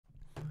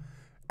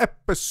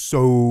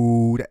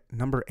Episode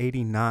number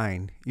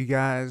 89. You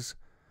guys,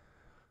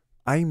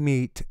 I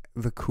meet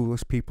the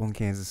coolest people in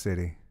Kansas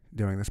City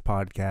during this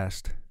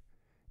podcast,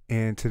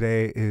 and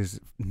today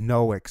is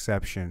no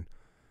exception.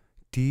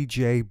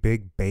 DJ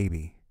Big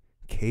Baby,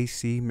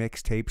 KC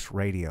Mixtapes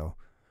Radio.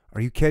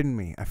 Are you kidding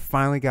me? I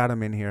finally got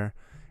him in here,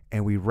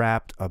 and we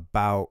rapped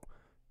about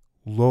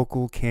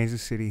local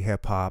Kansas City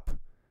hip-hop,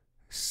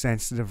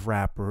 sensitive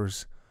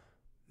rappers,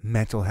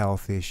 mental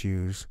health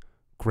issues,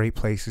 great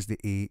places to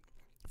eat.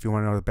 If you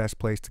want to know the best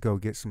place to go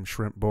get some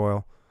shrimp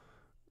boil,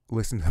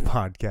 listen to the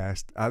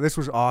podcast. This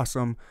was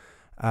awesome.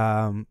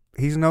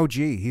 He's an OG.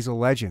 He's a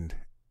legend.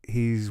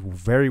 He's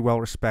very well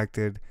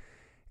respected,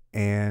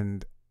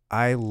 and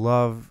I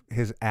love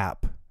his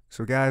app.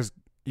 So, guys,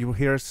 you'll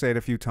hear us say it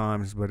a few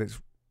times, but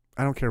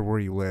I don't care where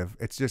you live.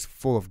 It's just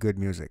full of good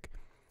music.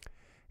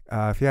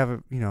 If you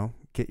have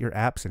get your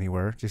apps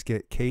anywhere, just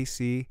get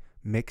KC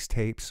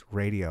Mixtapes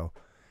Radio,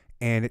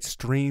 and it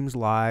streams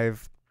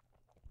live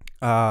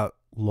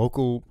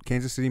local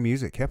Kansas City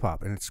music, hip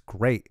hop, and it's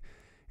great.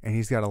 And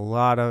he's got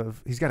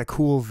a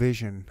cool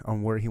vision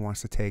on where he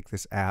wants to take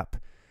this app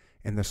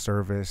and the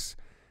service.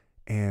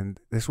 And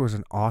this was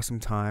an awesome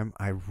time.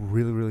 I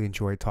really, really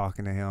enjoyed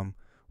talking to him.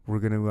 We're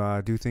going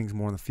to do things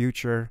more in the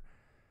future.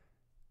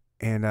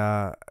 And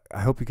I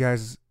hope you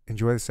guys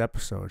enjoy this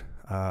episode.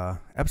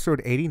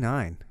 Episode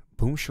 89,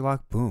 Boom Shalak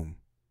Boom.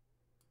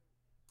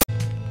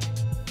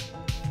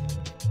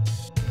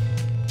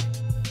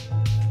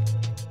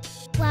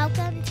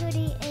 Welcome to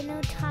the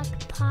Inner Talk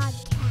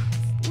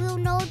Podcast. We'll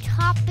no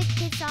topic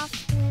is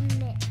off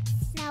limits.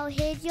 Now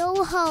here's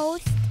your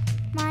host,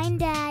 my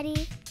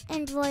daddy,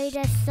 and Roy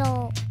the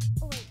Soul.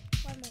 Oh wait,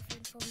 one more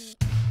thing for me.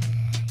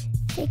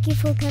 Thank you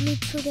for coming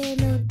to the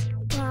Inner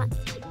Talk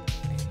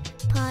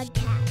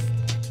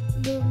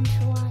Podcast. Boom,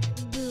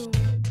 swat, boom.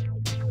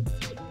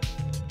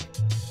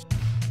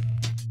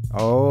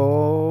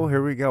 Oh,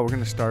 here we go. We're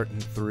going to start in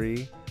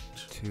 3,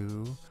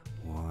 2,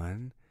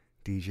 1.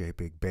 DJ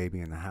Big Baby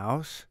in the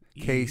house.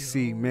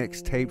 KC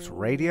Mixtapes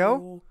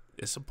Radio.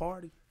 It's a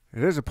party.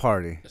 It is a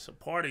party. It's a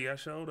party. I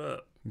showed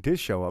up. You did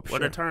show up.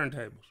 What are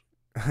turntables?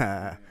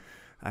 I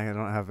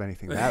don't have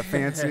anything that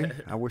fancy.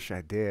 I wish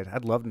I did.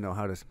 I'd love to know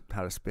how to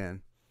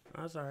spin.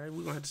 That's all right.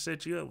 We're gonna have to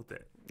set you up with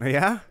that.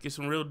 Yeah. Get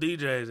some real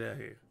DJs out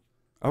here.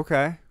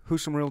 Okay.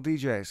 Who's some real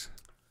DJs?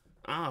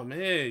 Oh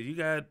man, you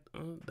got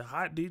the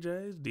hot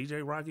DJs.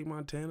 DJ Rocky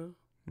Montana.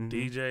 Mm-hmm.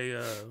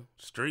 DJ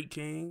Street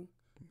King.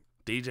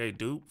 DJ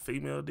Dupe,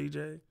 female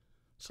DJ.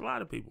 It's a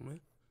lot of people,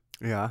 man.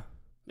 Yeah.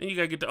 Then you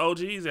gotta get the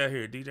OGs out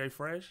here. DJ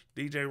Fresh,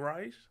 DJ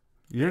Rice.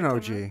 You're an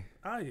OG.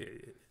 Oh yeah.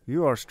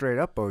 You are straight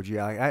up OG.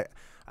 I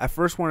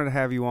first wanted to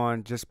have you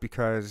on just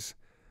because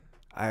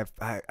I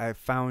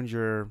found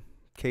your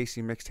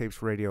KC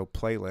Mixtapes Radio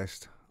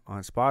playlist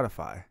on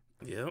Spotify.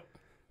 Yep.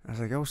 I was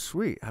like, oh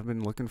sweet. I've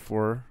been looking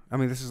for. I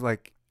mean, this is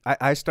like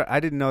I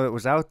didn't know it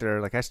was out there.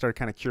 Like I started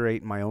kind of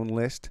curating my own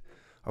list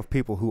of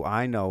people who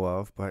I know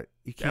of, but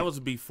you can't. That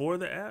was before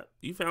the app?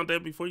 You found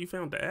that before you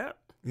found the app?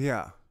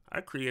 Yeah.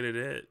 I created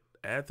it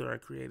after I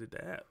created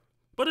the app.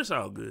 But it's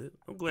all good.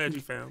 I'm glad you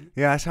found it.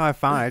 Yeah, that's how I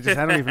found it.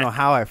 I don't even know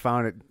how I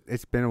found it.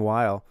 It's been a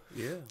while.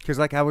 Yeah. Because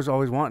like I was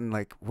always wanting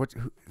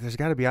there's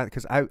got to be out,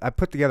 because I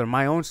put together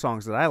my own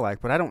songs that I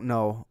like, but I don't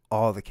know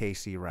all the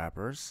KC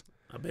rappers.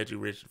 I bet you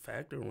Rich the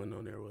Factor went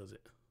on there, was it?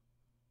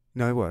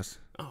 No, it was.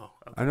 Oh,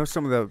 okay. I know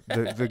some of the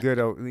good,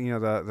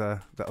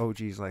 the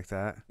OGs like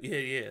that.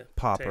 Yeah.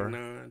 Popper. Tech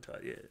 9,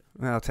 yeah.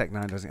 Well, Tech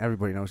 9 doesn't.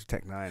 Everybody knows who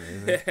Tech 9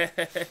 is.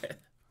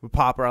 But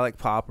Popper, I like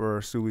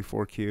Popper. Suey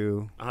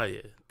 4Q. Oh,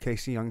 yeah.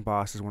 KC Young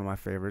Boss is one of my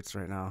favorites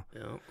right now.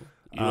 Yeah.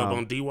 You up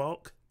on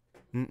D-Walk?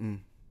 Mm-mm.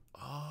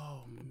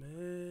 Oh,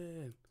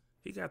 man.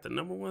 He got the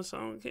 #1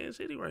 song in Kansas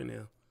City right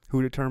now.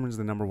 Who determines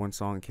the #1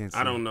 song in Kansas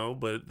City? I don't know,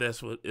 but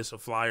it's a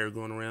flyer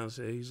going around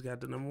saying he's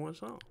got the #1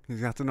 song.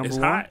 He's got the #1? It's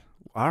hot.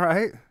 All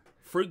right.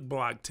 Freak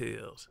Block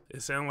Tales.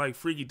 It sounds like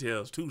Freaky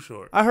Tales, too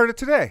short. I heard it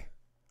today.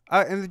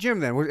 In the gym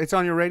then. It's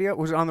on your radio?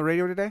 Was it on the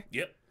radio today?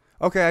 Yep.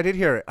 Okay, I did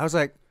hear it. I was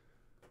like,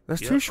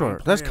 that's too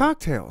short. That's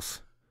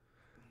Cocktails.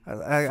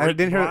 I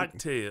didn't hear Block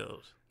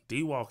Tales.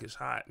 D-Walk is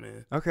hot,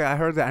 man. Okay, I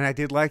heard that, and I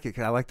did like it,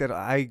 because I like that.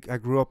 I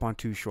grew up on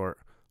Too Short.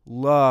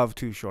 Love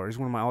Too Short. He's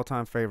one of my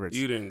all-time favorites.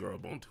 You didn't grow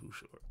up on Too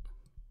Short.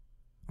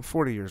 I'm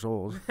 40 years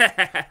old.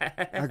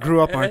 I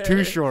grew up on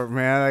Too Short,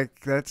 man. Like,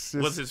 that's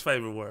just... What's his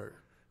favorite word?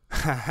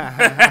 Bitch!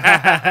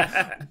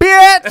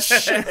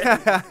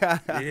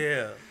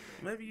 Yeah.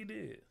 Maybe you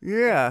did.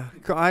 Yeah.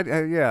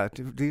 Yeah.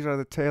 These are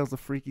the tales, the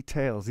freaky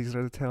tales. These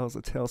are the tales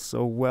that tell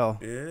so well.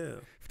 Yeah.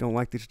 If you don't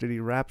like these dirty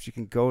raps, you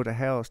can go to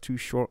hell. It's Too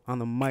Short on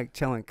the mic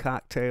telling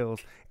cocktails.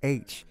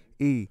 Head.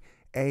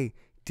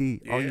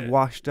 All you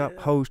washed up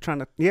hoes trying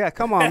to... Yeah,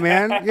 come on,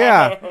 man.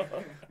 Yeah.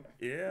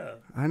 Yeah.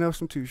 I know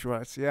some Too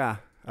Shorts. Yeah.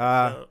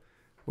 Well,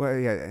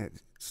 yeah.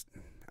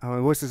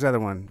 What's his other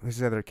one? What's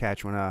his other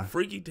catch one?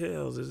 Freaky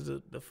Tales is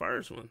the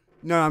first one.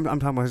 No, I'm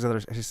talking about his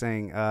other... He's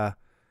saying... God,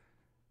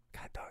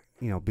 dog.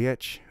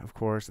 Bitch, of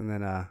course, and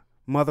then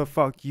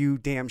motherfuck you,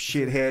 damn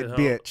shithead,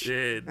 bitch.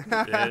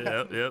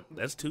 Yeah, yep.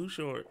 That's Too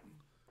Short.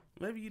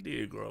 Maybe you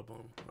did grow up on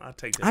him. I'll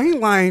take that. I ain't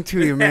lying to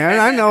you, man.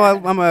 I know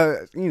I'm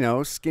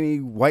a skinny,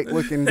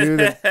 white-looking dude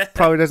that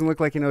probably doesn't look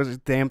like he knows a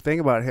damn thing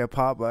about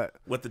hip-hop, but...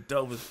 With the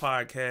dopest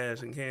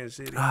podcast in Kansas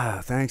City.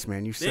 Thanks,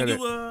 man. You said Did it.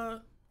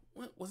 you,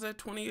 what was that,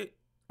 28?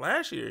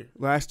 Last year?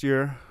 Last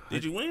year.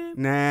 Did you win?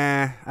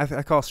 Nah,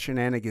 I call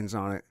shenanigans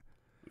on it.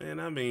 Man,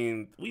 I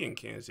mean, we in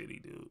Kansas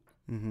City, dude.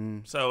 Mm-hmm.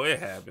 So it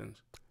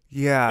happens.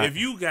 Yeah. If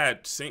you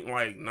got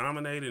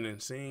nominated and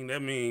seen,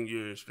 that means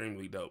you're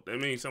extremely dope. That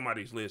means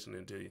somebody's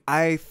listening to you.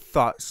 I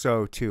thought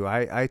so too.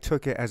 I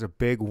took it as a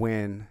big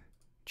win,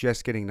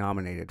 just getting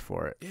nominated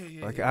for it.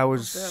 Yeah, I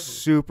was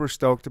super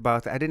stoked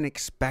about that. I didn't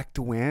expect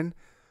to win,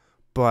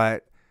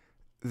 but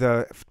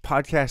the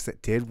podcast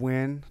that did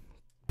win,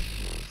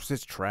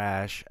 it's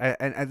trash.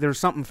 And there's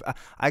something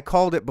I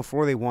called it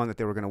before they won that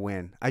they were gonna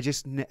win.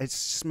 It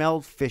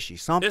smelled fishy.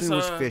 Something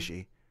was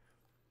fishy.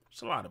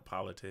 It's a lot of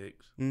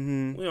politics.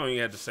 Mm-hmm. We don't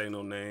even have to say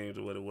no names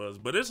or what it was,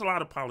 but it's a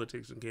lot of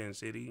politics in Kansas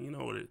City. You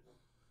know what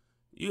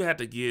you have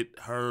to get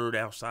heard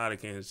outside of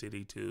Kansas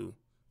City to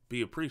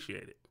be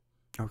appreciated.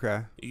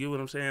 Okay. You get what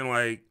I'm saying?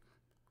 Like,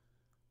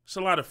 it's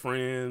a lot of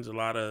friends, a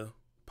lot of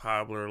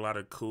popular, a lot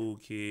of cool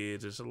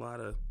kids. It's a lot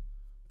of,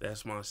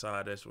 that's my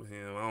side, that's with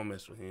him. I don't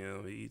mess with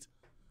him.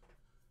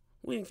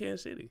 We in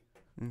Kansas City.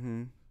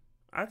 Mm-hmm.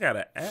 I got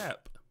an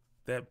app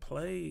that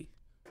play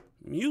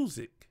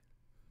music.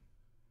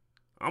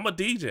 I'm a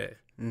DJ.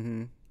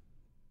 Mm-hmm.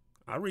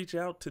 I reach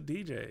out to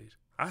DJs.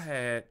 I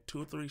had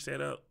 2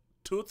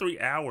 or 3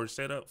 hours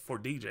set up for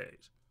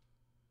DJs.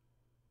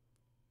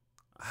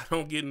 I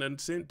don't get nothing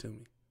sent to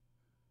me.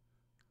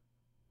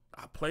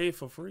 I play it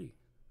for free.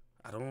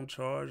 I don't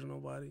charge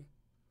nobody.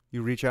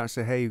 You reach out and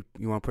say, hey,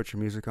 you want to put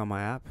your music on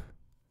my app?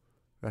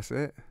 That's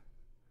it?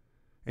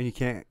 And you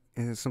can't,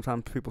 and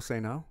sometimes people say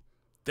no?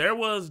 There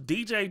was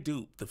DJ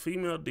Dupe, the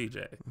female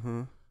DJ.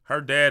 Mm-hmm. Her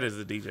dad is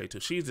a DJ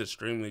too. She's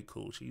extremely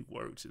cool. She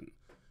works and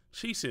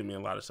she sent me a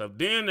lot of stuff.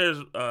 Then there's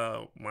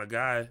my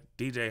guy,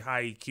 DJ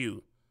High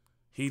EQ.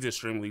 He's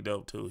extremely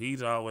dope too.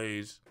 He's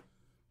always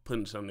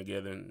putting something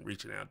together and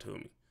reaching out to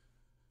me.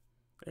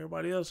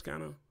 Everybody else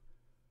kind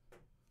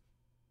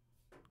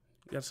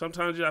of,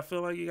 sometimes I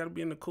feel like you got to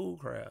be in the cool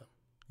crowd.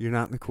 You're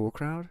not in the cool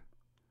crowd?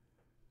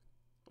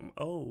 I'm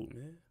old,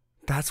 man.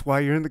 That's why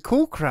you're in the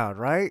cool crowd,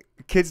 right?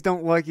 Kids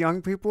don't like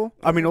young people?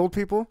 I mean, old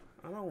people?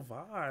 I don't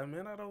vibe,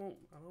 man. I don't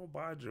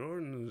buy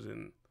Jordans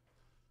and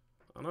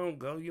I don't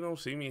go. You don't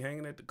see me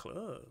hanging at the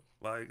club.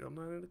 Like, I'm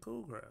not in the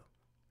cool crowd.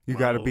 You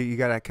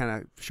gotta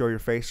kind of show your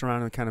face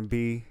around and kind of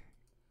be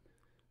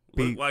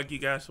look like you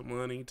got some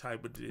money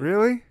type of deal.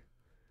 Really?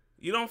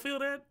 You don't feel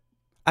that?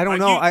 I don't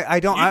know. I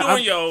don't. You're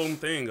doing your own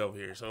thing over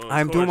here. So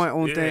I'm doing my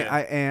own thing.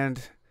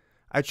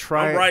 I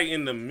try. I'm right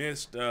in the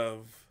midst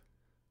of,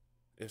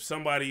 if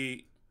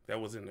somebody that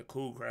was in the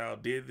cool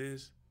crowd did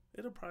this,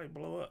 it'll probably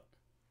blow up.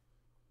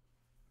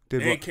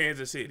 In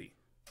Kansas City.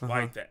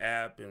 Like the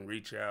app and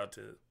reach out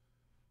to,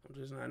 I'm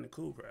just not in the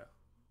cool crowd.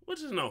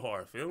 Which is no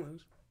hard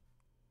feelings.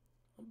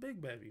 I'm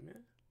Big Baby, man.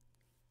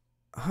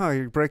 Huh,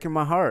 you're breaking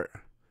my heart.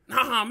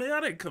 Nah, man,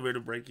 I didn't come here to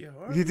break your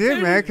heart. You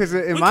did, man, because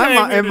in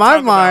my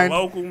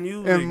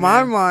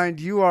mind,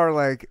 you are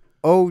like,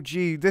 oh,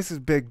 gee, this is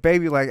Big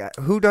Baby. Like,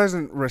 who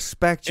doesn't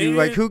respect you? And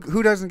like,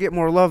 who doesn't get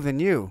more love than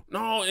you?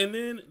 No, and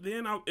then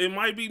it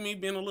might be me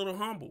being a little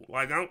humble.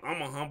 Like,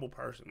 I'm a humble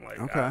person.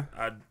 Like, okay.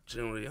 I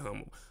generally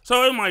humble.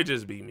 So it might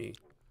just be me.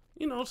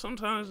 You know,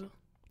 sometimes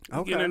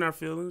we get in our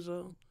feelings,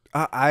 though.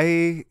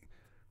 I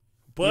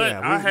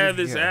had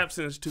this app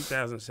since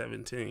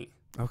 2017.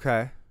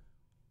 Okay.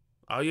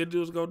 All you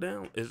do is go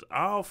down. It's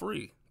all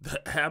free.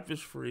 The app is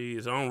free.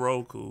 It's on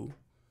Roku.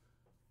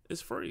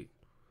 It's free.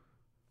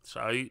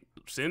 So you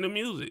send the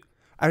music.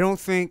 I don't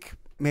think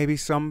maybe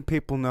some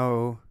people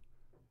know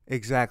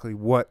exactly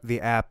what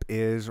the app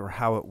is or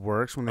how it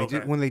works when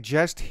they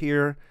just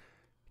hear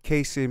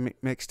KC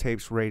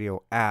Mixtapes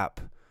Radio app.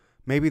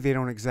 Maybe they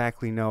don't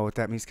exactly know what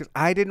that means because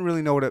I didn't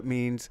really know what it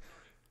means.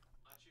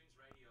 iTunes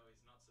Radio is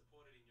not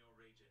supported in your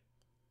region.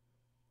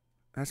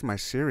 That's my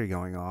Siri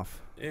going off.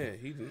 Yeah,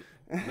 he's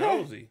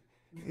nosy.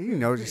 He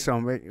nosy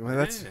somebody. Well,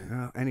 that's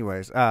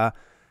anyways. I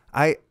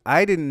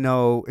didn't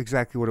know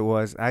exactly what it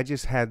was. I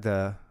just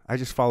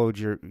followed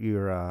your.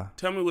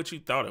 Tell me what you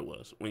thought it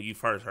was when you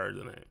first heard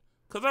the name,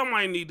 because I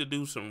might need to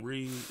do some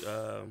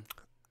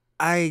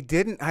I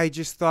didn't. I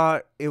just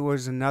thought it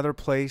was another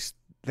place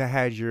that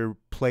had your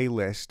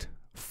playlist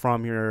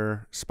from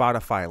your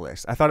Spotify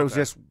list. I thought it was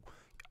just.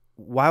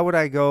 Why would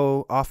I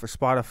go off of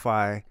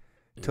Spotify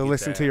to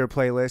listen to your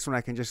playlist when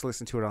I can just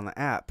listen to it on the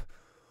app?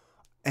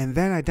 And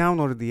then I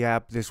downloaded the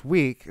app this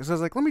week because I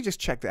was like, let me just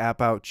check the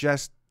app out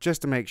just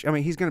to make sure. I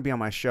mean, he's going to be on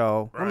my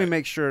show. Right. Let me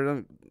make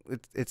sure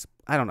it's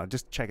I don't know,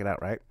 just check it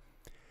out, right?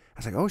 I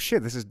was like, oh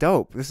shit, this is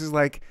dope. This is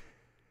like,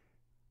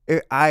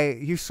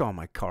 you saw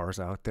my cars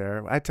out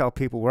there. I tell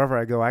people wherever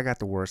I go, I got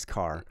the worst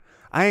car.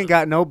 I ain't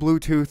got no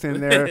Bluetooth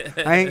in there.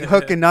 I ain't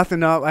hooking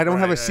nothing up. I don't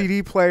have a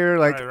CD player.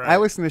 Like I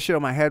listen to shit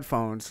on my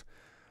headphones.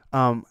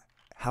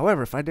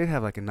 However, if I did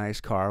have like a nice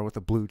car with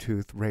a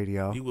Bluetooth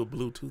radio, you would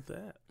Bluetooth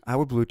that. I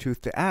would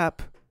Bluetooth the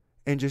app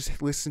and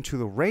just listen to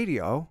the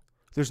radio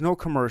There's no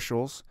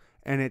commercials,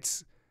 and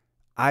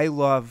I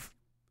love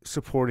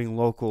supporting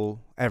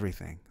local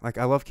everything. Like,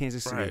 I love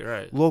Kansas City.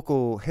 Right.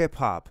 Local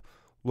hip-hop,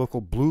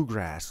 local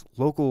bluegrass,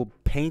 local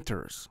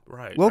painters,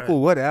 Right.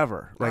 local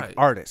whatever, like Right.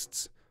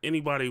 artists.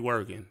 Anybody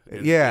working.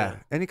 Yeah,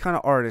 any kind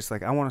of artist,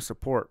 like, I want to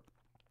support.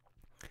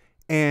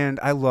 And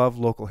I love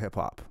local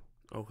hip-hop.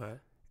 Okay.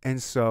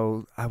 And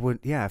so I would,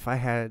 if I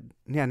had,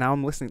 now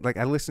I'm listening. Like,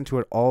 I listened to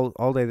it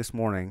all day this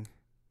morning,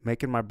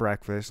 making my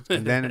breakfast,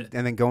 and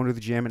then going to the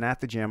gym. And at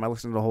the gym, I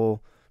listened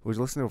to was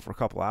listening to it for a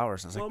couple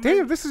hours. I was like,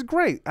 damn, this is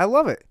great. I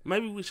love it.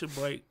 Maybe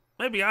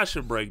I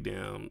should break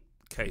down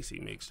KC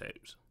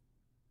mixtapes.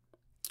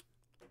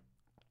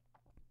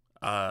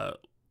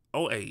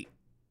 08.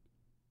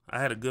 I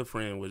had a good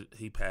friend,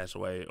 he passed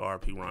away,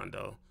 R.P.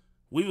 Rondo.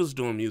 We was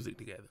doing music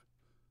together.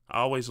 I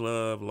always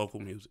love local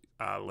music.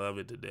 I love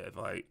it to death.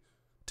 Like,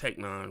 Tech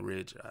Nine,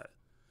 Rich.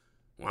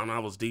 When I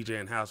was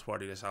DJing house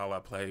party, that's all I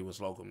played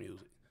was local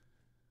music.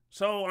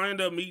 So I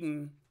ended up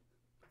meeting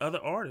other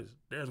artists.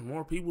 There's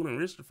more people than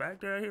Rich the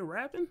Factor out here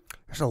rapping.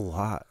 There's a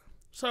lot.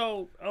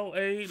 So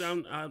 08,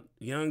 I'm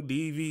Young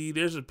DV.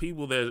 There's the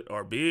people that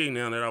are big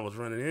now that I was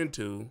running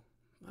into.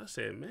 I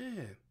said,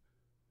 man,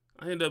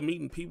 I ended up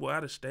meeting people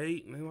out of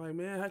state, and they're like,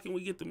 man, how can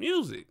we get the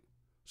music?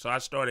 So I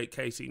started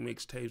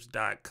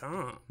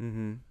KCMixtapes.com.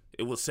 Mm-hmm.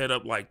 It was set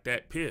up like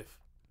that piff.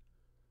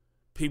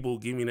 People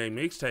give me their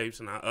mixtapes,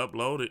 and I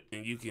upload it,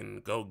 and you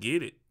can go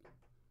get it.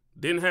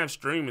 Didn't have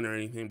streaming or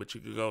anything, but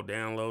you could go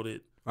download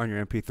it. On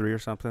your MP3 or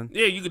something?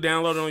 Yeah, you could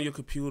download it on your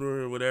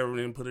computer or whatever, and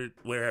then put it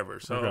wherever.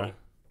 So okay.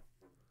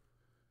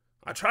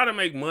 I try to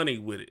make money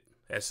with it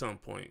at some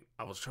point.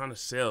 I was trying to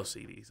sell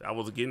CDs. I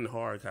was getting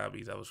hard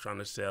copies. I was trying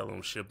to sell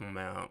them, ship them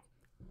out.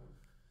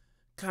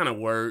 Kind of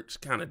works,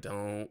 kind of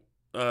don't.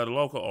 The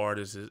local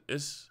artists,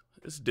 it's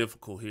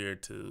difficult here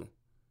to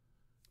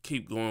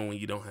keep going when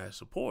you don't have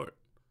support.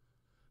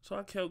 So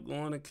I kept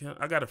going.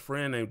 I got a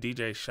friend named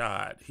DJ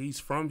Shad. He's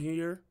from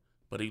here,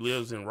 but he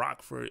lives in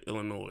Rockford,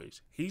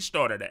 Illinois. He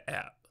started an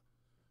app.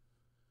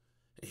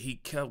 He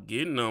kept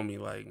getting on me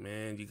like,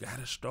 man, you got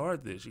to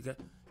start this.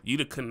 You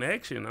the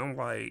connection. I'm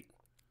like,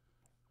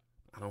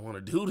 I don't want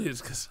to do this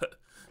because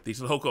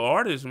these local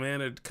artists,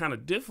 man, are kind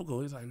of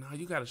difficult. He's like, no,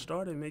 you got to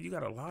start it, man. You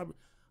got a library.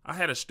 I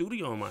had a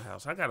studio in my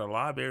house. I got a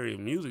library of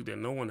music that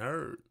no one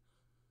heard.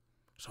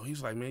 So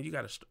he's like, man, you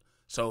got to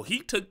So he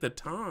took the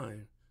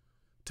time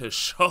to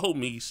show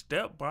me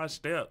step by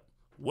step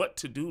what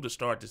to do to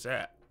start this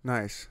app.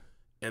 Nice.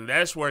 And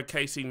that's where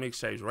KC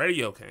Mixtapes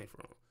Radio came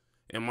from.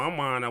 In my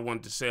mind, I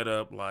wanted to set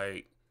up,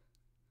 like,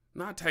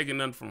 not taking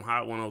nothing from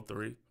Hot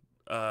 103.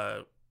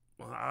 I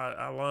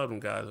love them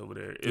guys over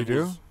there. You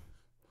do?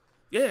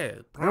 Yeah.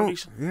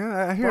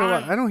 I hear a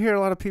lot. I don't hear a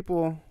lot of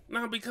people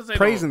because they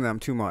praising them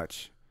too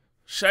much.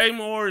 Shay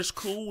Moore is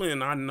cool,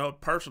 and I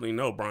personally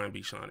know Brian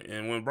B. Shawnee.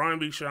 And when Brian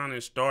B.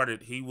 Shawnee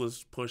started, he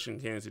was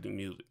pushing Kansas City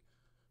music.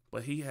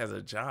 But he has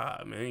a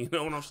job, man. You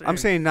know what I'm saying? I'm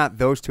saying not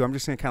those two. I'm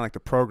just saying kind of like the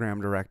program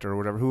director or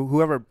whatever.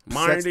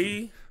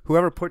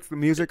 Whoever puts the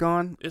music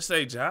on. It's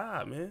their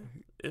job, man.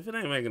 If it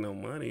ain't making no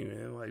money,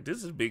 man, like,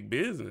 this is big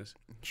business.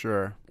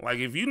 Sure. Like,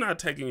 if you're not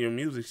taking your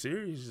music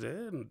serious,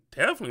 then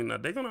definitely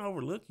not. They're going to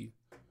overlook you.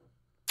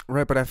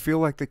 Right, but I feel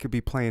like they could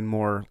be playing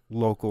more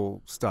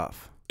local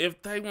stuff.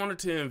 If they wanted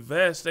to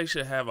invest, they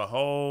should have a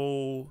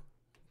whole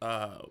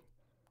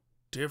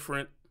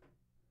different,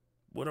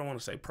 what do I want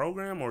to say,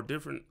 program or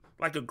different,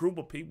 like a group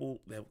of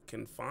people that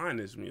can find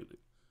this music.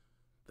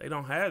 They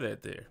don't have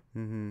that there.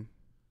 Mm-hmm.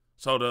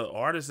 So the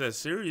artists that's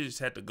serious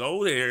had to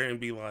go there and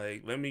be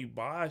like, let me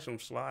buy some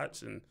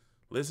slots and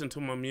listen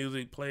to my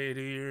music, play it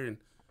here. And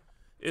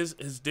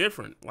it's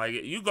different. Like,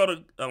 you go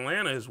to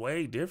Atlanta, it's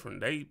way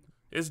different.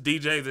 It's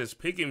DJs that's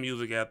picking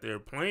music out there,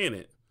 playing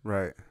it.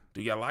 Right.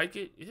 Do y'all like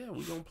it? Yeah,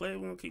 we're going to play it.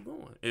 We're going to keep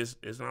going.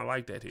 It's not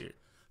like that here.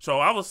 So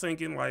I was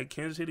thinking, like,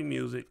 Kansas City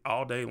music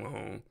all day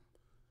long,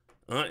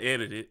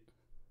 unedited.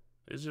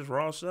 It's just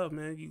raw stuff,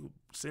 man. You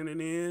send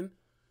it in.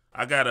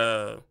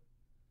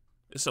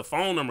 It's a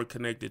phone number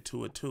connected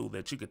to it, too,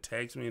 that you could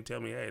text me and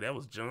tell me, hey, that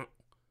was junk.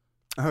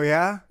 Oh,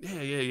 yeah?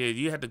 Yeah.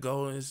 You had to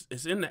go.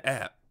 It's in the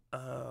app.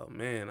 Oh,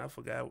 man, I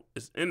forgot.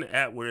 It's in the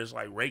app where it's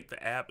like rate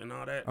the app and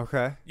all that.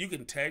 Okay. You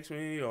can text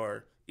me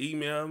or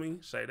email me,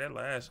 say that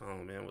last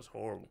song, man, was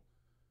horrible.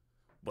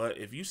 But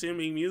if you send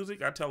me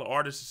music, I tell an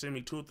artist to send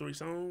me 2 or 3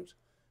 songs,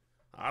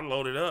 I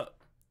load it up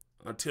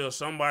until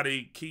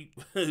somebody keep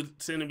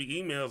sending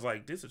me emails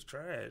like, this is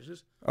trash.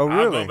 Oh,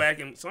 really? I'll go back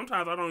and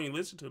sometimes I don't even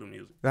listen to the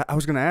music. I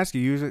was going to ask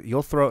you,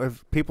 you'll throw,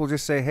 if people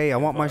just say, hey, I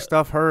want my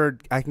stuff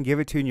heard, I can give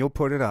it to you and you'll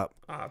put it up.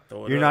 I'll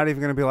throw it You're up. not even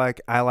going to be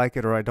like, I like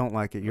it or I don't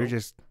like it. You're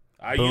just,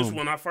 boom.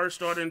 When I first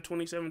started in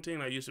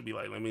 2017, I used to be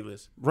like, let me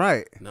listen.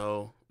 Right.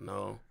 No.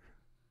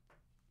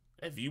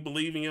 If you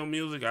believe in your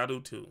music, I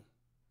do too.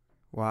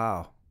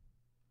 Wow.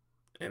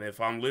 And if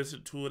I'm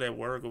listening to it at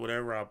work or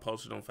whatever, I'll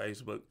post it on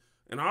Facebook.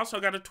 And I also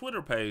got a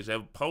Twitter page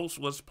that posts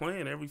what's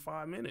playing every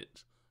 5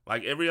 minutes.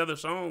 Like, every other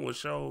song will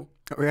show.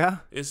 Oh, yeah?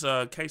 It's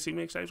KC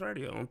Mixtapes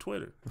Radio on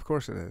Twitter. Of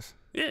course it is.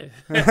 Yeah.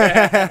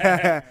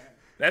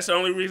 That's the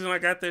only reason I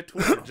got that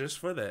Twitter, just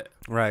for that.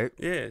 Right.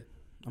 Yeah.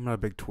 I'm not a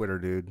big Twitter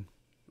dude.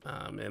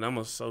 Nah, man,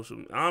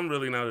 I'm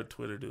really not a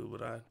Twitter dude,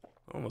 but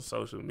I'm a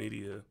social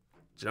media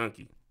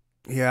junkie.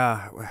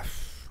 Yeah,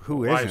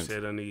 who My isn't? wife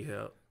said I need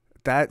help.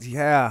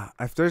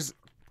 If there's,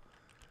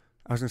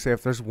 I was gonna say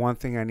if there's one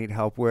thing I need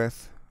help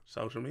with,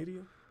 Social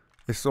media?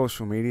 it's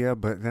social media.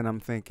 But then I'm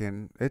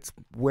thinking it's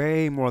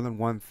way more than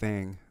one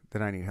thing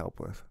that I need help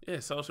with. Yeah,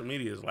 social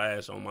media is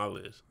last on my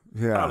list.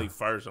 Yeah, Probably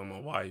first on my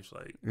wife's.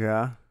 Like,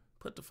 yeah.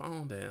 put the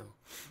phone down.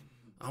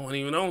 I wasn't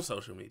even on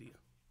social media.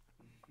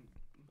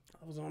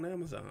 I was on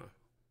Amazon.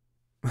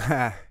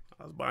 I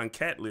was buying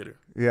cat litter.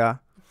 Yeah.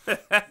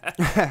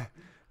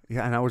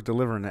 Yeah, and I was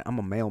delivering it. I'm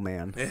a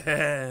mailman.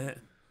 Hey,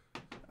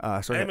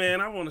 So man,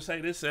 I want to say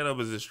this setup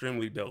is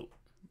extremely dope.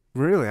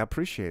 really, I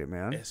appreciate it,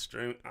 man.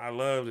 I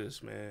love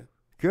this, man.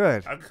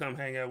 Good. I could come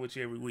hang out with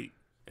you every week.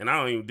 And I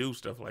don't even do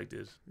stuff like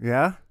this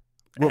Yeah.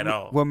 at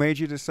all. What made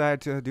you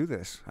decide to do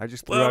this? I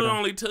just threw Well, out it a-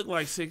 only took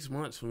like 6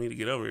 months for me to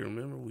get over here.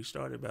 Remember, we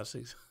started about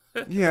 6.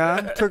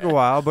 Yeah, it took a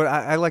while, but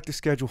I like to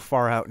schedule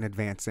far out in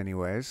advance,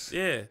 anyways.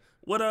 Yeah.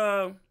 What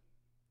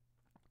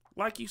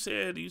like you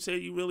said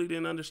you really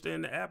didn't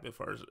understand the app at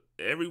first.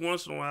 Every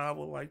once in a while I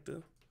would like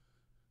to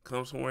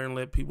come somewhere and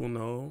let people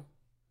know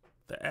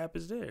the app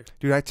is there.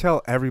 Dude, I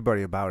tell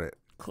everybody about it.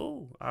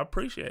 Cool. I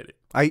appreciate it.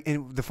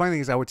 And the funny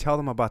thing is, I would tell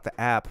them about the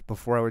app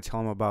before I would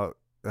tell them about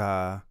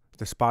the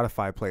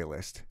Spotify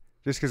playlist,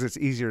 just because it's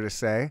easier to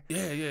say.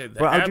 Yeah.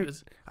 But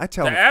I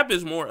tell The them, app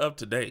is more up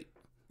to date.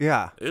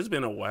 yeah, It's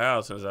been a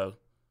while since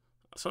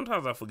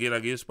sometimes I forget I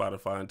get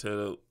Spotify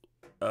until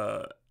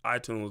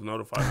iTunes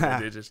notifies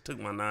me. They just took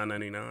my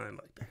 $9.99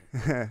 like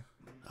that.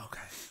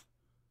 Okay.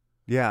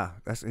 yeah,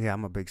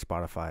 I'm a big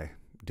Spotify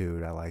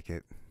dude. I like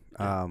it.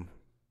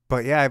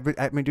 But yeah,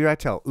 I mean, dude, I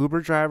tell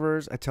Uber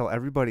drivers, I tell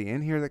everybody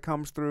in here that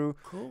comes through.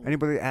 Cool.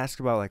 Anybody that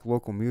asks about like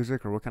local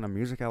music or what kind of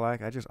music I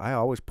like, I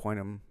always point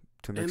them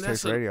to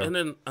Mixtapes Radio. And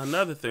then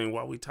another thing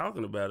while we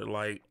talking about it,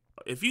 like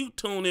if you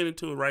tune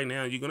into it right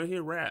now, you're gonna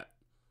hear rap.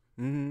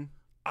 Mm-hmm.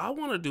 I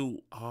want to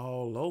do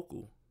all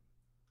local,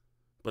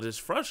 but it's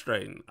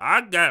frustrating.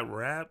 I got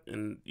rap,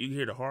 and you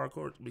hear the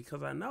hardcore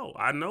because I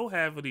know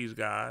half of these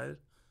guys.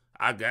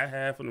 I got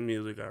half of the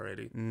music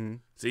already. Mm-hmm.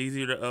 It's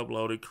easier to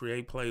upload it,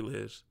 create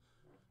playlists.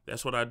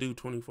 That's what I do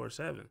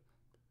 24/7.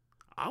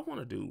 I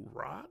want to do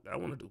rock. I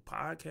want to do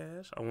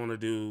podcasts.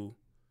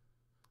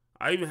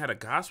 I even had a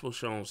gospel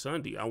show on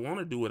Sunday. I want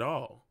to do it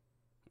all,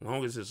 as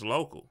long as it's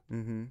local.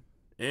 Mm-hmm.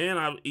 And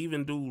I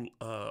even do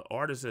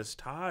artists that's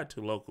tied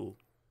to local.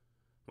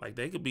 Like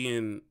they could be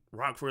in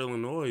Rockford,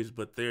 Illinois,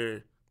 but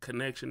their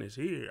connection is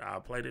here.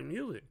 I'll play their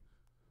music.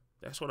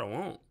 That's what I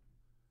want.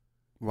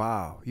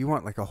 Wow, you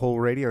want like a whole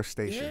radio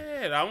station?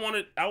 Yeah, I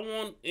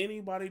want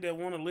anybody that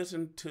want to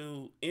listen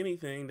to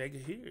anything, they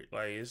can hear it.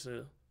 Like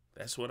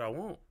that's what I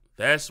want.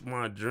 That's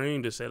my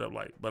dream to set up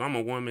like. But I'm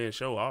a one-man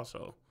show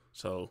also.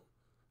 So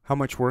How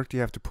much work do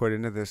you have to put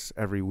into this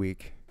every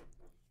week?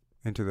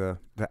 Into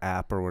the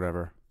app or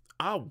whatever?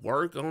 I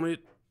work on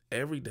it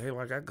every day.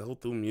 Like I go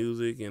through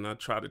music and I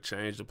try to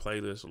change the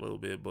playlist a little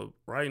bit. But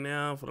right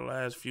now, for the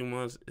last few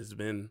months, it's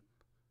been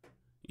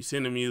you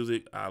send the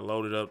music, I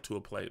load it up to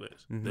a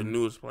playlist, the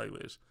newest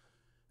playlist,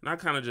 and I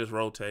kind of just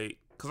rotate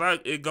because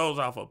it goes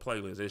off a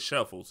playlist. It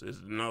shuffles. It's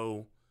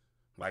no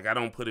like I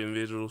don't put in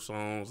visual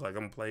songs like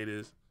I'm gonna play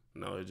this.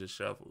 No, it just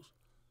shuffles.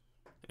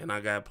 And I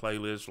got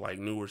playlists like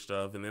newer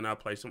stuff, and then I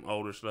play some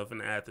older stuff in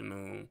the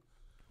afternoon.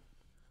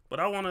 But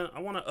I wanna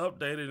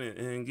update it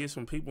and get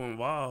some people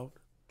involved.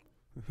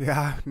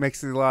 Yeah,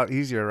 makes it a lot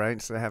easier, right?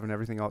 Instead of having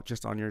everything all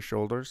just on your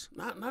shoulders.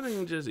 Not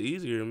even just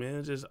easier,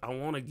 man. Just I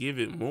want to give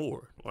it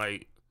more.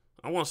 Like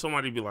I want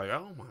somebody to be like,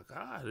 oh my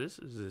God, this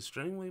is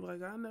extremely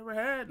like I never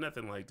had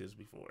nothing like this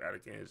before out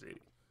of Kansas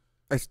City.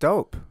 It's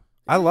dope.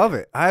 I love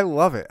it. I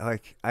love it.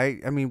 Like I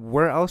mean,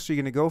 where else are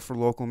you gonna go for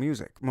local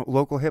music,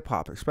 local hip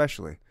hop,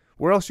 especially?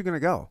 Where else are you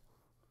gonna go?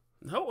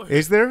 Nowhere.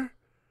 Is there?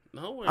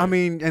 Nowhere. I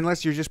mean,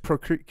 unless you're just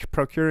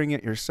procuring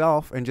it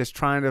yourself and just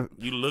trying to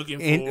you looking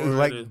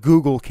for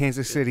Google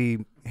Kansas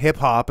City hip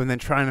hop and then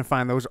trying to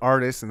find those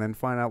artists and then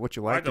find out what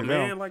you like. Like a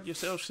man like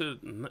yourself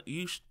should.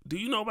 Do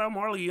you know about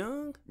Marley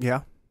Young?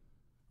 Yeah.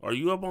 Are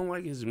you up on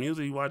like his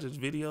music? You watch his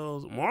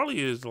videos.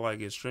 Marley is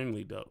like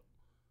extremely dope.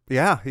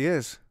 Yeah, he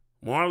is.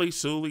 Marley,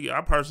 Sully.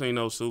 I personally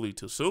know Sully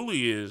too.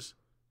 Sully is.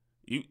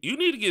 You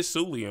need to get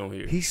Sully on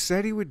here. He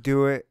said he would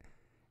do it.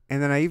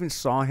 And then I even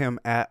saw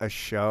him at a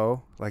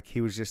show. Like he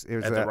was just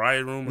at the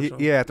Riot Room or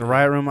something? Yeah, at the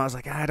Riot Room. I was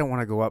like, I don't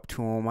want to go up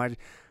to him.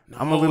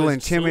 I'm a little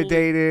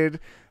intimidated.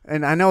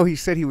 And I know he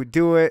said he would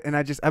do it. And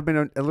I've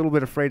been a little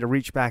bit afraid to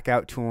reach back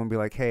out to him and be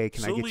like, hey,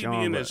 can I get you on? Sully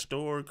be in that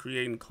store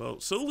creating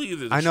clothes. Sully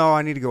is. I know.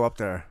 I need to go up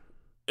there.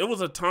 It was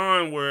a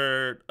time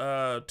where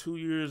 2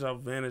 years I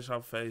vanished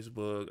off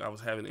Facebook. I was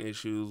having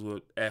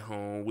issues at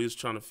home. We was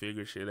trying to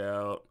figure shit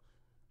out.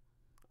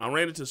 I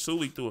ran into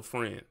Sully through a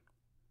friend.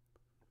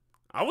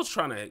 I was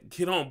trying to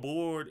get on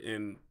board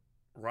and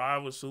ride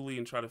with Sully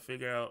and try to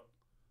figure out.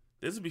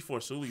 This is before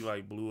Sully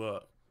like blew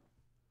up.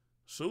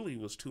 Sully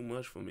was too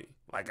much for me.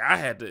 Like I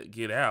had to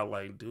get out.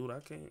 Like, dude, I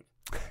can't.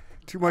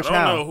 Too much I don't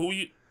how. know who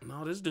you.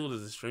 No, this dude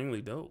is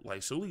extremely dope.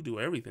 Like Sully do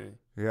everything.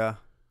 Yeah.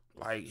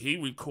 Like he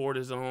record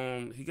his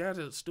own. He got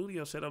a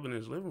studio set up in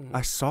his living room.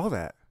 I saw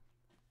that.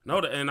 No,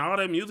 and all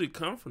that music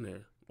come from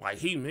there. Like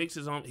he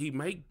mixes on. He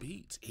make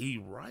beats. He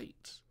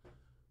writes.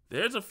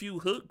 There's a few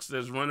hooks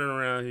that's running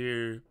around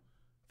here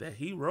that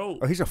he wrote.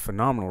 Oh, he's a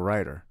phenomenal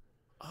writer.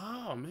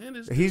 Oh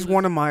man, He's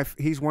one of my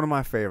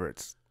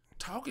favorites.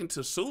 Talking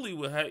to Sully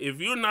would have. If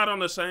you're not on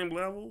the same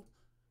level,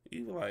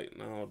 you be like,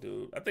 no,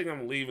 dude. I think I'm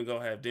gonna leave and go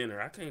have dinner.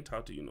 I can't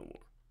talk to you no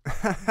more.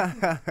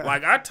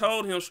 Like I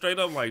told him straight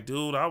up, like,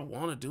 dude, I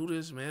want to do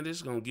this, man. This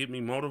is gonna get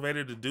me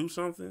motivated to do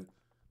something.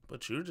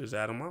 But you're just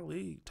out of my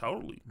league,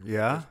 totally.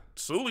 Yeah.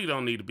 Sully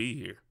don't need to be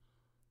here.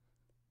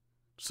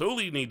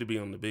 Sully need to be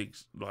on the big,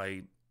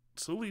 like,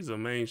 Sully's a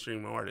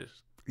mainstream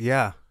artist.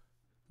 Yeah.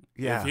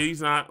 Yeah. If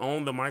he's not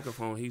on the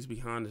microphone, he's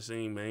behind the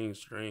scene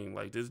mainstream.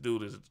 Like, this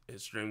dude is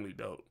extremely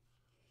dope.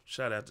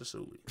 Shout out to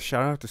Sully.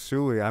 Shout out to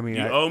Sully. I mean,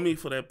 You owe me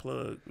for that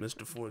plug,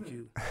 Mr.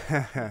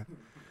 4Q.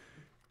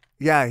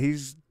 Yeah,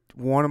 he's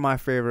one of my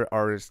favorite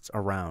artists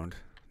around.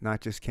 Not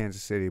just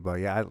Kansas City, but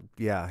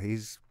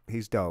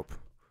he's dope.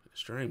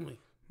 Extremely.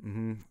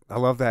 I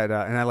love that,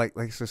 and I like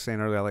I was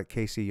saying earlier, I like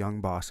KC Young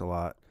Boss a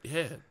lot.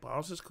 Yeah,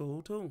 Boss is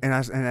cool too. And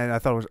I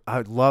thought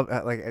I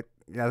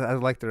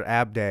liked their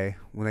Ab Day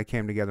when they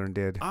came together and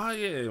did. Oh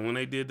yeah, when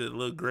they did the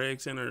little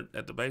Greg Center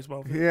at the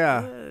baseball field.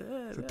 Yeah,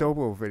 it's a dope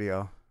little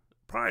video.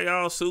 Probably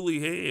all Sully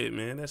head,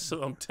 man.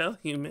 I'm telling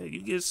you, man.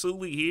 You get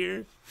Sully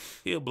here,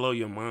 he'll blow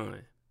your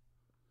mind.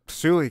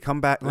 Sully,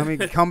 come back. Let me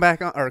come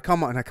back on, or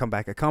come on, not come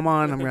back. Come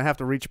on, I'm gonna have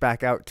to reach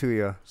back out to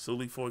you.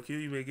 Sully 4Q,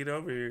 you better get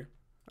over here.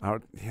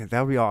 Yeah,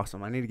 that would be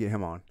awesome. I need to get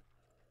him on.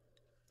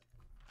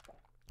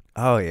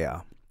 Oh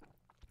yeah.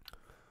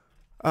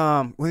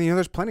 Well,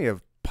 there's plenty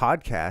of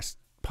podcasters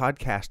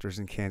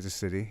in Kansas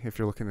City. If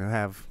you're looking to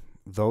have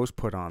those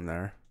put on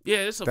there, yeah,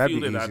 it's a that'd few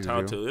be that I easy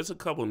talked to do. to. It's a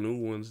couple new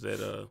ones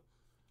that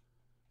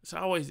it's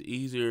always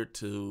easier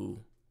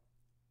to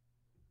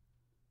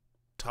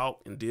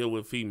talk and deal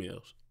with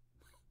females.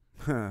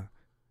 Huh.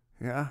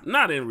 Yeah.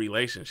 Not in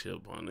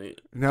relationship on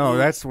it. No,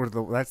 Dude, that's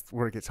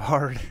where it gets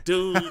hard.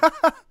 dude.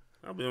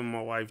 I've been with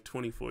my wife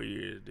 24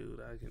 years, dude.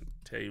 I can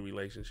tell you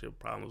relationship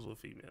problems with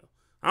females.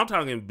 I'm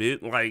talking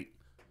like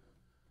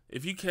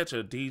if you catch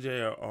a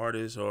DJ or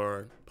artist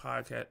or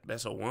podcast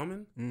that's a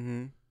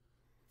woman,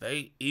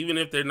 they, even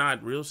if they're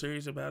not real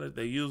serious about it,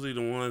 they're usually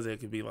the ones that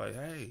could be like,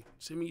 hey,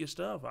 send me your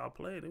stuff, I'll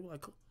play it. They be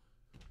like, cool.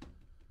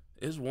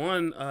 It's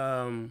one,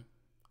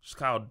 it's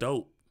called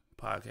Dope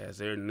Podcast.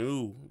 They're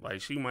new.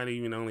 Like, she might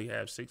even only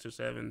have 6 or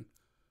 7.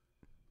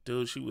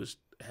 Dude,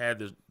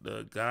 had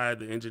the guy,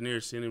 the engineer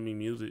sending me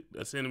music,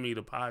 sending me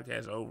the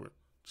podcast over,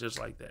 just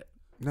like that.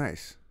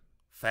 Nice.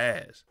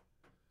 Fast.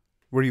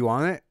 Were you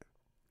on it?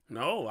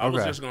 No, I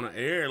was just gonna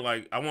air,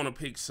 like, I want to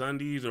pick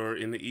Sundays or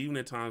in the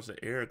evening times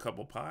to air a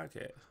couple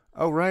podcasts.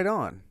 Oh, right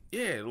on.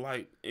 Yeah,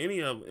 like any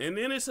of, and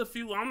then it's a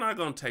few. I'm not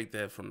gonna take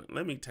that from.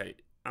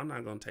 I'm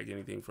not gonna take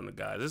anything from the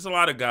guys. There's a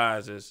lot of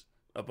guys that's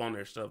up on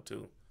their stuff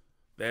too.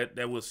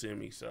 That will send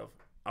me stuff.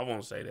 I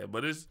won't say that,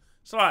 but it's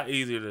a lot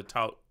easier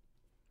to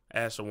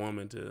ask a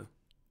woman to.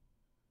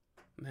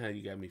 Now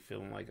you got me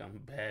feeling like I'm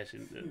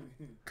bashing.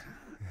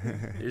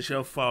 It's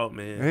your fault,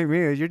 man. Hey,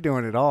 man, you're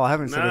doing it all. I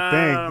haven't said a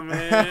thing.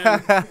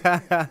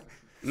 Man.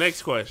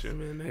 Next question,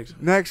 man.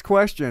 Next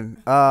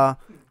question.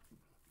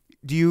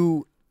 Do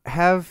you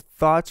have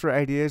thoughts or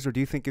ideas, or do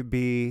you think it'd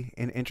be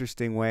an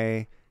interesting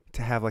way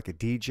to have like a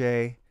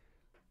DJ?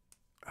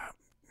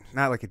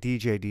 Not like a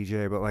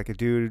DJ, but like a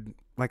dude,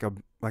 like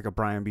a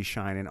Brian B.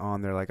 Shining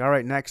on there. Like, all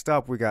right, next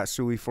up we got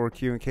Sully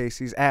 4Q and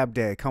Casey's Ab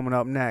Day coming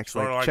up next.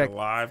 Sort of like check a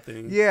live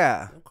thing.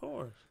 Yeah. Of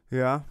course.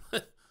 Yeah.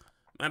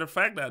 Matter of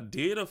fact, I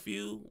did a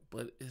few,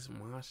 but it's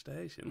my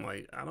station.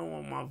 Like, I don't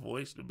want my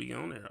voice to be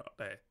on there all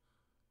day.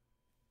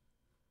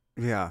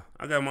 Yeah.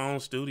 I got my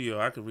own studio.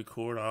 I could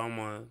record all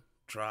my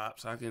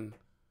drops. I do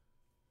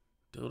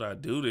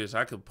this.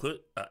 I could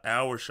put an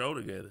hour show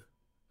together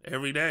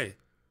every day.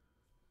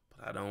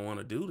 But I don't want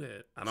to do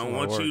that. I don't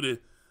want you to.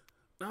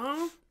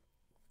 No.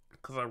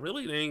 Because I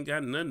really ain't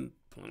got nothing.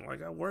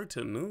 Like, I work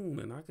till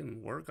noon, and I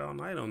can work all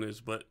night on this.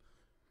 But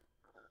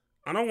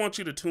I don't want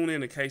you to tune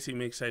in to KC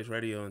Mixtapes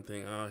Radio and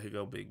think, oh, here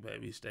go Big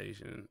Baby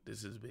Station.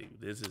 This is big.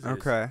 This is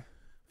okay.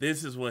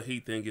 This is what he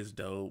think is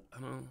dope.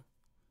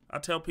 I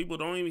tell people,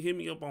 don't even hit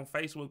me up on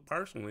Facebook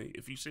personally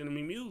if you sending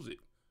me music.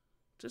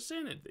 Just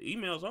send it. The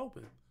email's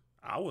open.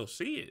 I will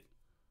see it.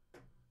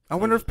 I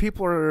wonder if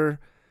people are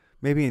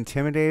maybe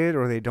intimidated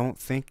or they don't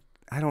think.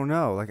 I don't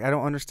know. Like, I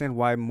don't understand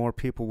why more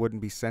people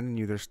wouldn't be sending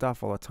you their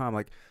stuff all the time.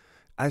 Like,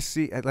 I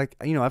see, like,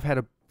 I've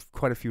had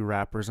quite a few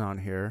rappers on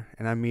here,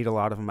 and I meet a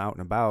lot of them out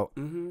and about,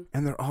 and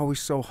they're always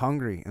so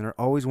hungry, and they're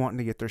always wanting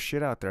to get their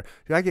shit out there.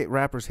 Dude, I get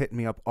rappers hitting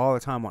me up all the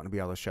time wanting to be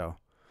on the show.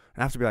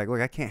 And I have to be like,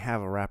 look, I can't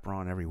have a rapper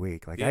on every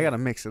week. Like, I got to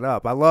mix it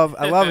up. I love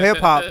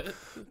hip-hop,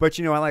 but,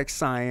 I like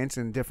science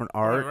and different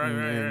art,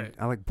 and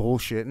I like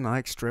bullshit, and I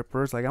like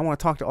strippers. Like, I want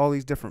to talk to all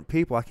these different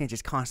people. I can't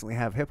just constantly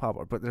have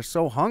hip-hop, but they're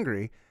so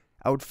hungry.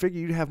 I would figure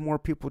you'd have more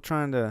people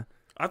trying to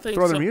I think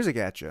throw their music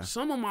at you.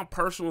 Some of my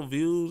personal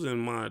views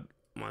and my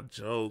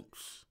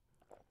jokes,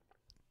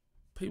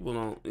 people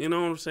don't, you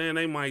know what I'm saying?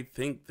 They might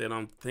think that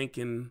I'm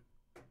thinking,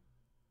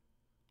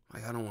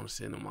 like, I don't want to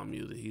send him my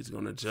music. He's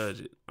gonna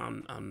judge it.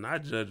 I'm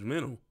not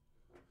judgmental,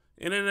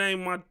 and it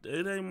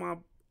ain't my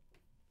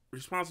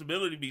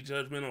responsibility to be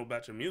judgmental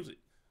about your music.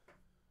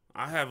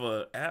 I have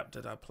a app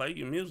that I play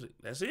your music.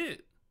 That's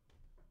it.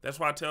 That's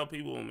why I tell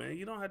people, man,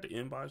 you don't have to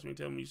inbox me,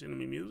 tell me you sending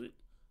me music.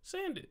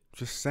 Send it.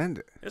 Just send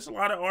it. There's a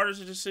lot of artists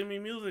that just send me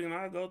music, and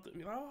I go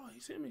through, oh, he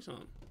sent me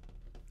something.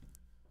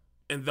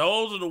 And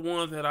those are the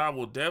ones that I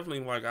will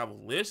definitely, like, I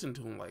will listen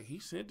to him. Like, he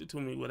sent it to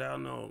me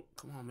without no,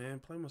 come on, man,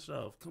 play my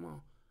stuff. Come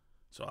on.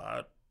 So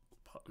I'll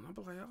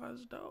be like, oh,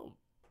 that's dope.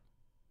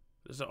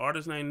 There's an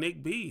artist named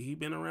Nick B. He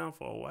been around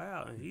for a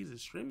while, and he's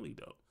extremely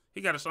dope.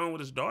 He got a song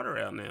with his daughter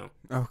out now.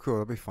 Oh, cool.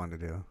 That'll be fun to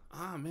do.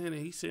 Ah, man,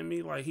 and he sent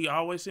me, like, he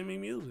always send me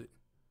music.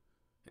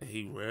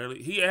 And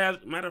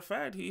matter of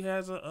fact, he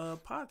has a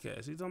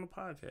podcast. He's on the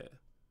podcast.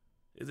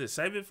 Is it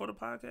Save It for the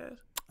Podcast?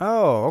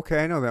 Oh,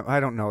 okay. I know them. I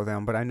don't know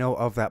them, but I know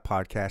of that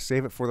podcast.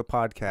 Save It for the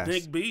Podcast.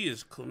 Nick B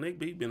is cool. Nick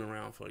B been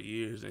around for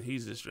years, and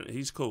he's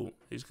cool.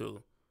 He's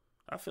cool.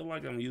 I feel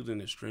like I'm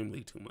using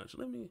extremely too much.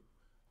 Let me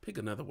pick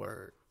another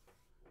word.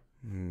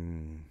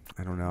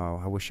 I don't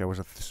know. I wish I was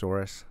a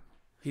thesaurus.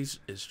 He's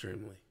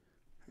extremely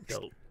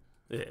dope.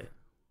 Yeah.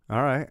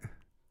 All right.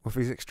 Well, if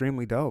he's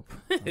extremely dope,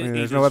 I mean,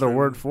 there's no other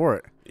word for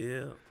it.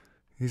 Yeah.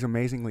 He's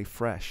amazingly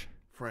fresh.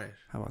 Fresh.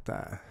 How about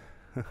that?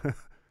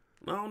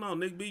 No,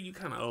 Nick B, you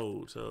kind of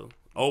old, so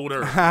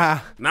older.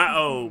 Not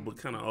old, but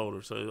kind of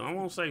older. So I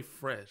won't say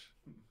fresh.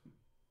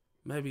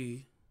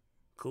 Maybe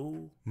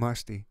cool.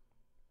 Musty.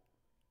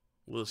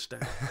 Little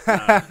stank.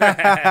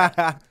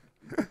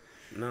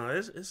 No,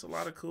 it's a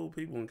lot of cool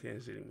people in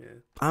Kansas City,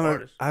 man.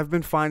 I've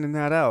been finding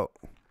that out.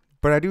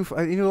 But a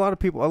lot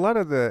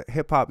of the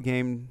hip hop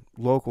game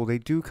local, they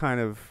do kind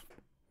of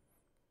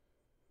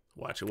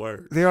watch your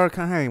words. They are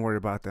kind of, I ain't worried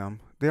about them.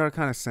 They are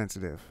kind of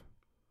sensitive.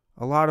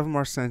 A lot of them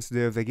are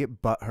sensitive. They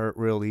get butthurt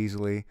real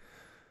easily.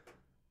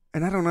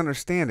 And I don't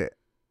understand it.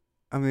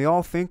 I mean, they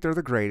all think they're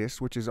the greatest,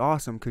 which is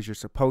awesome because you're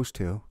supposed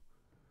to.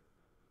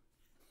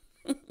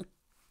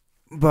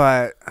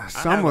 But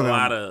some of them.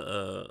 I have a lot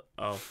of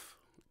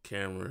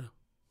off-camera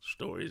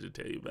stories to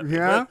tell you about.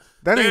 Yeah?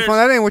 That ain't fun.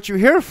 That ain't what you're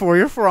here for.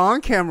 You're for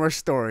on-camera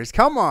stories.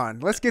 Come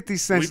on. Let's get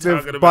these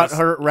sensitive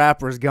butthurt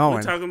rappers going.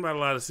 We're talking about a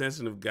lot of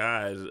sensitive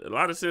guys. A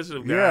lot of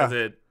sensitive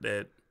guys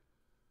that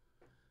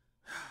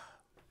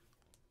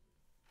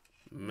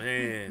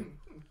man,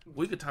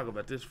 we could talk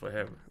about this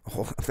forever.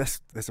 Oh, that's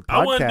a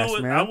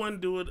podcast, man. I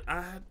wouldn't do it.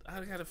 I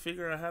got to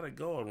figure out how to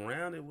go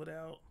around it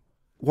without.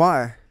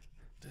 Why?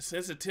 The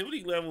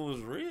sensitivity level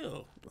is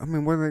real. I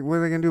mean, what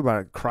are they gonna do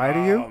about it? Cry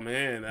to you? Oh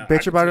man,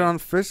 bitch about it on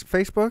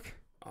Facebook?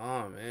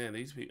 Oh man,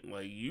 these people,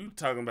 like, you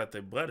talking about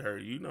their butt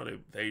hurt. You know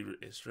they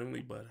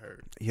extremely butt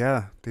hurt.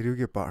 Yeah, they do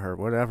get butt hurt.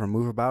 Whatever,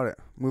 move about it.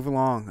 Move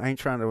along. I ain't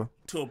trying to.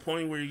 To a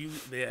point where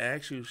they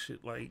ask you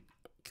shit like,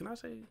 can I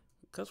say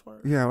cuss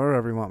word? Yeah,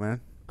 whatever you want,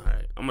 man. All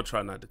right, I'm gonna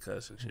try not to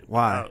cuss and shit.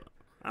 Why?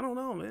 I don't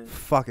know, man.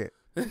 Fuck it.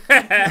 Like,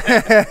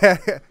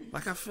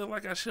 I feel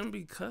like I shouldn't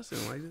be cussing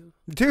like this.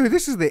 Dude,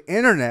 this is the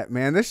internet,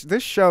 man.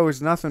 This show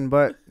is nothing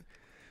but.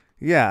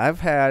 Yeah, I've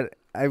had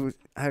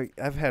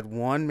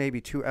one,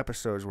 maybe 2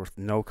 episodes with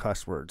no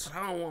cuss words. But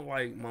I don't want,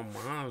 like, my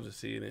mom to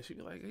see it and she'd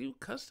be like, "Are you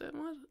cuss that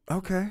much?"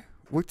 Okay.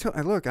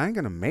 Look, I ain't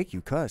gonna make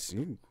you cuss.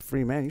 You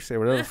free man. You say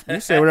whatever. You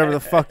say whatever the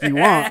fuck you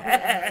want.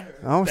 I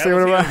don't say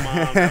whatever.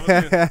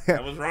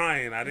 That was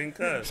Ryan. I didn't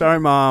cuss. Sorry,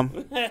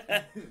 Mom.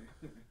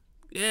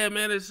 Yeah,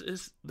 man.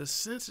 It's the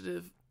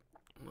sensitive.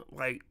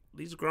 Like,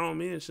 these grown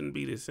men shouldn't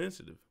be this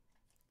sensitive.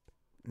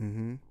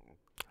 Mm-hmm.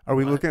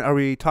 Are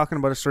we talking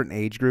about a certain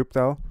age group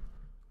though?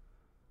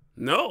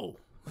 No.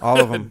 All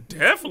of them.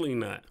 Definitely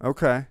not.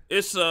 Okay.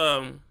 It's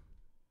okay,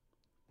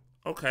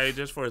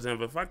 just for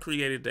example, if I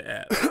created the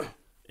app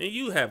and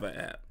you have an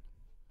app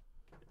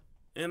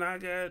and I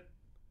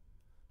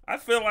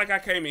feel like I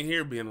came in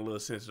here being a little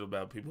sensitive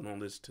about people don't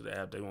listen to the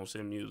app, they won't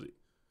send music.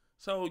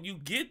 So you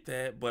get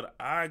that, but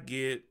I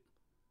get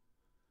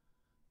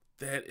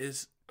that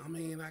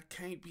I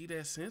can't be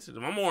that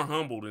sensitive. I'm more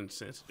humble than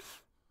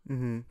sensitive.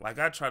 Mm-hmm. Like,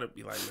 I try to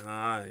be like,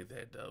 nah, I ain't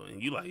that dope.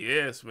 And you like,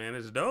 yes, man,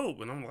 it's dope.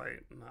 And I'm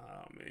like,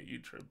 nah, man, you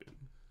tripping.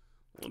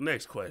 Well,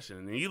 next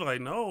question. And you like,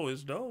 no,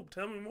 it's dope.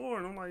 Tell me more.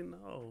 And I'm like,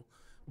 no.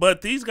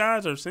 But these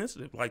guys are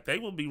sensitive. Like, they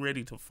will be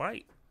ready to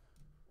fight.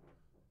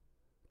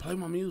 Play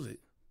my music.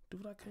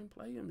 Dude, I can't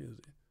play your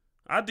music.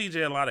 I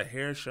DJ a lot of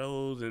hair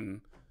shows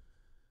and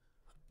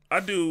I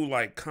do,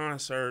 like,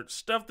 concerts,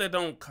 stuff that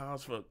don't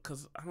cost for,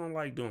 because I don't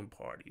like doing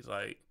parties.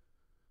 Like,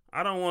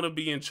 I don't want to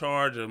be in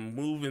charge of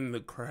moving the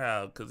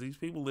crowd because these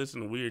people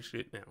listen to weird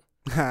shit now.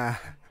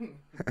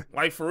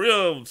 Like, for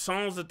real,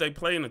 songs that they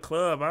play in the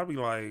club, I'll be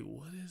like,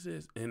 what is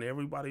this? And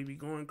everybody be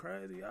going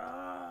crazy.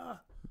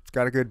 It's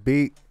got a good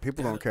beat.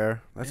 People don't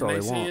care. That's all they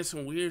want. And they saying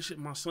some weird shit.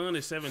 My son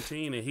is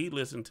 17 and he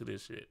listened to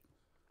this shit.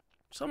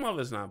 Some of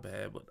it's not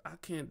bad, but I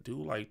can't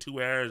do like 2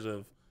 hours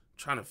of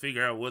trying to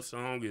figure out what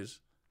song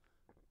is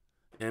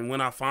And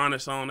when I find a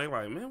song, they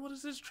like, man, what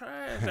is this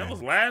trash? That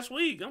was last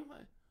week. I'm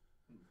like,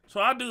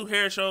 so I do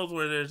hair shows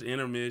where there's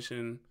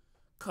intermission,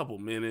 couple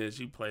minutes.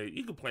 You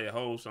can play a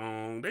whole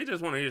song. They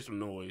just want to hear some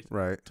noise.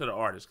 Right. Till the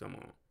artist come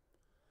on.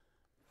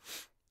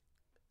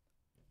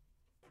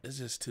 It's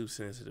just too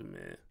sensitive,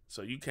 man.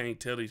 So you can't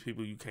tell these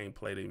people you can't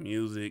play their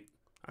music.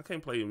 I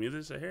can't play your music.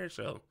 It's a hair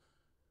show.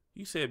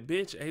 You said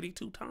bitch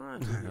 82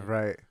 times.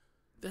 Right.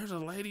 There's a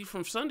lady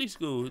from Sunday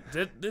school.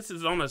 This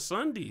is on a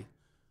Sunday.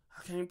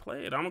 I can't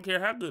play it. I don't care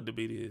how good the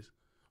beat is.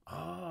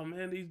 Oh,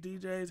 man, these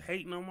DJs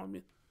hating on my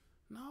music.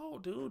 No,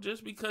 dude.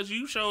 Just because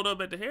you showed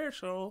up at the hair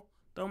show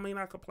don't mean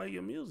I could play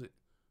your music.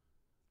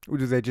 Or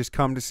do they just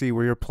come to see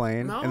where you're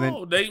playing? No, and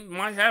then, they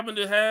might happen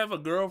to have a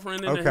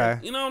girlfriend in Okay.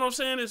 You know what I'm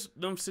saying? It's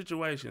them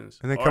situations.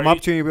 and they come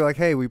up to you and be like,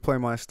 hey, we play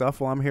my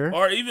stuff while I'm here?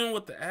 Or even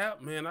with the app,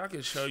 man, I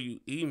can show you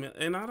email.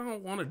 And I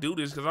don't want to do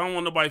this because I don't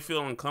want nobody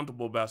feel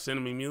uncomfortable about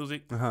sending me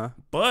music. Uh-huh.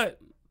 But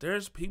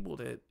there's people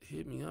that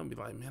hit me up and be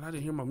like, man, I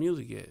didn't hear my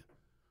music yet.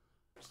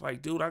 It's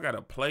like, dude, I got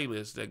a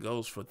playlist that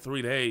goes for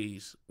 3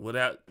 days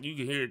without, you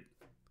can hear it.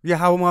 Yeah,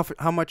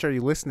 how much are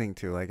you listening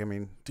to? Like, I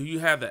mean, Do you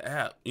have the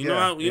app? You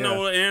know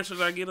what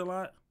answers I get a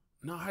lot?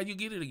 No, how you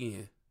get it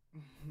again?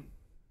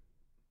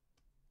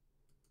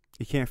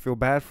 you can't feel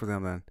bad for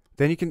them then.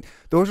 Then you can.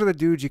 Those are the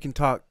dudes you can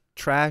talk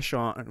trash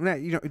on.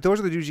 You know, those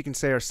are the dudes you can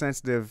say are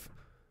sensitive,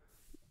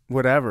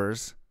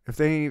 whatevers. If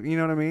they, you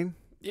know what I mean.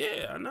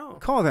 Yeah, I know.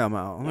 Call them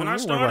out. When I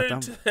Don't worry started,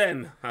 about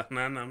them.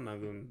 I'm not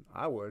gonna.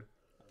 I would.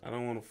 I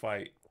don't want to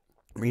fight.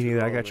 Me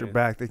neither. I Oh, got your man.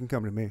 back. They can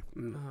come to me.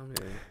 No, man.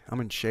 I'm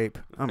in shape.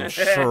 I'm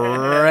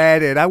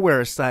shredded. I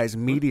wear a size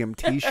medium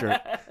T-shirt.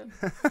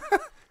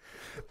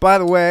 By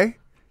the way,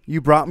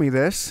 you brought me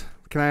this.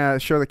 Can I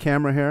show the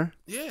camera here?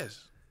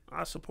 Yes,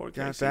 I support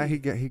Got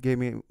KC. that? He gave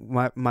me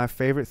my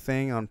favorite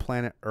thing on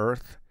planet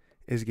Earth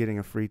is getting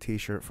a free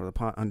T-shirt for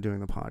on doing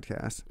the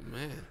podcast.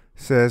 Man,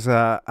 Says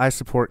I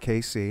support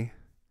KC.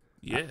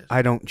 yes.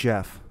 I don't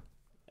Jeff.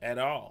 At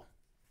all.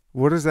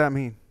 What does that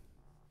mean?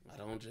 I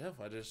don't Jeff.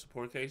 I just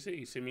support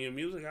KC. Send me your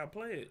music, I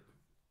play it.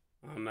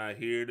 I'm not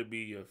here to be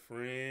your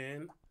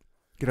friend.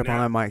 Get up Now-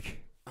 on that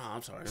mic. Oh,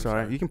 I'm sorry.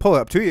 Sorry. You can pull it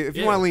up to you. If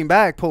you Yeah. want to lean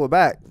back, pull it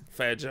back.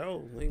 Fat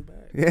Joe, lean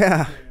back.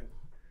 Yeah.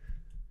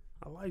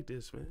 I like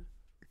this, man.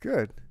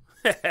 Good.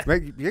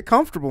 Get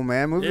comfortable,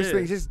 man. Move this Yeah.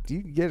 thing. Just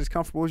you can get as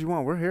comfortable as you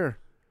want. We're here.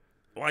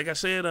 Like I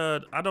said,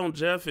 I don't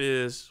Jeff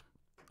is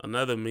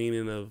another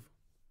meaning of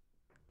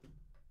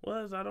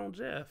I don't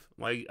Jeff.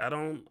 Like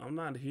I'm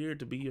not here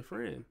to be your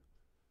friend.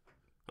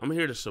 I'm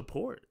here to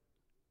support.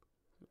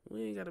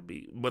 We ain't gotta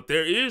be, but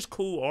there is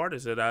cool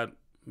artists that I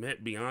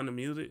met beyond the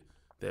music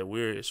that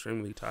we're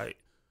extremely tight.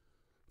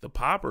 The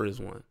Popper is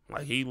one.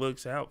 Like he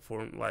looks out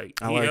for him. Like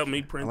he helped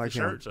me print the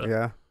shirts up.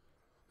 Yeah.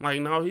 Like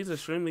no, he's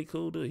extremely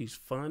cool dude. He's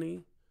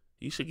funny.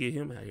 You should get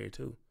him out here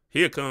too.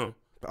 He'll come.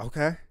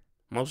 Okay.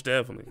 Most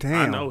definitely. I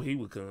Damn. know he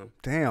would come.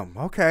 Damn.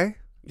 Okay.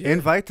 Yeah.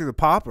 Invite to the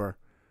Popper.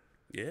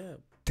 Yeah.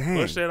 Dang.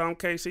 Push that on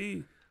KC.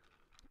 Dang.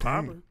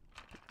 Popper.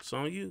 It's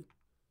on you.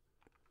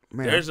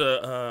 Man. There's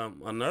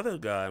another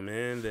guy,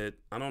 man, that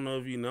I don't know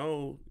if you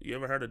know. You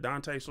ever heard of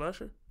Dante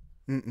Slusher?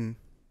 Mm-mm.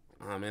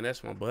 Oh man,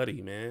 that's my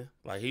buddy, man.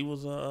 Like he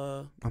was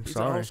I'm he's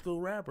sorry. an old school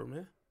rapper,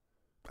 man.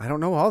 I don't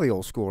know all the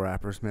old school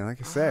rappers, man.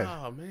 Like I said.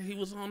 Oh man, he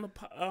was on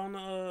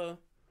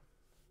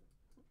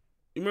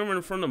you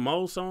remember from the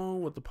Mo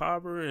song with the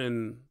Popper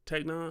and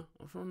Tech Nine?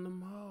 I'm from the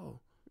Mo.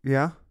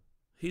 Yeah.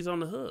 He's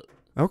on the hook.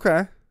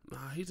 Okay.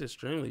 Nah, he's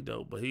extremely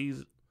dope, but he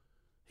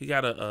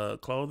got a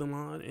clothing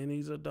line and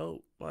he's a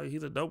dope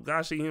guy.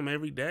 I see him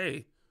every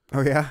day.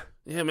 Oh yeah.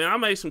 Yeah, man, I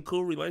made some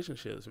cool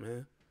relationships,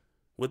 man,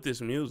 with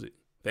this music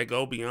that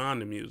go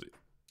beyond the music.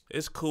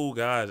 It's cool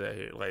guys out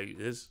here. Like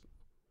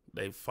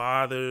they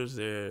fathers,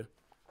 you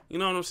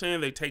know what I'm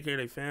saying? They take care of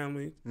their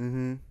family.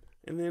 Mm-hmm.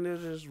 And then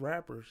there's just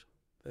rappers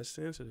that's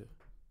sensitive.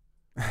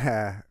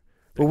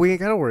 Well, we ain't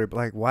gotta worry.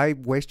 Like, why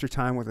waste your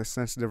time with a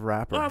sensitive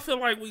rapper? Well, I feel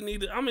like we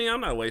need to. I mean,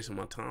 I'm not wasting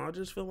my time. I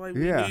just feel like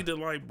we need to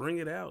like bring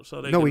it out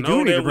so they No, can we know do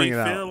need that to bring we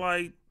it feel out.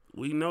 like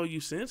we know you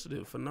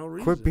sensitive for no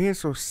reason. Quit being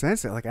so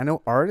sensitive. Like, I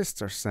know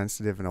artists are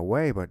sensitive in a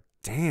way, but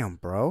damn,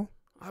 bro.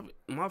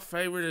 My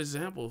favorite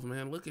examples,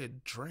 man. Look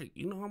at Drake.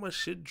 You know how much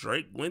shit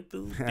Drake went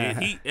through? Did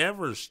he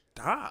ever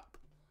stop?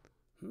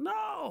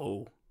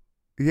 No.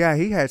 Yeah,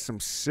 he had some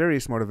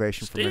serious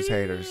motivation from his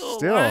haters.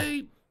 Still,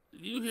 like,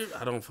 you hear?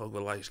 I don't fuck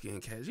with light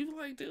skinned cats. You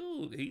like,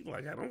 dude? He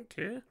like, I don't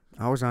care.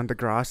 I was on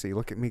Degrassi.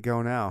 Look at me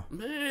go now.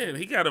 Man,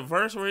 he got a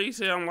verse where he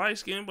said, "I'm light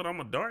skinned, but I'm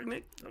a dark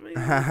nigga." I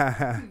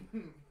mean,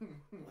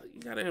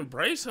 you gotta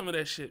embrace some of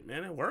that shit,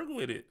 man, and work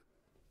with it.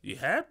 You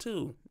have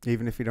to.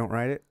 Even if you don't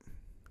write it?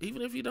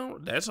 Even if you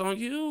don't, that's on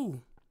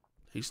you.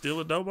 He's still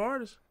a dope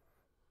artist.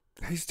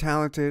 He's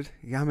talented.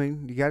 Yeah, I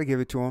mean, you got to give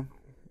it to him.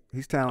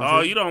 He's talented. Oh,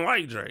 you don't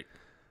like Drake?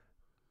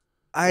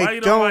 I Why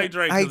you don't like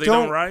Drake? Because they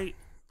don't write?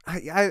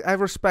 I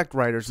respect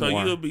writers So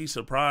more. you'll be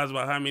surprised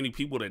by how many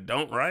people that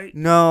don't write?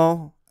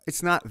 No,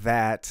 it's not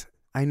that.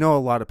 I know a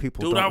lot of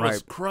people Dude, don't I was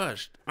write.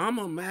 crushed. I'm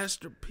a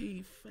Master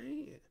P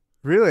fan.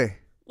 Really?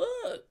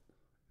 Look.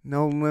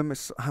 No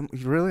Limits. I'm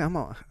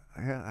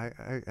I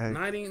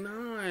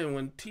 99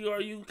 when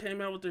TRU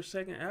came out with their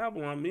second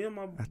album. Me and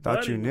my I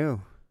thought buddy, you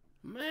knew.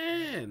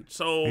 Man,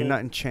 so Ain't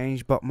nothing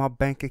changed but my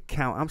bank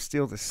account. I'm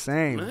still the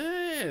same.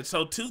 Man,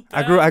 so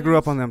 2000. I grew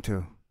up on them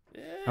too.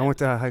 Yeah. I went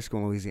to high school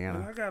in And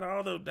Louisiana. I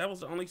got that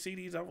was the only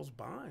CDs I was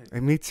buying.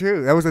 And me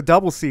too. That was a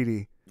double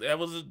CD. That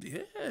was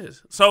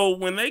yes. So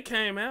when they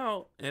came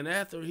out, and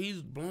after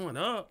he's blowing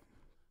up,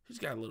 he's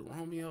got Little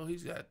Romeo.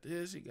 He's got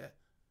this. He got.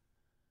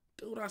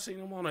 Dude, I seen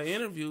him on an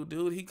interview.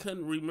 Dude, he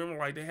couldn't remember.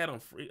 Like they had him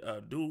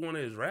do one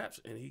of his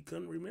raps, and he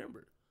couldn't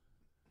remember.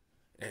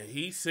 And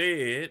he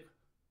said,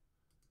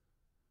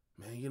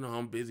 "Man, you know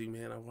I'm busy,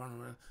 man. I run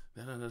around."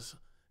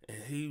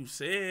 And he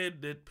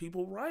said that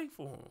people write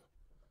for him.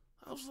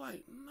 I was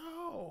like,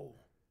 no.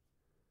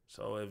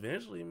 So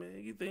eventually,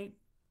 man, you think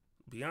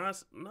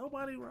Beyonce?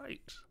 Nobody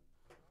writes.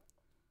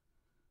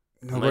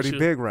 Nobody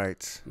big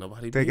writes.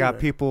 Nobody. They got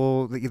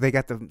people. They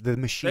got the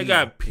machine. They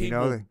got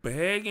people you know?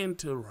 begging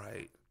to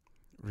write.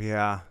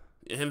 Yeah.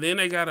 And then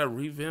they gotta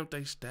revamp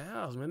their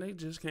styles, man. They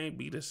just can't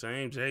be the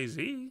same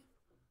Jay-Z.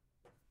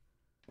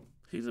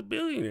 He's a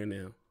billionaire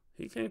now.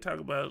 He can't talk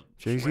about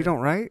Jay-Z don't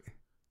write?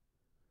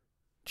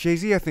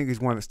 Jay-Z, I think,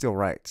 is one that still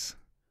writes.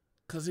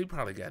 Cause he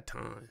probably got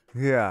time.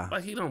 Yeah.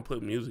 Like he don't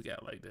put music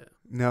out like that.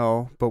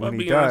 No, but when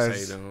he Beyonce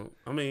does, don't.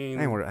 I mean,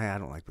 I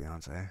don't like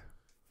Beyonce.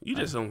 You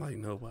just don't like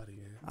nobody,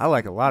 man. I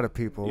like a lot of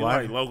people. You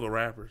like local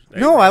rappers.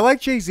 No, I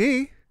like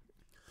Jay-Z.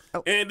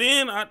 And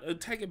then I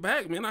take it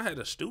back, man. I had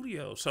a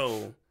studio,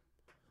 so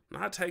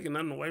not taking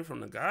nothing away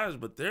from the guys,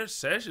 but there's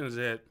sessions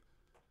that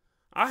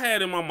I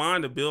had in my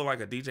mind to build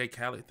like a DJ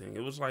Khaled thing.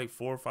 It was like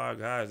 4 or 5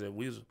 guys that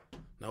we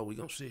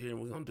gonna sit here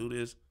and we're gonna do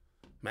this.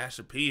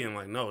 Master P and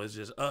like, no, it's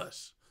just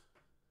us.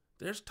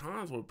 There's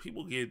times where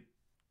people get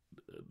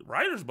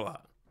writer's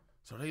block.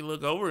 So they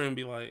look over and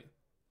be like,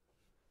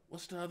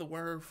 what's the other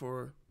word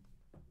for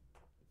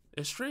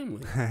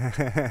extremely?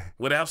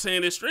 Without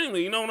saying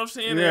extremely, you know what I'm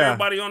saying? Yeah.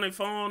 Everybody on their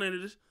phone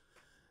and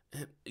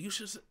you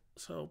should,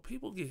 so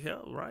people get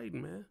help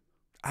writing, man.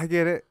 I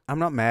get it. I'm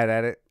not mad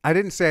at it. I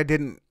didn't say I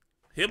didn't.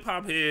 Hip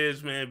hop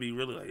heads, man, be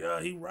really like,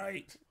 yeah, he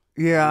writes.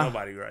 Yeah.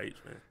 Nobody writes,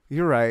 man.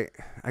 You're right.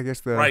 I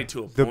guess Right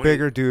to a the point.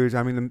 bigger dudes.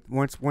 I mean,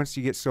 once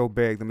you get so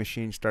big, the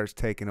machine starts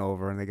taking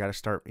over, and they got to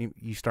start.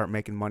 You start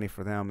making money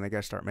for them. And they got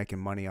to start making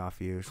money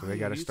off you. So they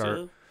got to start.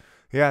 Too?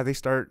 Yeah, they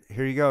start.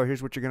 Here you go.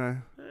 Here's what you're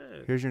gonna. Yeah.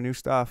 Here's your new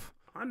stuff.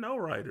 I know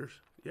writers.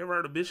 You ever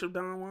heard of Bishop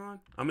Don Juan?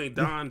 I mean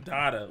Don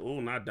Dada. Oh,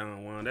 not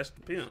Don Juan. That's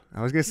the pimp.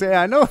 I was gonna say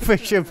I know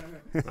Bishop.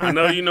 I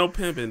know you know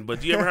pimping,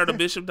 but you ever heard of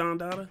Bishop Don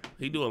Dada?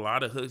 He do a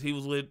lot of hooks. He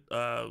was with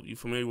you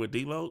familiar with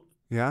D-Lo?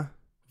 Yeah.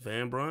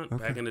 Van Brunt.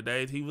 Okay. Back in the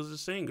days, he was a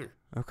singer.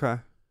 Okay.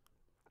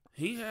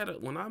 He had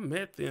when I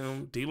met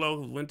them,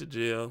 D-Lo went to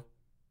jail.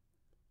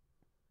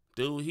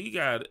 Dude, he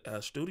got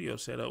a studio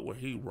set up where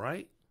he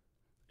write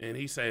and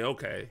he say,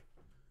 okay.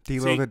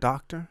 D-Lo the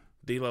doctor.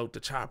 D-Lo the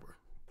chopper.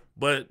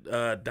 But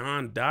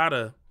Don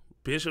Dada,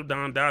 Bishop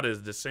Don Dada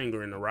is the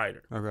singer and the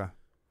writer. Okay.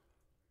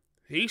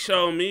 He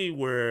showed me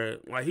where,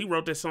 like, he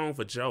wrote that song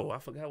for Joe. I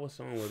forgot what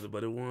song was it,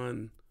 but it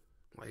won,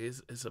 like,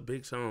 it's a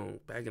big song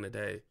back in the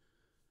day,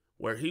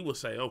 where he would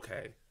say,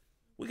 okay,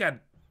 we got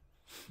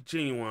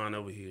Genuine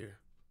over here.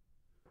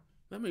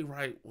 Let me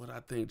write what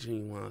I think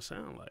Genuine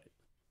sound like.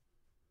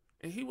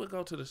 And he would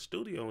go to the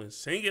studio and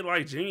sing it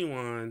like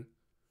Genuine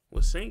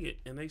would sing it,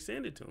 and they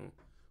send it to him.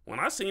 When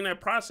I seen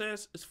that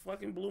process, it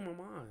fucking blew my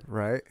mind.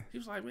 Right. He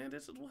was like, man,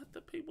 this is what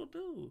the people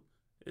do.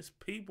 It's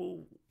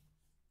people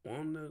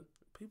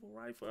people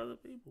write for other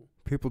people.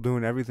 People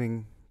doing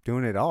everything,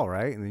 doing it all,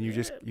 right? And then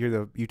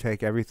you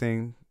take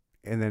everything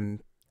and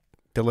then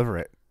deliver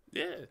it.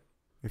 Yeah.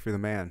 If you're the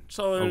man.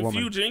 So or if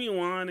woman. you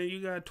Genuine and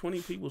you got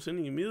 20 people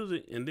sending you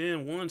music and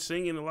then one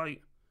singing it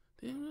like,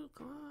 damn,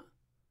 come on.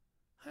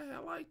 Hey, I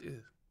like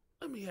this.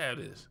 Let me have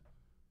this.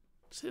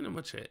 Send him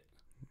a check.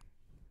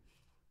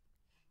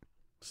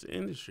 It's the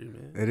industry,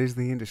 man. It is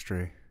the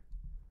industry.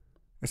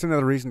 It's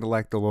another reason to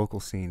like the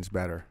local scenes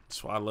better.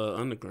 That's why I love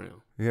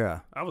Underground. Yeah.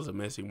 I was a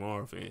Messy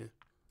Mar fan.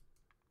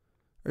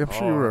 I'm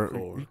sure you were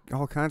Hardcore.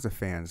 all kinds of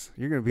fans.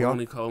 You're going to be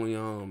Tony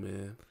Coleon,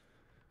 man.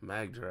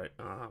 Mac Dre.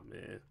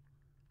 Man.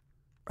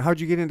 How'd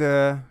you get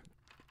into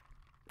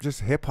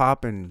just hip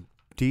hop and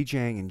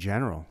DJing in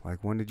general?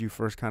 Like, when did you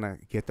first kind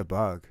of get the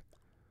bug?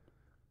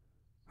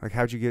 Like,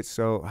 how'd you get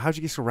so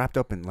wrapped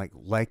up in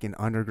liking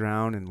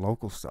underground and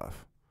local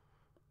stuff?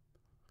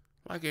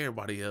 Like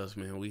everybody else,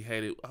 man, we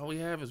hate it. All we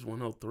have is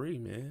 103,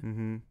 man.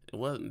 Mm-hmm. It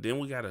wasn't. Then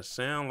we got a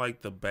sound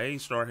like the Bay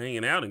start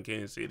hanging out in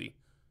Kansas City.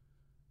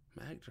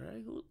 Mac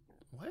Dre,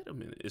 wait a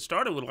minute. It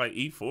started with like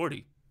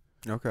E40.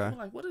 Okay. I'm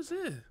like, what is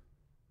this?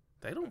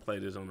 They don't play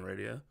this on the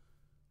radio.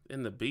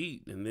 And the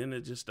beat, and then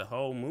it's just the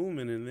whole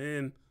movement, and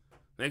then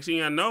next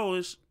thing I know,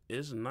 it's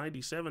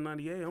 97,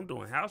 98. I'm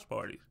doing house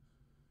parties.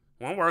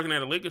 Well, I'm working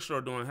at a liquor store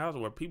doing house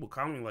where people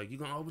call me like, you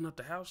gonna open up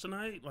the house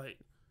tonight? Like,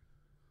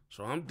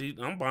 so I'm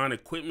buying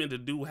equipment to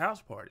do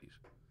house parties.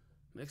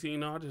 Next thing you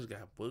know, I just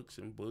got books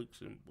and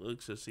books and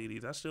books of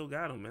CDs. I still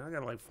got them, man. I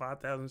got like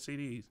 5,000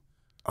 CDs.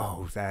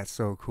 Oh, that's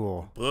so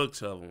cool.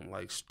 Books of them,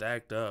 like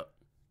stacked up.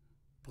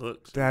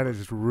 books. That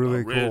is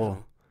really cool.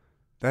 Original.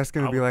 That's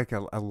gonna be like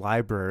a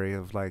library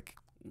of like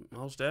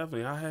Most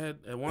definitely. I had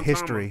at one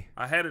history.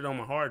 time I had it on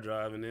my hard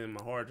drive, and then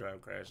my hard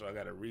drive crashed, so I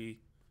got to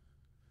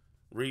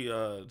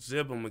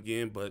zip them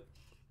again. But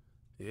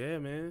yeah,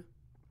 man,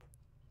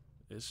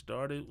 it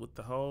started with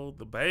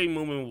the Bay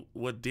movement.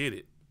 What did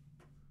it?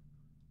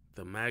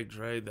 The Mac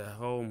Dre, that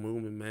whole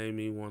movement made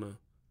me wanna.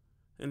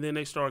 And then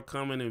they started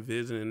coming and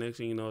visiting. Next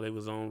thing you know, they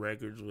was on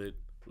records with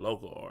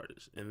local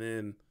artists, and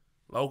then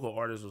local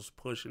artists was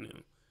pushing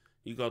them.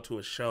 You go to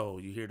a show,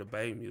 you hear the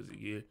Bay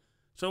music,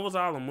 so it was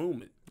all a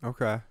movement.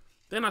 Okay.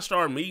 Then I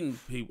started meeting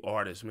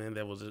artists, man.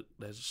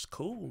 That's just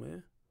cool,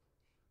 man.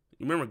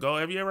 You remember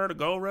have you ever heard of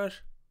Gold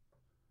Rush?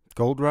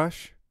 Gold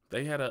Rush?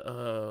 They had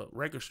a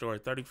record store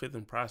at 35th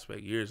and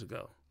Prospect years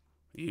ago.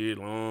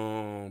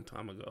 Long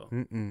time ago.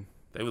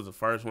 They was the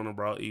first one that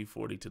brought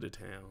E40 to the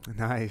town.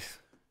 Nice.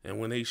 And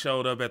when they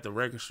showed up at the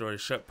record store,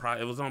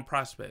 it was on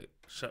Prospect.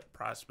 Shut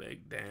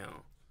Prospect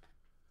down.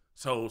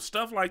 So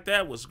stuff like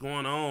that was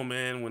going on,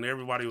 man, when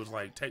everybody was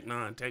like, take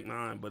nine.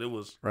 But it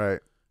was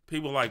right.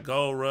 People like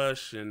Gold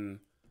Rush, and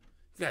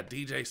you got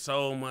DJ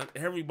Soul Mud.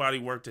 Everybody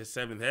worked at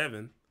Seventh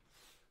Heaven.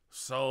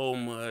 Soul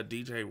Mud,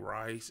 DJ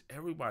Rice,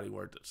 everybody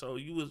worked it. So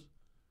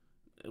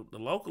the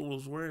local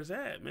was where it's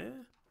at,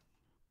 man.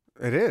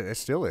 It is. It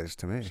still is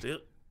to me. Still,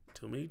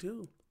 to me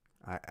too.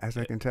 As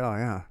I can tell,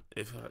 yeah.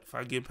 If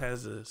I get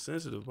past the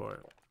sensitive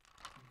part.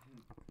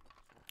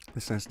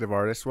 The sensitive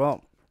artists,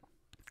 well,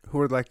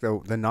 who are like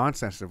the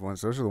non-sensitive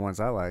ones? Those are the ones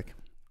I like.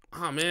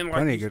 Oh man, like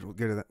plenty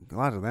good. A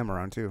lot of them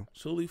around too.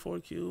 Sully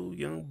 4Q,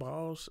 Young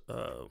Boss.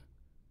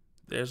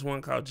 There's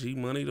one called G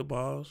Money the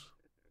Boss.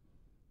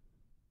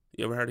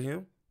 You ever heard of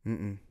him?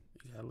 Mm-mm.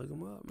 You gotta look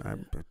him up,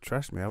 man.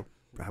 Trust me,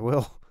 I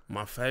will.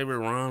 My favorite,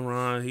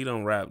 Ron. He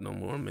don't rap no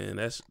more, man.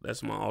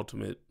 That's my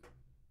ultimate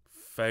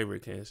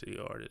favorite Kansas City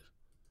artist.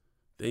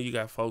 Then you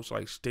got folks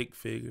like Stick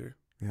Figure.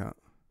 Yeah.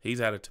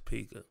 He's out of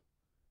Topeka.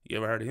 You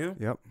ever heard of him?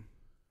 Yep.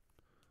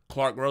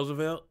 Clark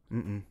Roosevelt.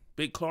 Mm-mm.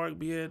 Big Clark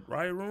be at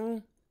Riot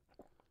Room.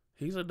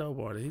 He's a dope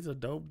artist. He's a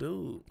dope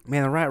dude.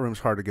 Man, the Riot Room's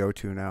hard to go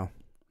to now.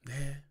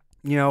 Yeah.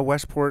 You know,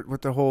 Westport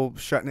with the whole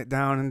shutting it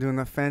down and doing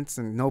the fence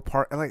and no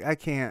part. Like I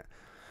can't,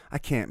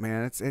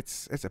 man.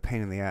 It's a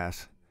pain in the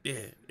ass.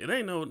 Yeah, it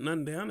ain't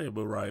nothing down there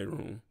but Riot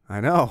Room.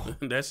 I know.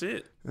 That's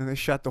it. And they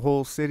shut the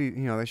whole city.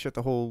 You know, they shut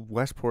the whole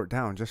Westport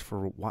down just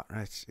for what?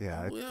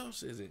 Yeah. Who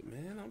else is it,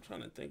 man? I'm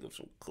trying to think of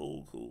some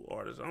cool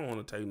artists. I don't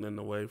want to take nothing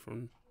away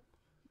from.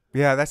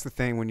 Yeah, that's the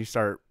thing when you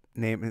start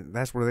naming.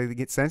 That's where they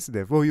get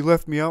sensitive. Well, you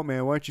left me out,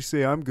 man. Why don't you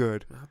say I'm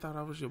good? I thought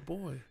I was your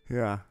boy.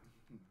 Yeah.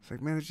 It's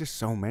like, man, there's just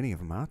so many of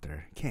them out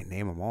there. Can't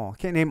name them all.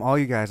 Can't name all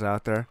you guys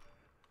out there.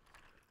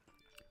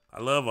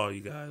 I love all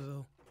you guys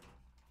though.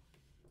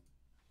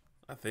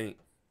 I think.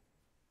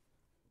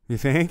 You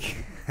think?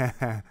 Wait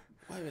a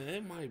minute,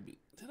 it might be.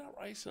 Did I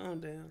write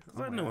something down?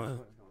 'Cause I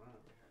know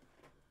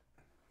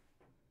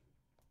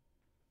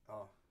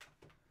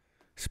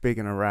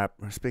Speaking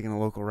of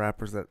local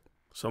rappers that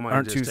somebody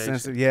aren't just too texted.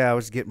 sensitive. Yeah, I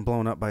was getting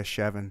blown up by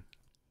Chevin.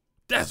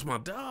 That's my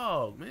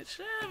dog, man.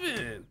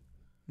 Chevin.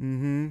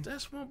 Mm-hmm.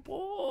 That's my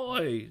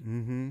boy.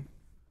 Mm-hmm.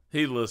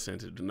 He's a little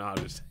sensitive. No,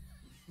 just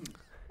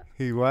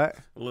He what?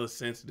 a little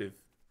sensitive.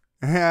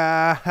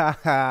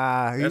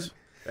 he's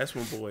That's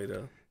my boy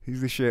though.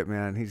 the shit,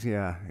 man. He's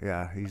the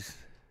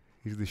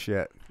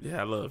shit.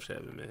 Yeah, I love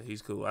Chevy, man.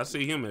 He's cool. I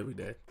see him every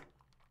day.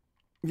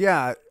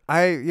 Yeah,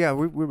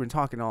 we've been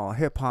talking all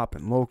hip hop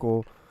and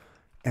local,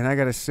 and I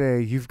gotta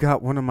say, you've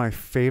got one of my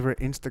favorite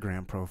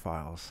Instagram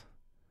profiles.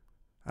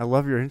 I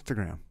love your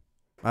Instagram.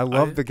 I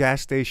love the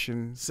gas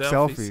station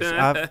selfies.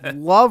 I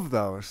love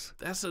those.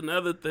 That's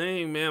another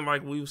thing, man.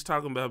 Like we was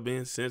talking about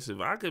being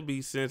sensitive. I could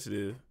be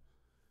sensitive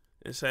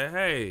and say,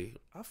 hey,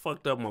 I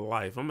fucked up my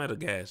life. I'm at a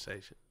gas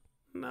station.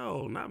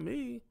 No, not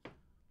me.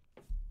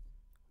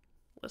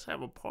 Let's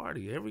have a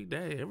party every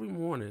day, every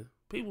morning.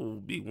 People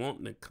will be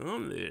wanting to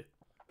come there.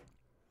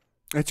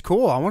 It's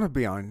cool. I want to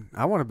be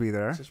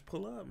there. Just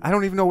pull up, man. I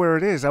don't even know where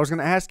it is. I was going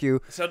to ask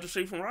you. It's up the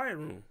street from Riot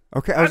Room.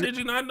 Okay. How did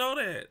you not know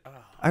that? Oh.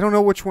 I don't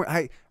know which one.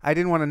 I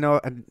didn't want to know.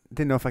 I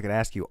didn't know if I could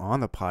ask you on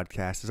the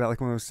podcast. Is that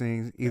like one of those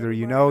things? Either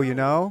you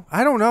know.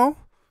 I don't know.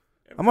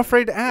 I'm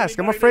afraid to ask.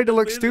 I'm afraid to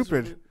look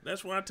stupid.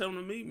 That's why I tell them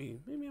to meet me.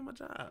 Meet me at my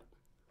job.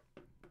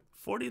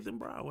 40th and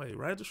Broadway,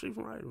 right up the street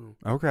from Riot Room.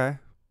 Okay.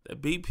 That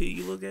BP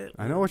you look at.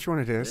 I know which one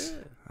it is.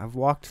 Yeah. I've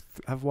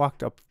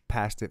walked up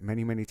past it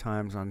many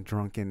times on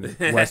drunken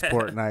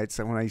Westport nights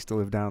when I used to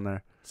live down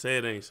there. Say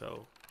it ain't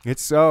so.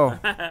 It's so.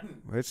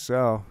 It's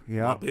so.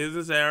 Yeah. My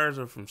business hours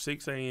are from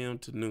 6 a.m.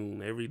 to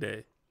noon every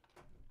day,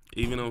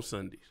 even on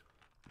Sundays.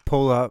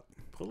 Pull up.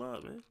 Pull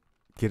up, man.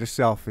 Get a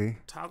selfie.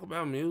 Talk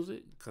about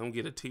music. Come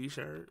get a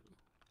T-shirt.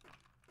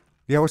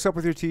 Yeah. What's up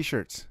with your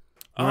T-shirts?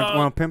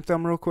 Want to pimp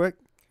them real quick?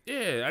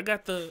 Yeah, I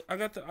got the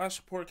I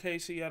support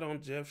KC out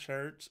on Jeff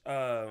shirts.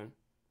 Man,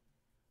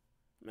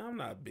 I'm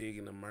not big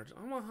in the merch.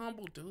 I'm a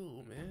humble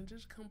dude, man.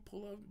 Just come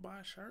pull up and buy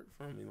a shirt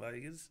from me. Like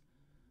it's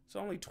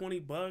only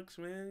 $20,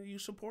 man. You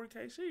support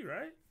KC,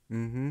 right?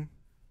 Mm-hmm.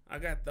 I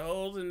got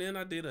those, and then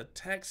I did a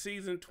tax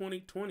season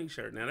 2020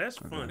 shirt. Now that's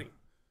funny.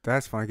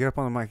 That's fine. Get up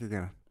on the mic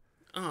again.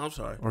 Oh, I'm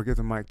sorry. Or get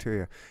the mic to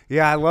you.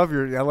 Yeah, I love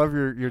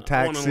your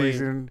tax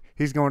season.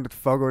 He's going to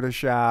Fogo de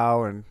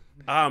Chao and.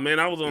 Oh man,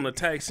 I was on the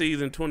tax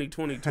season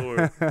 2020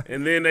 tour,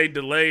 and then they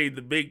delayed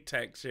the big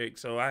tax check,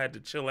 so I had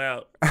to chill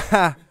out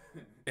and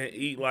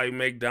eat like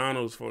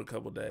McDonald's for a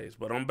couple days.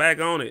 But I'm back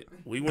on it.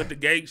 We went to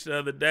Gates the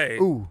other day.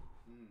 Ooh,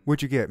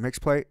 what'd you get?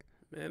 Mixed plate?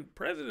 Man,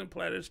 President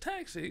Platter's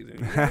tax season.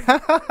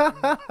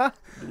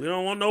 We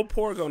don't want no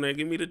pork on there.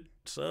 Give me the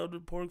sub the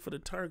pork for the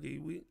turkey.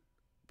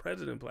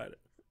 President Platter,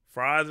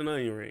 fries and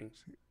onion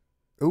rings.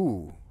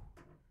 Ooh.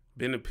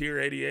 Been to Pier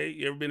 88?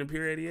 You ever been to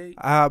Pier 88?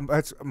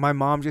 That's my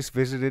mom just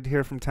visited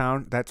here from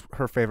town. That's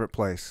her favorite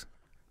place.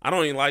 I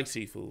don't even like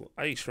seafood.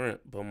 I eat shrimp,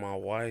 but my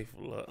wife,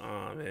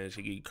 man,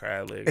 she eat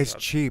crab legs. It's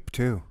cheap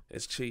too.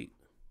 It's cheap.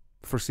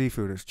 For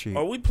seafood, it's cheap.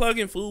 Are we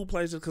plugging food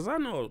places? Because I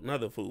know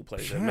another food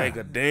place that make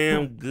a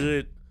damn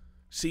good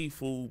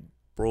seafood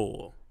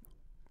broil.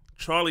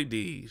 Charlie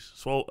D's,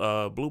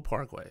 Blue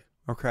Parkway.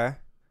 Okay.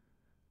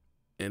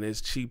 And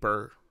it's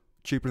cheaper.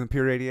 Cheaper than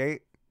Pier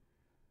 88?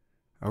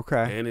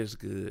 Okay. And it's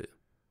good.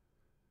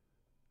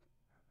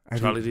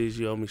 Charlie D's,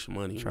 you owe me some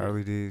money.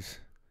 Charlie D's.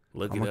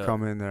 Look it up. I'm going to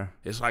come in there.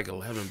 It's like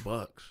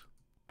 $11.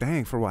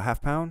 Dang, for what,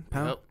 half pound?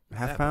 Yep.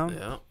 Half pound?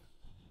 Yeah.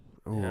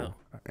 Ooh. Yeah.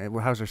 And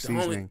how's their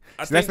seasoning?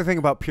 See, that's the thing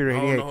about Pier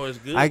 88. No, it's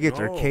good. I get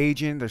their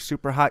Cajun, their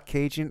super hot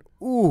Cajun.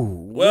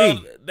 Ooh.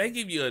 Well, they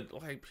give you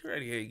Pier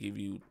 88 give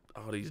you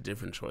all these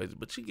different choices,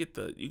 but you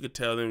could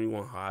tell them you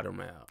want hot or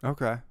mild.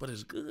 Okay. But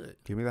it's good.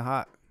 Give me the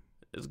hot.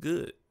 It's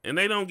good. And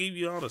they don't give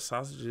you all the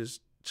sausages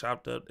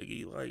chopped up. They give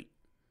you like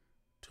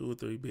 2 or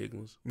 3 big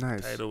ones.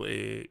 Nice. Potato,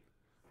 egg.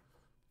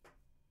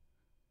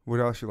 What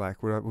else you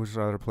like? What's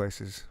other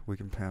places we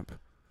can pimp?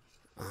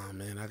 Oh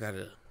man, I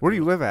gotta. Where do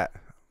you live at?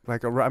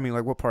 Like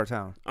what part of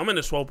town? I'm in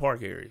the Swope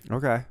Park area.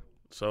 Okay.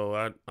 So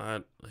I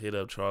hit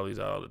up Charlie's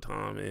all the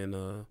time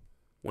and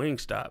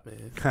Wingstop,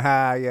 man.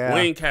 Yeah.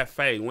 Wing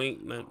Cafe,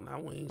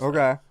 not Wings.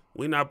 Okay.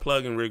 We not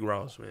plugging Rick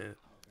Ross, man.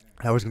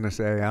 I was gonna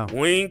say, yeah.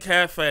 Wing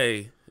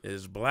Cafe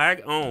is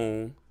black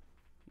owned.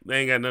 They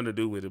ain't got nothing to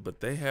do with it, but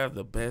they have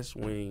the best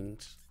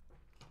wings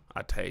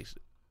I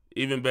tasted.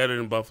 Even better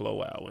than Buffalo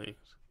Wild Wings.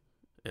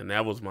 And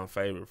that was my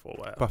favorite for a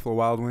while. Buffalo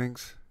Wild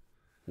Wings.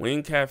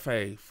 Wing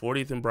Cafe,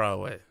 40th and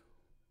Broadway.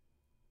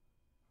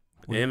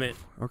 In it.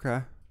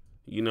 Okay.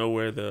 You know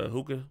where the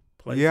hookah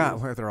place is? Yeah,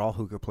 where they're all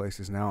hookah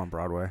places now on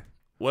Broadway.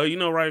 Well, you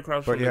know right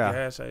across from the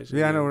gas station.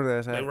 Yeah, I know where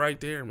that's at. They right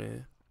there,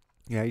 man.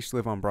 Yeah, I used to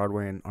live on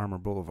Broadway and Armour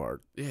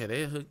Boulevard. Yeah,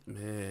 they hooked.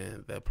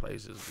 Man, that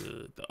place is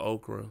good. The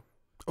okra.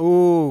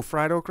 Ooh,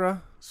 fried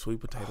okra? Sweet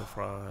potato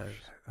fries.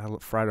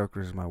 Fried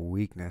okra is my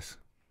weakness.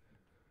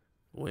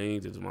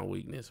 Wings is my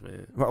weakness,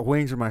 man. Well,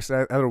 wings are my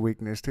other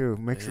weakness, too.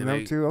 Mixing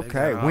them, too?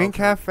 Okay. Wing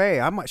Cafe.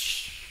 I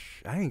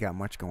ain't got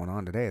much going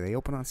on today. They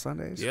open on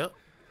Sundays? Yep.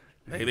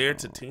 They there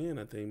to 10,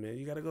 I think, man.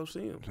 You got to go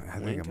see them. I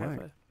think I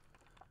might.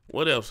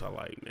 What else I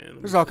like, man?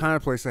 There's all kind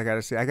of places I got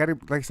to see. I got to,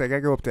 like I said, I got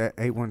to go up to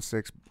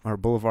 816, or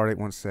Boulevard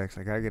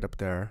 816. I got to get up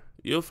there.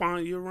 You'll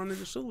run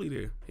into Sully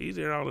there. He's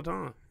there all the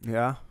time.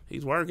 Yeah?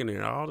 He's working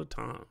there all the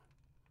time.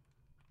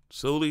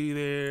 Sully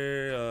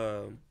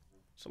there.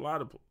 It's a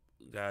lot of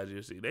guys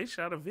you see. They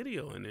shot a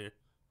video in there.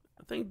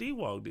 I think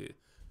D-Walk did.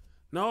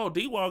 No,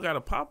 D-Walk got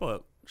a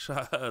pop-up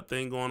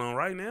thing going on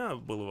right now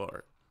at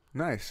Boulevard.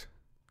 Nice.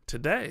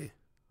 Today.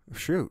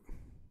 Shoot.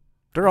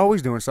 They're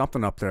always doing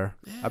something up there.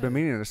 Yeah. I've been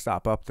meaning to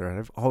stop up there.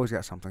 They've always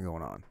got something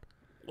going on.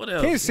 What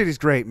else? Kansas City's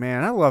great,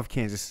 man. I love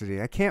Kansas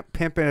City. I can't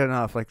pimp it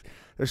enough. Like,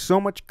 there's so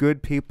much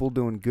good people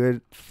doing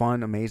good,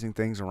 fun, amazing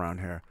things around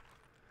here.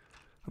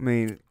 I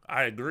mean,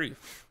 I agree.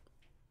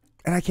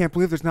 And I can't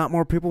believe there's not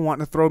more people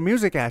wanting to throw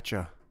music at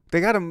you.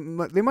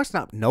 They must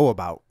not know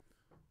about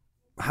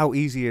how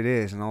easy it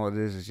is, and all it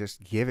is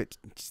just give it,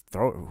 just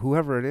throw it,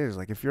 whoever it is.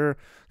 Like, if you're,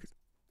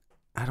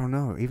 I don't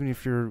know, even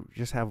if you're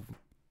just have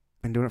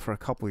been doing it for a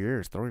couple of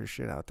years, throw your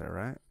shit out there,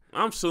 right?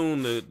 I'm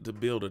soon to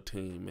build a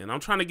team, and I'm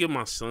trying to get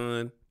my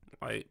son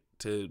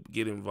to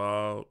get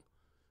involved,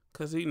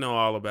 because he know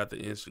all about the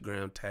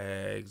Instagram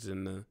tags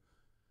and the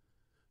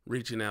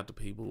reaching out to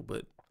people.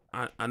 But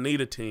I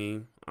need a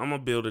team. I'm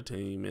gonna build a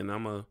team, and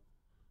I'm gonna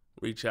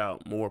reach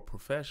out more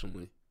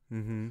professionally.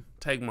 Mm-hmm.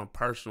 Take my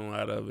personal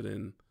out of it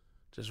and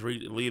just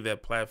leave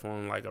that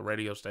platform like a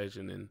radio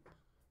station.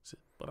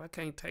 But I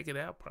can't take it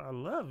out. I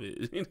love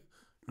it.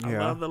 I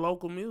love the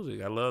local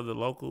music. I love the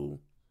local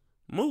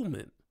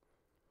movement.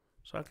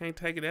 So I can't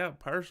take it out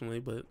personally,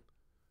 but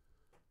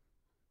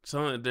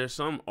there's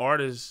some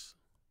artists,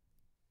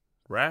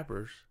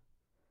 rappers,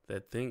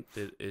 that think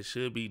that it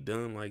should be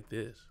done like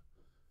this.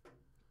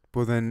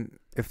 Well, then,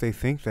 if they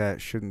think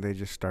that, shouldn't they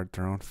just start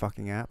their own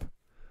fucking app?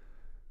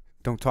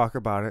 Don't talk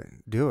about it.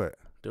 Do it.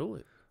 Do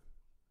it.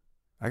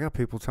 I got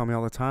people tell me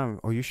all the time,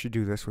 oh, you should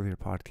do this with your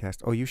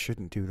podcast. Oh, you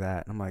shouldn't do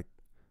that. I'm like,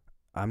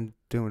 I'm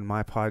doing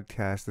my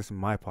podcast. This is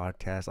my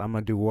podcast. I'm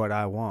going to do what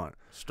I want.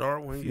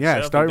 Start when yourself.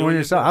 Yeah, start when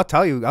yourself. I'll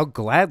tell you. I'll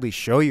gladly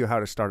show you how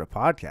to start a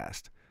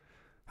podcast.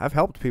 I've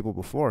helped people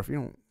before. If you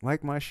don't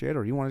like my shit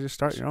or you want to just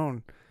start your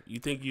own. You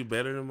think you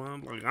better than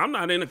mine? Like, I'm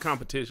not in a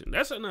competition.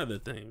 That's another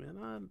thing,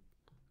 man.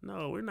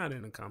 No, we're not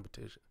in a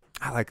competition.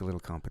 I like a little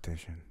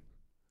competition.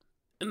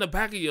 In the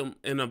back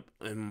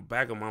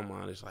of my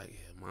mind, it's like,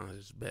 yeah, mine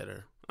is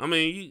better. I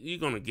mean, you're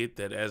gonna get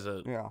that as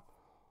a. Yeah.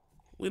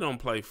 We don't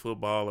play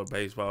football or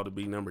baseball to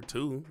be number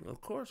 2.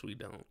 Of course we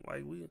don't.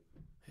 Like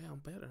I'm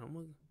better.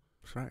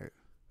 That's right.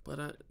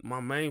 But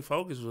my main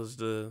focus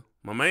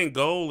my main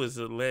goal is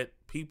to let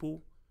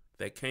people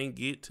that can't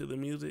get to the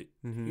music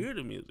hear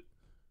the music.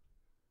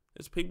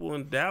 There's people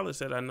in Dallas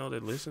that I know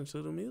that listen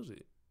to the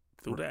music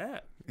through the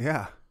app.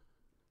 Yeah.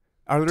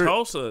 Are there...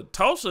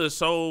 Tulsa is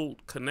so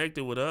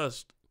connected with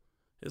us.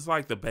 It's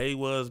like the Bay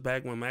was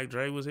back when Mac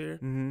Dre was here.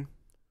 Mm-hmm.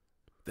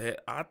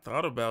 That I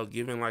thought about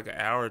giving like an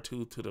hour or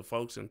two to the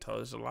folks in Tulsa.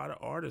 There's a lot of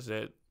artists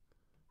that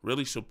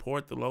really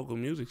support the local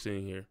music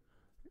scene here.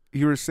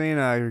 You were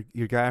saying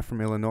your guy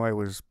from Illinois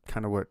was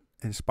kind of what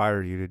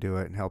inspired you to do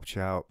it and helped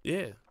you out.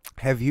 Yeah.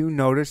 Have you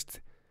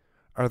noticed,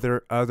 is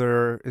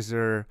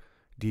there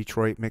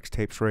Detroit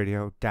Mixtapes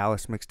Radio,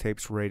 Dallas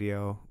Mixtapes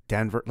Radio,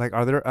 Denver? Like,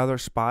 are there other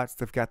spots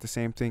that've got the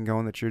same thing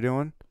going that you're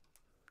doing?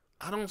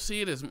 I don't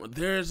see it as much.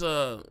 There's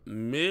a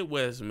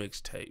Midwest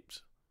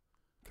Mixtapes.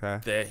 Okay.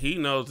 That he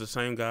knows the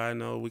same guy I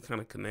know. We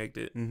kind of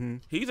connected. Mm-hmm.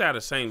 He's out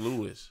of St.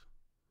 Louis.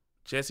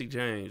 Jesse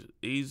James.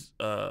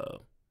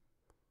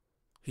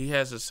 He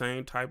has the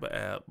same type of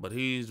app, but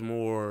he's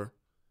more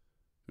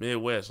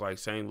Midwest, like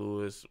St.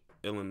 Louis,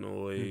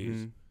 Illinois.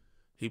 Mm-hmm.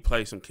 He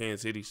plays some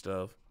Kansas City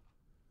stuff.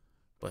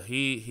 But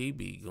he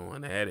be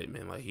going at it,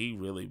 man. Like, he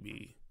really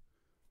be.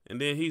 And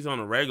then he's on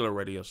a regular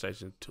radio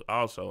station too,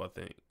 also, I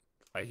think.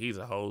 Like, he's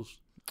a host.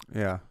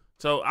 Yeah.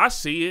 So I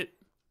see it,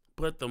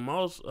 but the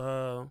most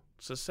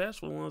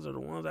successful ones are the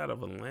ones out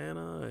of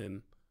Atlanta.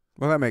 And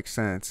well, that makes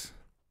sense.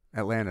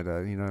 Atlanta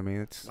does, you know what I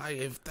mean? It's like,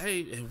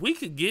 if we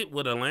could get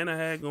what Atlanta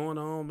had going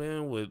on,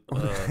 man, with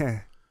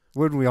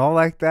wouldn't we all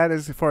like that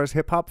as far as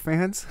hip hop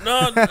fans?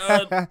 No,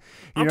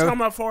 I'm talking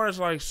about as far as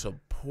like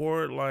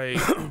support. Like,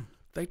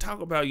 they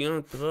talk about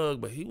Young Thug,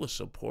 but he was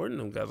supporting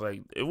them guys.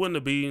 Like, it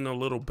wouldn't be no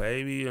Little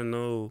Baby or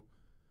no.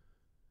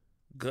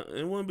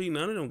 It wouldn't be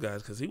none of them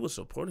guys because he was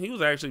supporting. He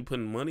was actually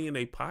putting money in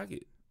their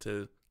pocket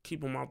to keep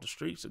them off the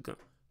streets.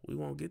 We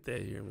won't get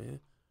that here, man.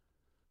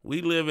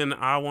 We live in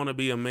I want to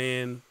be a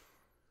man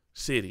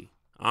city.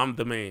 I'm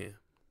the man.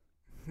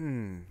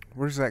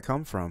 Where does that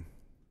come from?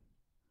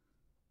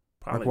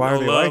 Probably like, why no are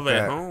they love like at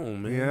that?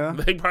 home, man. Yeah.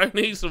 They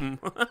probably need some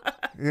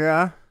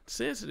Yeah.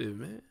 sensitive,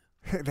 man.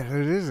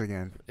 There it is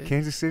again.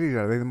 Kansas City,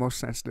 are they the most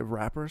sensitive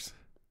rappers?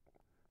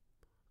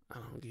 I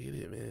don't get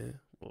it, man.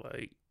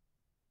 Like,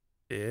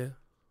 yeah,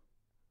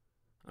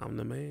 I'm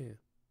the man.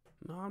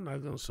 No, I'm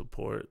not going to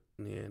support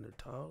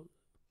Neanderthal.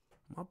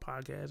 My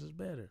podcast is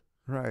better.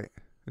 Right.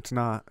 It's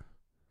not.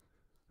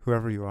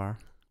 Whoever you are.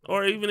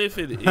 Or even if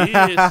it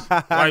is,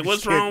 like,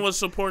 what's wrong with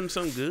supporting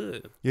something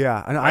good?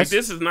 Yeah. And like,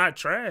 this is not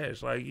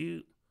trash. Like,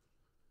 you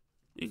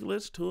can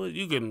listen to it.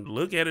 You can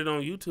look at it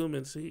on YouTube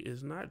and see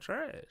it's not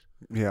trash.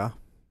 Yeah.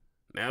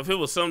 Now, if it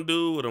was some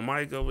dude with a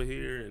mic over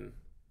here and,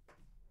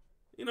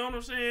 you know what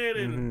I'm saying?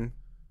 And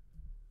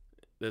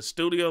the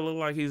studio looked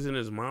like he's in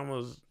his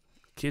mama's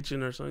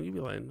kitchen or something, you'd be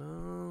like,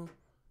 no.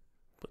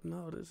 But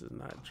no, this is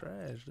not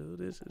trash, dude.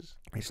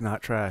 It's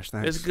not trash.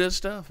 Thanks. It's good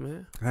stuff,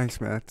 man.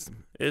 Thanks, man.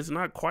 It's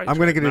not quite. I'm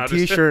gonna get a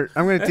T-shirt.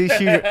 I'm gonna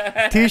T-shirt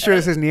that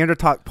says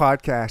Neanderthal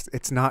Podcast.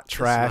 It's not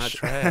trash.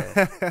 It's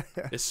not trash.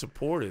 It's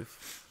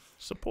supportive.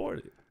 Support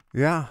it.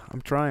 Yeah,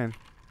 I'm trying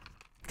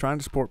to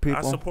support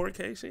people. I support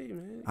KC,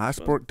 man. I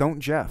support Don't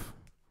Jeff.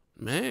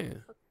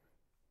 Man,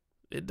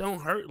 it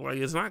don't hurt. Like,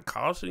 it's not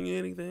costing you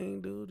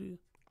anything, dude.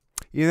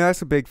 You know,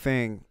 that's a big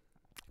thing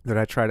that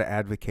I try to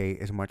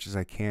advocate as much as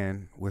I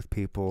can with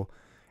people.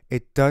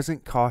 It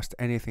doesn't cost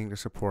anything to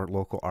support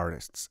local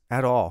artists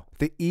at all.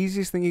 The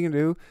easiest thing you can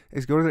do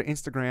is go to their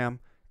Instagram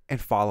and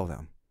follow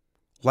them.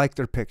 Like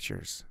their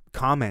pictures.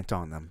 Comment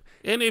on them.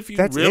 And if you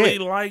really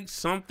like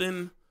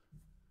something,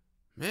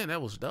 man,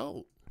 that was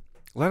dope.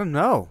 Let them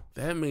know.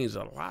 That means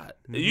a lot.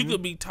 You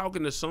could be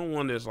talking to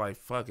someone that's like,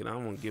 fuck it,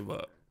 I'm going to give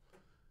up.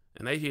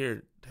 And they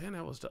hear, damn,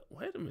 that was dope.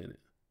 Wait a minute.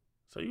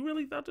 So you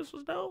really thought this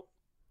was dope?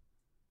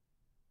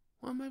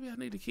 Well, maybe I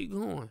need to keep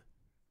going.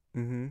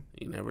 You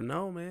never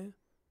know, man.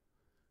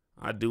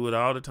 I do it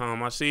all the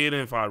time. I see it,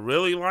 and if I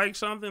really like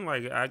something,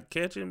 like, I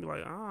catch it and be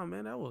like, oh,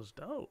 man, that was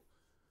dope.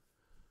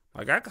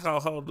 Like, I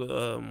call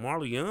the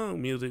Marley Young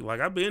music.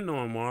 Like, I've been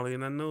knowing Marley,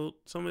 and I know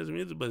some of his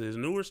music, but his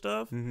newer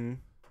stuff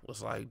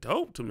was, like,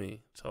 dope to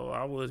me. So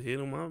I would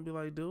hit him up and be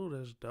like, dude,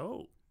 that's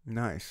dope.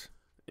 Nice.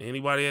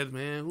 Anybody else,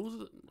 man,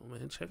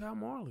 man, check out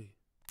Marley.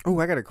 Oh,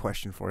 I got a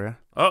question for you.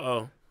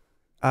 Uh-oh.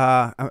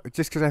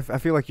 Just because I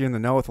feel like you're in the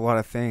know with a lot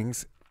of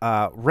things.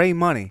 Ray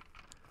Money.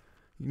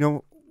 You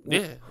know,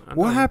 yeah.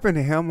 What happened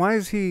to him? Why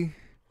did he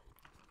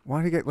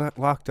get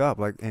locked up?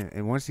 Like,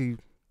 and what's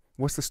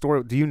the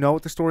story? Do you know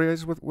what the story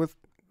is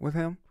with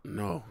him?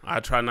 No, I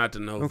try not to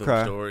know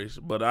the stories,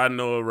 but I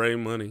know of Ray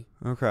Money.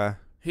 Okay.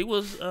 He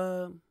was.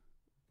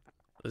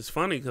 It's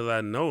funny because I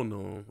know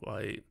him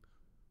like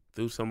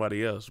through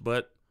somebody else,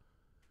 but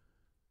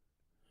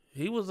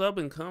he was up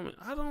and coming.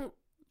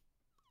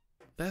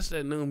 That's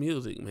that new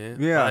music, man.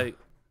 Yeah. Like,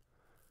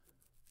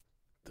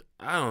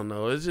 I don't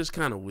know. It's just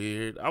kind of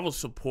weird. I was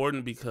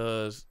supporting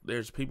because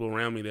there's people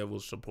around me that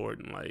was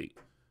supporting. Like,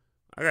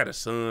 I got a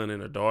son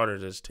and a daughter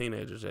that's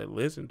teenagers that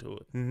listen to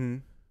it. Mm-hmm.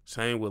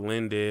 Same with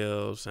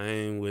Lindell.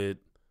 Same with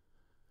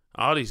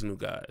all these new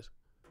guys.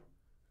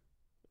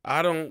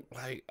 I don't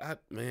like.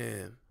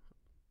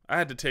 I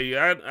had to tell you,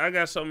 I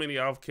got so many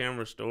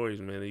off-camera stories,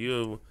 man.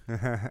 You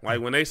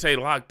like when they say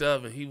locked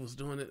up and he was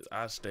doing it,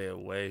 I stay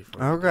away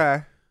from.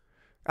 Okay.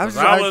 I was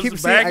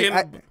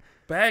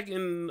back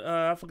in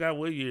I forgot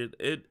what year.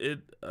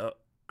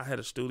 I had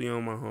a studio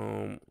in my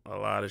home. A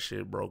lot of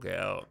shit broke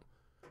out.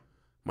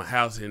 My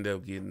house ended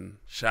up getting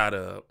shot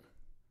up.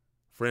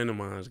 Friend of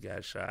mine's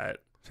got shot.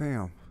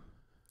 Damn.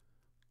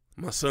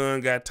 My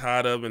son got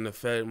tied up in the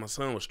fact. My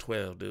son was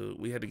 12, dude.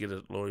 We had to get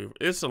a lawyer.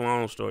 It's a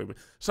long story.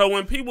 So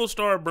when people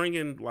start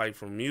bringing, like,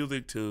 from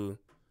music to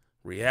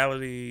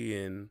reality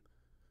and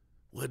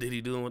what did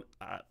he do,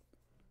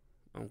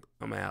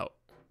 I'm out.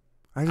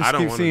 I just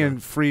keep seeing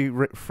free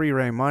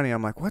Ray money.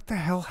 I'm like, what the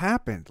hell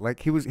happened?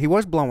 Like he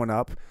was blowing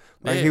up.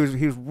 Like he was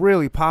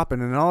really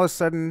popping, and all of a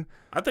sudden,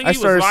 I think he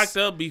was locked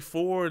up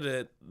before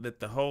that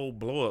the whole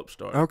blow up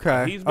started.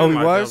 Okay. He's been he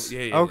was.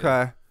 Yeah. Okay.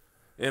 Yeah.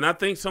 And I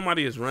think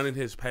somebody is running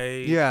his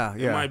page. Yeah.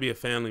 It might be a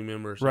family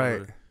member or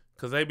something. Right.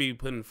 Because they be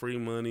putting free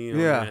money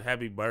on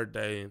happy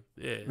birthday.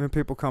 And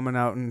people coming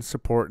out and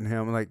supporting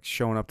him, like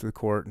showing up to the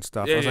court and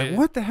stuff. Yeah, I was like,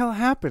 what the hell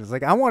happened? It's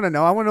like, I want to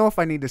know. I want to know if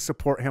I need to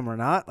support him or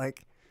not.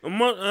 Like,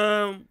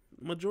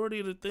 majority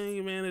of the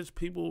thing, man, is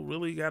people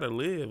really got to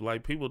live.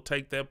 Like, people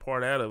take that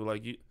part out of it.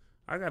 Like,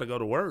 I got to go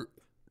to work.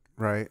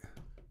 Right.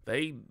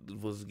 They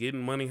was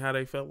getting money how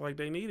they felt like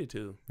they needed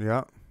to.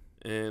 Yeah.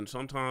 And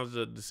sometimes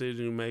the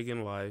decision you make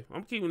in life,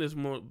 I'm keeping this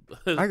more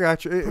I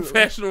got you.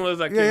 professional as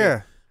I can.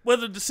 Yeah. But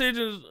the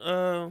decisions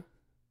that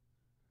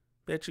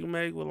you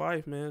make with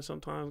life, man,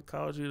 sometimes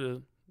cause you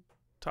to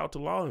talk to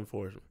law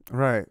enforcement.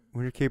 Right.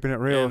 When you're keeping it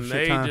real,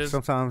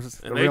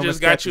 sometimes and they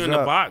just got you in the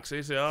box.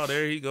 They say, "Oh,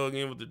 there he go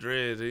again with the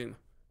dreads.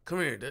 Come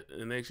here."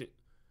 And next,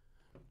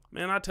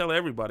 man, I tell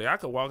everybody, I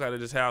could walk out of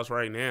this house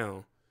right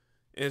now,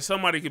 and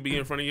somebody could be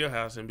in front of your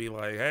house and be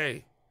like,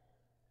 "Hey,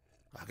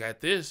 I got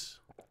this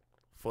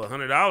for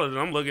 $100," and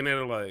I'm looking at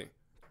it like,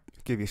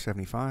 give you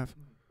 75.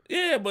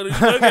 Yeah, but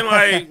it's looking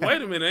like,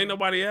 wait a minute, ain't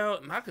nobody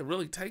out, and I could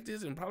really take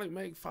this and probably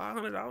make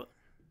 $500.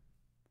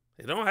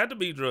 It don't have to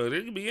be drugs.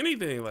 It could be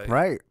anything. Like,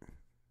 right.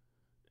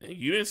 And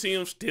you didn't see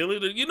him steal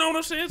it. You know what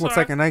I'm saying? Well, it's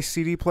like a nice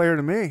CD player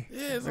to me.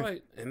 Yeah, it's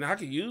like, and I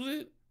could use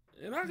it,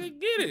 and I could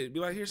get it. Be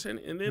like, here, send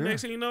it. And then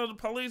next thing you know, the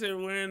police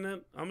everywhere, and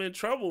then I'm in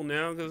trouble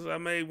now because I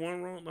made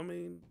one wrong. I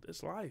mean,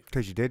 it's life.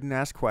 Because you didn't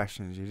ask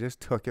questions. You just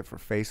took it for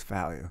face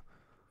value.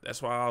 That's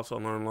why I also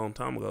learned a long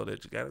time ago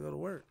that you got to go to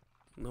work,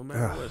 no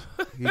matter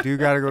what. You do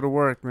got to go to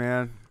work,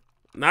 man.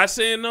 Not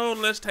saying no,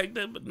 let's take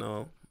that, but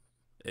no.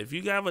 If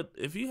you have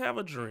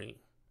a dream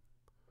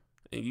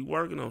and you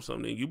working on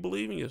something, you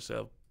believe in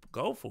yourself,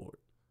 go for it.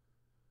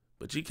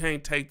 But you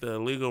can't take the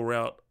illegal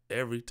route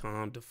every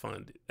time to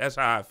fund it. That's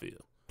how I feel.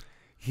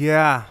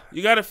 Yeah.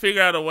 You got to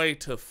figure out a way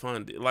to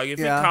fund it. Like,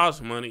 if it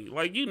costs money,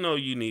 like, you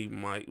need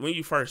mic. When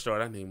you first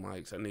start, I need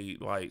mics, I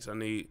need lights,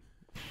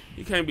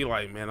 you can't be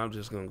like, man, I'm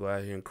just going to go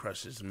out here and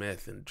crush this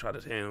meth and try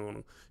to handle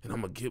them, and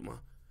I'm going to get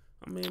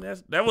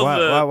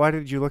why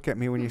did you look at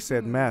me when you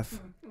said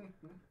meth?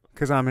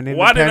 Because I'm an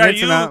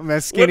independent and I'm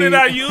skinny. What did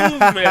I use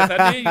meth?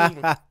 I did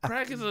use meth.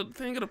 Crack is a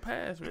thing of the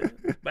past, man.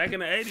 Back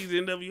in the 80s,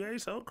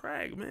 NWA sold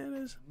crack, man.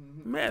 It's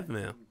meth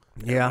now.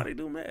 Yeah. Everybody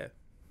do meth.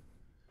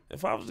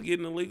 If I was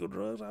getting illegal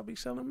drugs, I'd be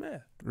selling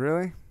meth.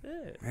 Really?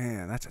 Yeah.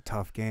 Man, that's a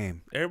tough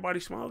game.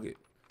 Everybody smoke it.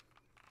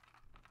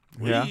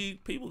 Yeah.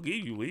 Weed, people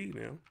give you weed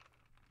now.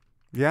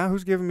 Yeah,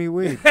 who's giving me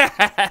weed?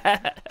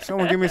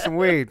 Someone give me some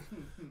weed.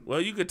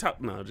 Well, you could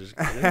talk. No, just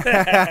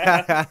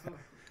kidding.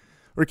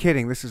 We're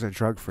kidding. This is a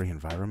drug-free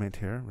environment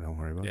here. Don't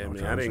worry about it. Yeah,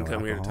 man, I didn't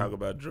come here to talk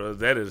about drugs.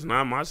 That is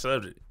not my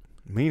subject.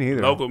 Me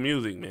neither. Local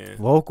music, man.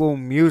 Local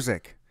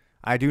music.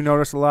 I do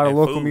notice a lot of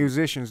local food.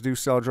 musicians do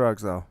sell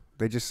drugs, though.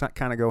 They just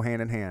kind of go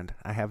hand in hand.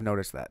 I have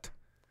noticed that.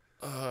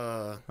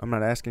 I'm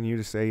not asking you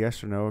to say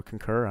yes or no or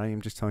concur. I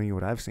am just telling you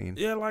what I've seen.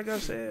 Yeah, like I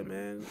said,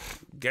 man,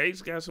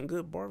 Gates got some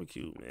good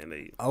barbecue,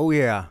 man. Oh,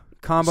 yeah.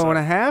 Combo and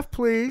a half,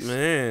 please.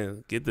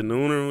 Man, get the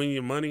nooner when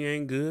your money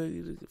ain't good.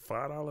 You just get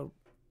 $5.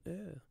 Yeah.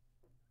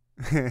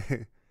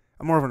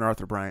 I'm more of an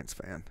Arthur Bryant's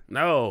fan.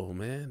 No,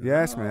 man.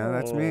 Yes, no, man.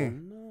 That's me.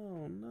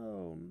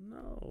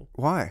 No.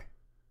 Why?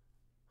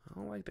 I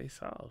don't like their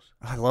sauce.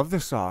 I love the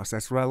sauce.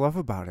 That's what I love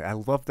about it. I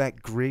love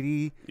that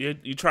gritty.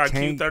 You tried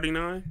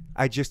Q39?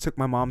 I just took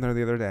my mom there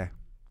the other day.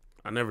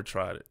 I never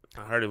tried it.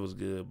 I heard it was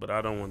good, but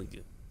I don't want to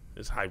get.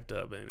 It's hyped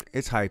up, ain't it?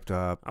 It's hyped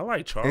up. I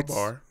like Char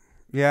Bar.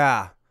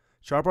 Yeah,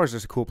 Char Bar is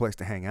just a cool place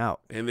to hang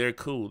out, and they're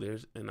cool.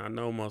 And I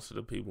know most of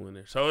the people in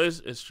there, so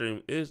it's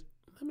extreme. Let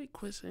me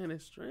quit saying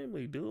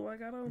extremely, dude.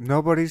 Like, I don't.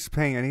 Nobody's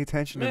paying any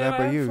attention to that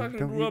but you. I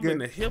fucking grew up in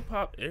the hip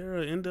hop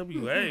era,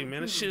 NWA.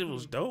 Man, this shit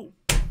was dope.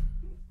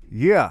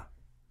 Yeah.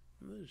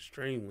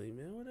 Extremely,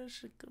 man. Where that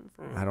shit come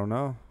from? I don't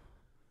know.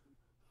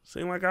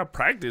 Seemed like I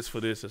practiced for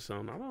this or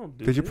something. I don't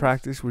do Did you this.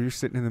 practice? Were you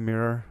sitting in the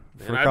mirror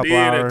for And a I couple did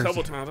hours? a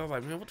couple times. I was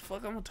like, man, what the fuck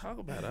I'm gonna talk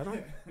about? I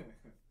don't.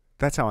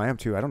 That's how I am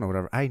too. I don't know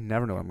whatever. I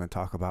never know what I'm going to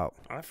talk about.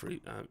 Man,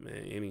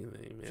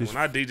 anything, man. Just-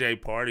 When I DJ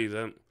parties,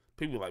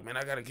 people are like, man,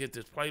 I gotta get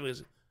this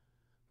playlist.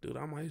 Dude,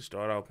 I might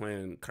start off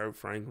playing Kirk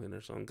Franklin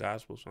or some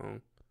gospel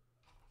song.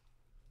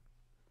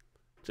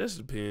 Just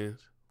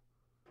depends.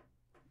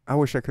 I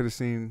wish I could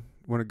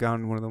have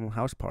gone to one of them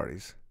house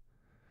parties.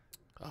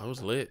 I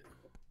was lit.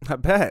 I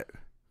bet.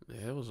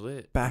 Yeah, it was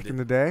lit. Back in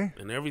the day.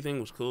 And everything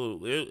was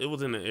cool. It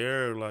was in the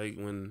era like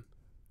when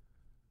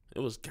it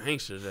was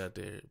gangsters out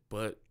there,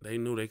 but they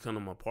knew they come to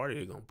my party,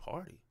 they gonna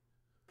party.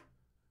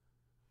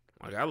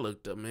 Like I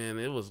looked up, man,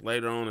 it was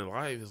later on in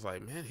life. It's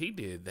like, man, he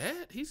did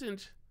that. He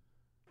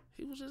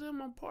was just at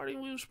my party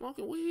and we were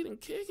smoking weed and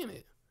kicking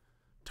it.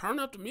 Turn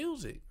up the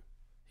music.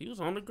 He was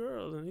on the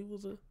girls and he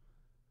was a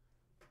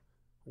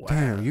wow.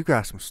 Damn, you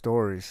got some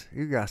stories.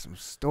 You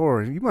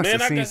must Man,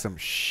 have seen some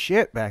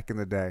shit back in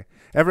the day.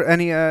 Ever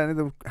any of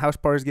the house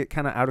parties get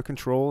kind of out of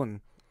control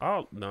and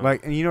Oh no.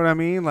 like, and you know what I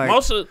mean? Like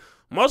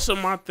most of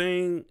my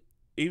thing,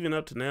 even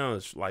up to now,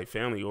 is like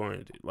family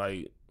oriented.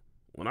 Like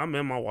when I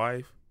met my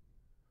wife,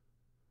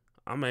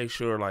 I make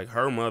sure like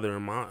her mother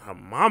and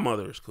my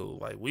mother is cool.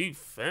 Like we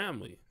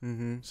family.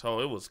 mm-hmm. So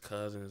it was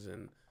cousins,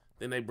 and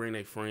then they bring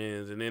their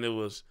friends, and then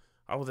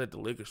I was at the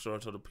liquor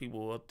store, so the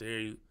people up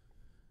there.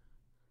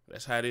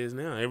 That's how it is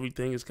now.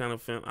 Everything is kind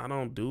of family. I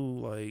don't do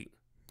like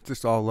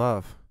Just all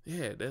love.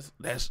 yeah.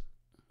 That's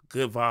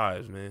good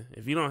vibes, man.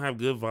 If you don't have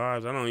good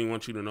vibes, I don't even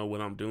want you to know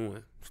what I'm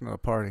doing. It's not a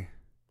party.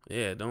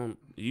 Yeah, don't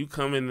you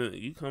come in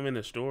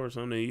the store or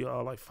something, you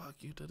all like fuck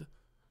you to the.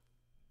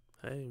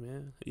 Hey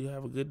man, you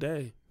have a good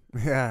day.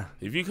 Yeah.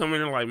 If you come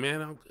in there like,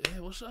 man, yeah,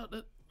 what's up?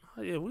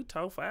 Oh yeah, we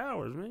talk for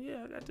hours, man.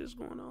 Yeah, I got this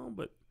going on,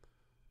 but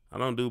I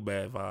don't do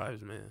bad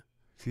vibes, man.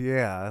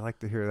 Yeah, I like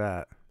to hear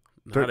that.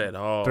 Not at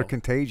all. They're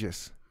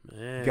contagious.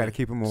 Man, You got to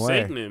keep them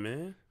away. sickening,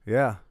 man.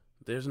 Yeah.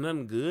 There's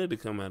nothing good to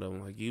come out of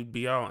them. Like you'd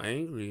be all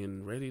angry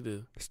and ready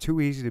to. It's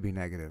too easy to be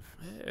negative.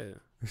 Yeah,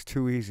 It's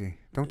too easy.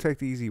 Don't take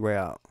the easy way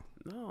out.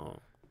 no.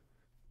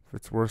 If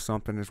it's worth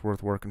something, it's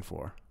worth working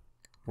for.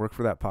 Work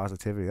for that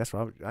positivity. That's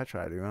what I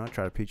try to do. I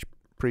try to preach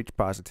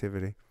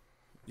positivity.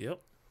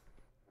 Yep.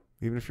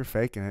 Even if you're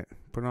faking it,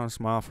 put on a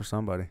smile for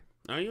somebody.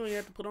 No, you ain't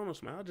have to put on a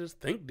smile. Just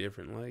think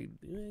different. Like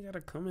you ain't gotta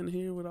come in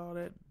here with all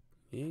that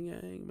yin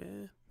yang,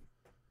 man.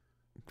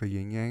 The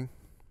yin yang.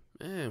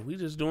 Man, we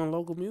just doing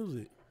local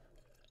music.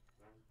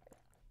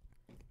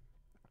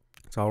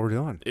 That's all we're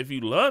doing. If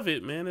you love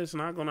it, man, it's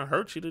not gonna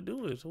hurt you to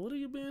do it. So what are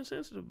you being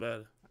sensitive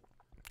about it?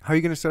 How are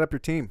you going to set up your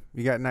team?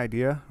 You got an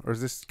idea? Or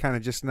is this kind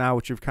of just now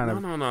what you've kind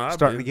of No.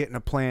 starting to get in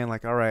a plan?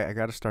 Like, all right, I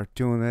got to start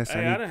doing this.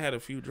 Hey, I done had a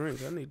few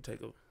drinks. I need to take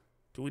a.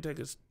 Can we take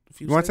a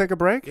few? You want to take a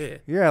break? Yeah.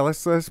 Yeah,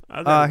 let's I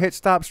got it. hit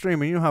stop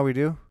streaming. You know how we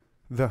do.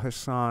 The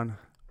Hassan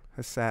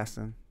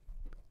Assassin.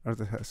 Or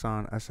the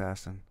Hassan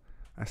Assassin.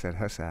 I said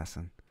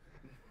Assassin.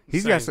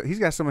 He's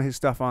got some of his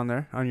stuff on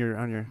there on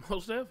your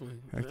Most definitely.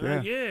 Heck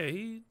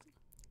yeah.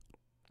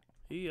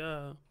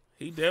 Yeah,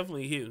 he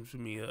definitely hits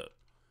me up.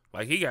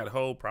 Like he got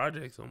whole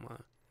projects on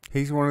mine.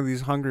 He's one of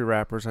these hungry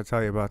rappers I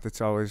tell you about that's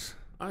always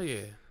Oh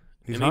yeah.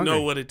 he's and hungry. he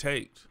know what it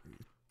takes.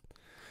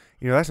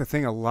 You know, that's the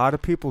thing. A lot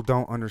of people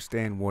don't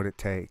understand what it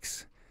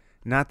takes.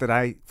 Not that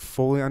I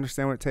fully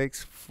understand what it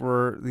takes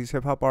for these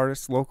hip hop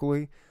artists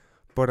locally,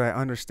 but I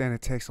understand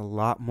it takes a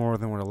lot more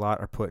than what a lot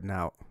are putting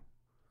out.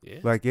 Yeah.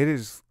 Like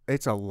it's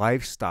a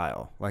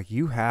lifestyle. Like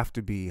you have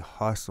to be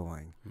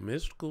hustling.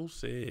 Mystical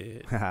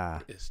said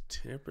it's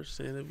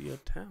 10% of your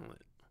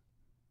talent.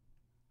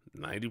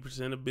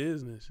 90% of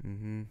business.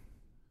 Mm-hmm.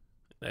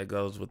 That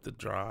goes with the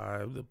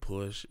drive, the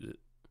push,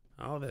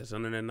 all that's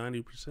under that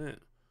 90%.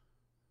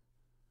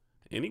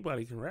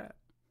 Anybody can rap.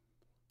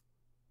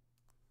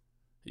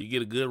 You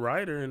get a good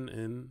writer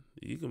and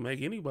you can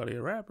make anybody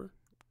a rapper.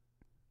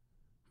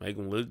 Make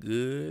them look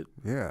good.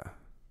 Yeah.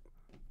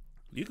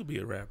 You could be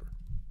a rapper.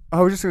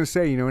 I was just going to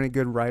say, you know any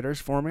good writers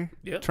for me?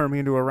 Yep. Turn me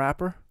into a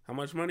rapper? How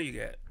much money you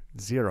got?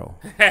 0.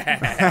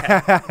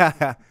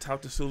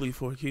 Talk to Sully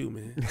 4Q,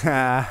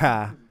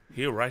 man.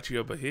 He'll write you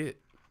up a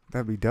hit.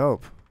 That'd be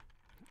dope.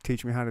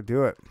 Teach me how to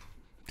do it.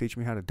 Teach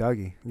me how to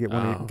Dougie.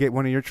 Get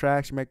one of your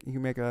tracks. You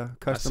make a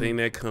custom. I seen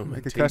that coming. Make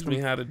a Teach custom. me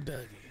how to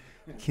Dougie.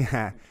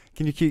 Yeah.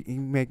 Can you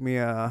make me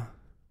a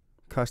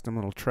custom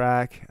little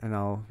track, and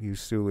I'll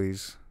use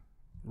Sully's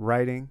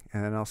writing,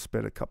 and then I'll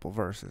spit a couple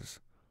verses.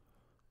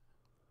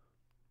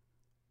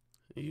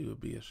 You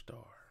would be a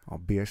star. I'll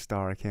be a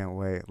star. I can't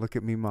wait. Look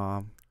at me,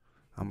 Mom.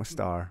 I'm a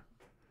star.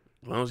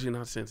 As long as you're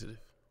not sensitive.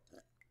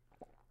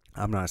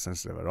 I'm not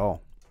sensitive at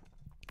all.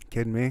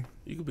 Kidding me?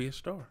 You could be a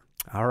star.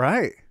 All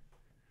right.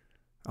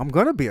 I'm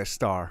going to be a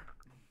star.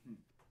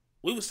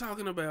 We was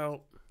talking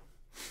about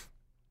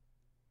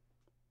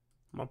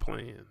my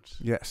plans.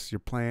 Yes, your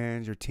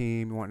plans, your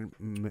team, you want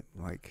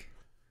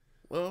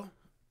Well,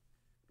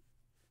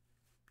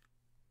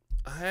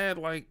 I had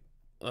I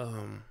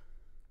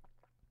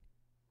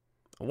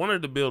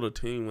wanted to build a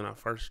team when I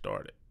first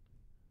started.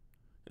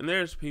 And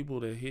there's people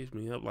that hit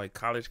me up, like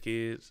college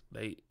kids.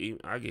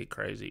 I get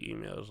crazy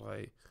emails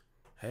like,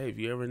 hey, if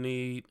you ever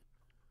need,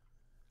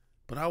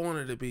 but I want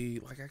it to be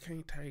like,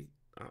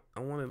 I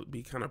want it to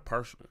be kind of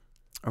personal.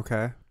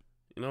 Okay.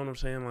 You know what I'm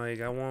saying? Like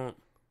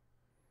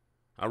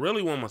I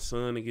really want my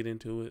son to get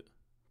into it,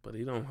 but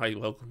he don't like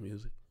local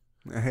music.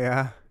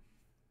 Yeah.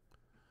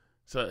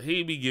 So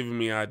he be giving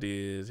me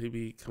ideas. He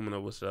be coming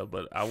up with stuff,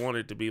 but I want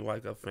it to be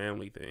like a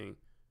family thing.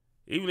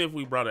 Even if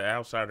we brought an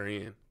outsider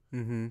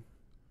in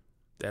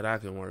that I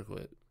can work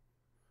with.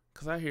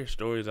 Because I hear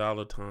stories all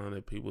the time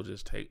that people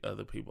just take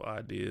other people's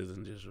ideas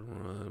and just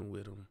run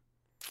with them.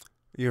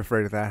 You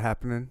afraid of that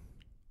happening?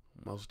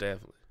 Most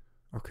definitely.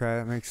 Okay,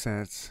 that makes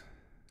sense.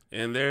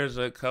 And there's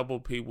a couple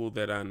people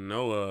that I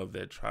know of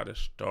that try to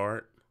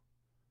start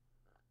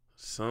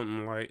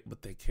something like,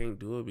 but they can't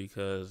do it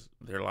because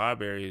their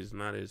library is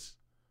not as,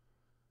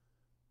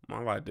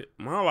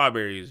 my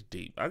library is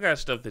deep. I got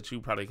stuff that you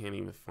probably can't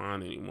even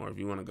find anymore if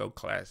you want to go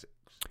classics.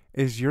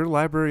 Is your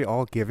library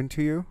all given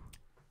to you?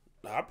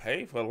 I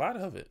pay for a lot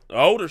of it. The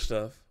older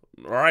stuff.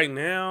 Right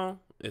now,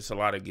 it's a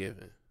lot of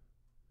giving.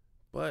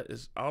 But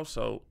it's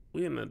also,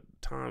 we in the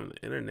time of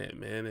the internet,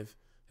 man.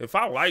 If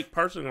I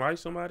personally like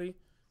somebody,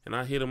 and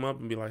I hit them up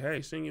and be like,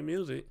 hey, sing your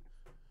music,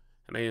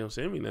 and they don't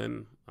send me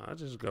nothing, I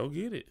just go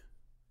get it.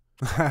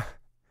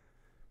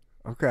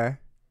 Okay.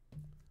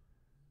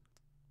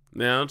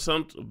 Now,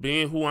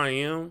 being who I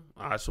am,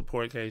 I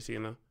support Casey,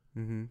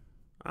 Mm-hmm.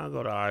 I'll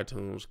go to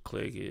iTunes,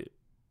 click it.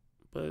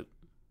 But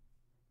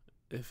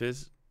if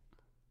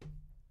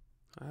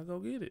I'll go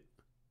get it.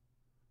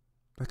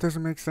 That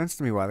doesn't make sense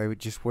to me why they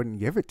just wouldn't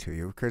give it to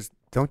you. Because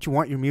don't you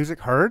want your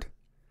music heard?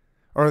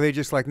 Or are they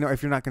just like, no,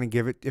 if you're not going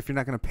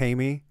to pay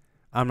me,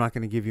 I'm not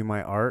going to give you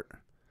my art?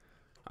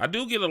 I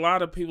do get a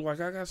lot of people, like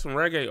I got some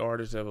reggae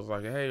artists that was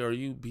like, hey, are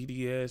you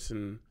BDS?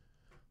 And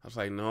I was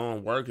like, no,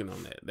 I'm working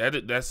on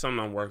that. That's something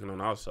I'm working on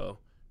also.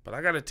 But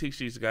I got to teach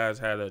these guys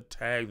how to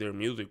tag their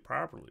music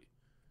properly.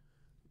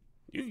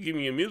 You can give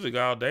me your music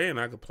all day and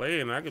I could play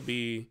it and I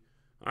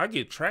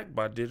get tracked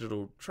by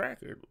digital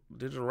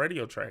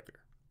radio tracker.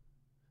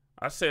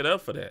 I set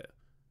up for that.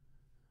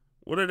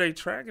 What are they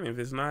tracking if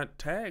it's not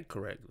tagged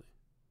correctly?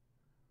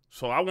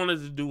 So I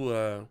wanted to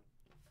do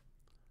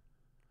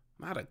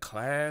not a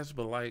class,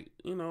 but like,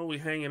 we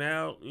hanging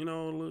out,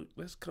 look,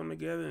 let's come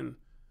together and,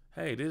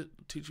 hey,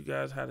 teach you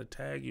guys how to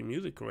tag your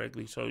music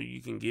correctly so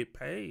you can get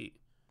paid.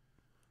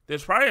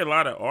 There's probably a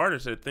lot of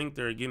artists that think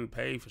they're getting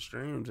paid for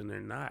streams and they're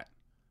not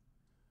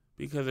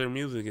because their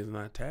music is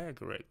not tagged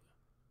correctly.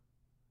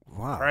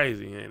 Wow.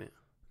 Crazy, ain't it?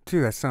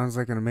 Dude, that sounds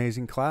like an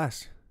amazing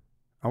class.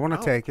 I want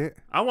to take it.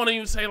 I won't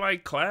even say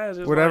like class.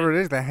 Whatever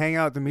it is, the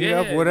hangout, the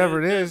meetup,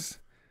 whatever it is.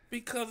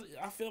 Because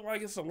I feel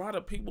like it's a lot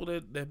of people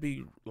that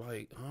be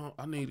like, oh,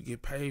 I need to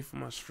get paid for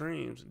my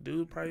streams.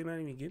 Dude probably not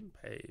even getting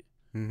paid.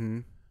 Mm-hmm.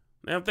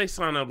 Now, if they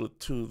sign up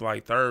to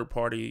like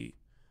third-party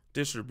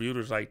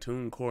distributors like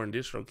TuneCore and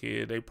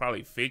DistroKid, they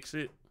probably fix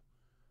it.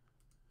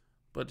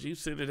 But you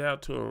send it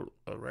out to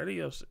a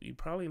radio, you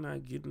probably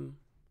not getting.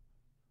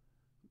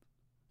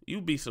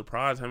 You'd be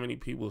surprised how many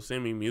people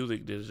send me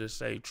music that just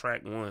say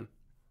track 1.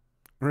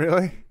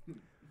 Really?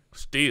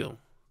 Still.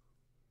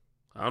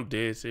 I'm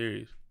dead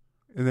serious.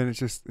 And then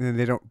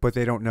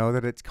they don't know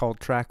that it's called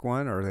track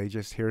 1, or they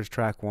just here's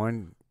track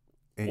 1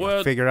 and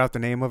you figure out the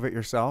name of it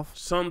yourself?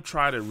 Some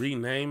try to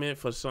rename it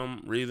for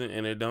some reason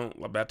and it don't.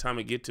 By the time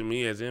it get to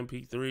me as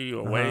MP3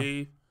 or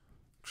Wave,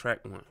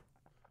 track 1.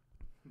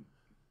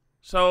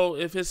 So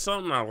if it's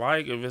something I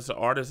like, if it's an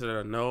artist that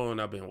I know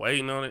and I've been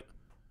waiting on it,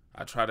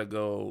 I try to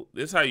go.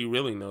 This is how you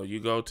really know.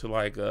 You go to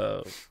like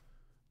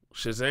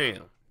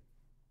Shazam.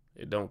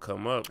 It don't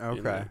come up.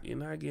 Okay. You're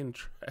not getting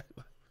tracked.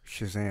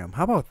 Shazam.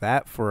 How about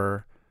that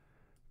for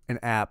an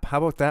app? How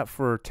about that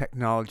for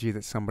technology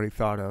that somebody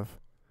thought of?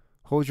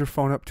 Hold your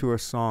phone up to a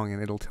song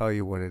and it'll tell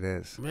you what it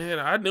is. Man,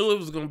 I knew it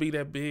was going to be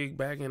that big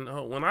back in.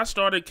 When I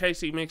started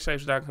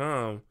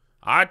KCMixtapes.com,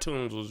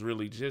 iTunes was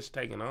really just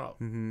taking off.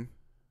 Mm-hmm.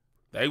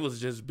 They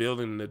was just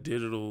building the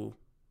digital,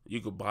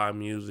 you could buy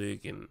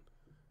music. And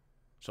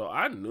so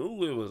I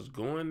knew it was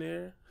going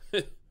there.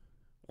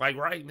 Like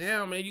right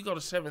now, man, you go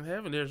to Seventh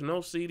Heaven, there's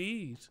no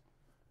CDs.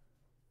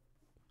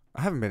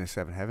 I haven't been to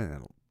Seventh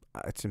Heaven.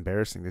 It's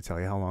embarrassing to tell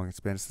you how long it's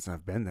been since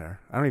I've been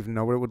there. I don't even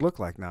know what it would look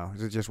like now.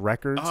 Is it just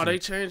records? Oh, they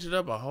changed it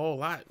up a whole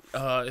lot.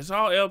 It's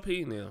all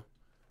LP now.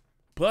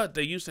 But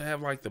they used to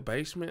have like the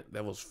basement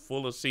that was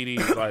full of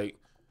CDs, like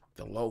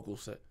the local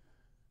set.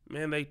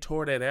 Man, they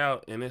tore that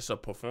out and it's a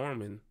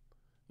performing.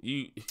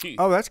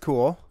 Oh, that's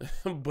cool.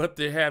 But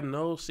they have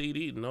no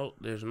CD. No,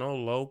 there's no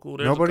local.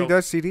 Nobody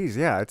does CDs.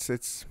 Yeah,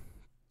 it's.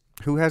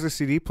 Who has a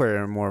CD player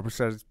anymore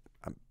besides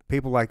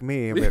people like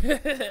me?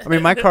 I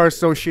mean, my car is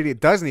so shitty it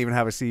doesn't even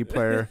have a CD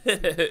player.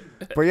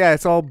 But yeah,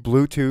 it's all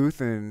Bluetooth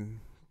and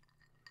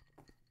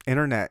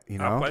internet.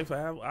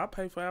 I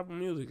pay for Apple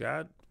Music.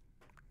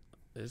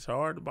 It's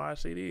hard to buy a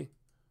CD.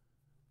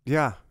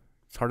 Yeah,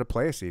 it's hard to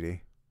play a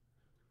CD.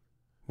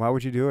 Why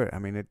would you do it? I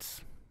mean, it's.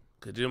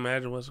 Could you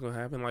imagine what's gonna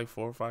happen like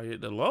 4 or 5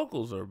 years? The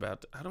locals are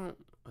about to. I don't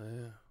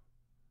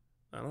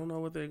know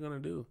what they're gonna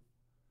do.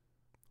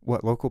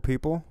 What, local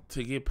people?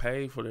 to get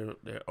paid for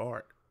their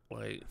art.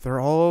 Like, They're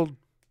all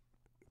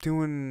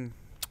doing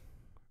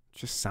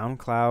just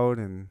SoundCloud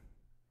and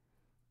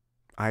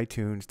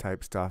iTunes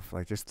type stuff,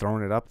 like just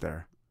throwing it up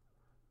there.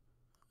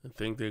 I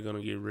think they're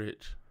gonna get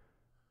rich.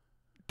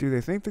 Do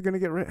they think they're gonna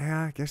get rich?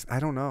 Yeah, I guess I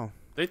don't know.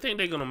 They think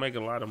they're gonna make a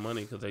lot of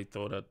money because they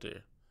throw it up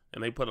there,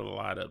 and they put a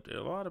lot up there.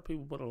 A lot of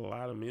people put a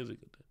lot of music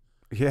up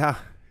there, Yeah.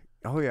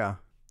 Oh yeah.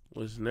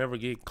 which never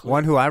get clipped.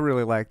 One who I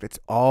really like that's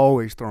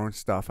always throwing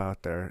stuff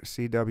out there,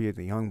 CW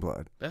the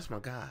Youngblood. That's my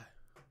guy.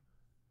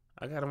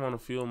 I got him on a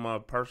few of my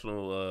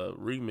personal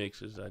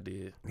remixes I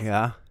did.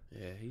 Yeah.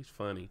 Yeah, he's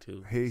funny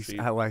too.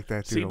 I like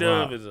that dude a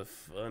C-Dub lot. is a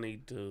funny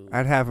dude.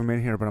 I'd have him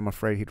in here, but I'm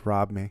afraid he'd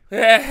rob me.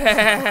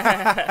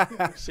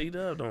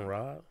 C-Dub don't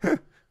rob.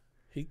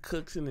 He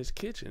cooks in his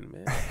kitchen,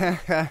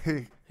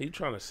 man. He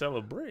trying to sell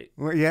a brick.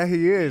 Well, yeah,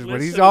 he is, but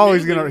Listen he's to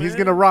always music, he's man.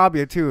 gonna rob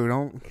you too.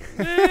 Don't.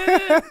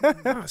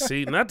 Nah,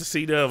 see, not the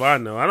C-Dub I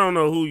know. I don't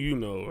know who you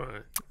know,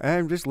 Ryan.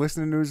 I'm just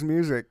listening to his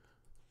music.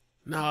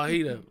 No,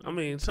 he don't. I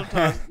mean,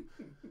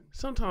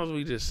 sometimes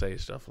we just say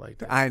stuff like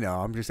that. I know.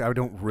 I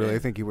don't really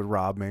think he would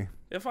rob me.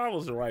 If I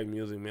was to write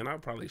music, man,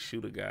 I'd probably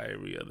shoot a guy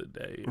every other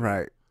day.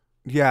 Right.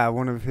 Yeah,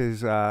 one of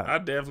his.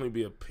 I'd definitely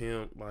be a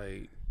pimp,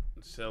 like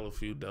sell a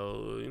few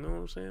dough. You know what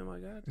I'm saying?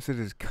 Like that. Is it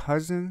his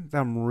cousin that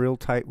I'm real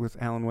tight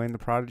with, Alan Wayne, the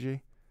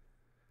Prodigy?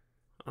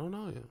 I don't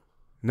know him.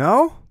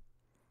 No?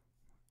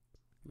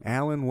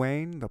 Alan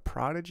Wayne, the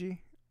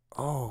Prodigy?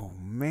 Oh,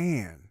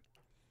 man.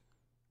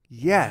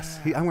 Yes.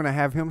 Wow. I'm going to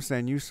have him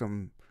send you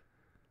some.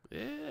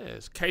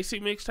 Yes,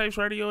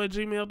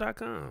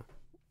 KCMixtapesradio@gmail.com.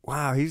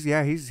 Wow, he's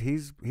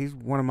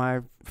one of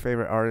my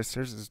favorite artists.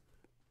 There's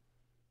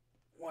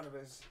one of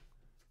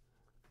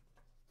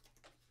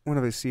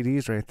his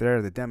CDs right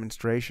there, The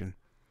Demonstration.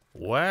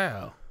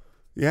 Wow.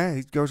 Yeah,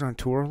 he goes on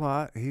tour a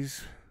lot. He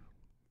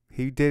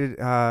did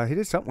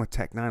something with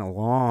Tech Nine a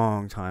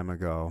long time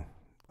ago.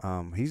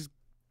 He's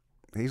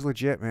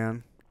legit,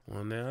 man.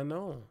 Well, now I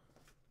know him.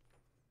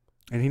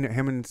 And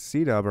him and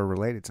C-Dub are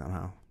related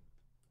somehow.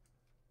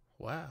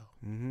 Wow.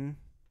 Mm-hmm.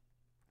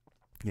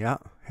 Yeah,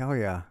 hell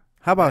yeah.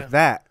 How about Yeah.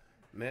 that?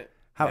 Now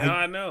How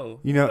I know.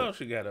 you know- What else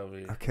you got over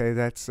here? Okay,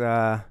 that's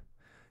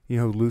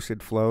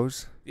Lucid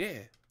Flows. Yeah.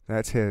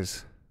 That's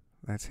his.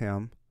 That's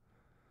him.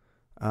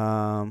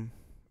 And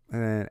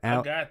then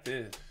I got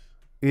this.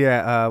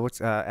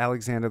 what's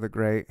Alexander the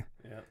Great?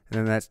 Yeah. And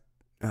then that's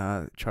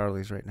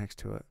Charlie's right next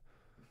to it.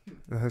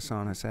 The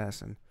Hassan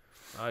Assassin.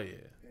 Oh, yeah.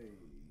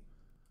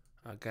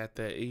 I got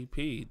that EP.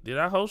 Did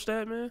I host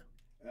that, man?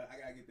 I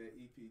gotta get that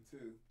EP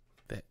too.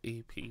 That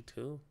EP,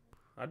 too?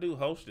 I do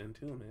hosting,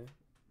 too, man.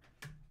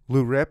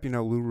 Lou Rip, you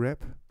know Lou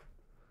Rip?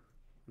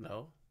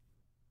 No.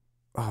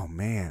 Oh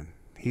man,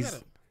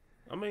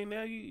 I mean,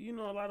 now you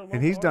know a lot of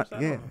and he's done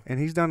artists I know. and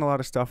he's done a lot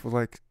of stuff with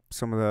like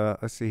some of the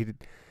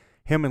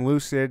him and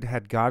Lucid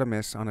had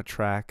Godamus on a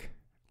track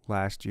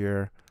last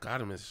year.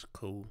 Gotham is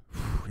cool.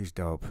 He's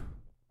dope.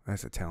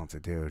 That's a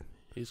talented dude.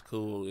 He's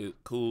cool.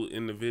 Cool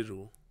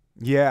individual.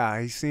 Yeah,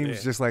 he seems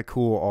Yeah. just like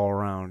cool all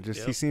around. He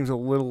Yep. seems a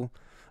little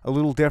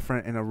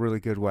different in a really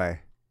good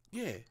way.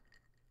 Yeah. He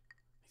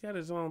got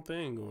his own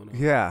thing going on.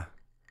 Yeah.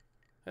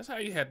 That's how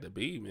you had to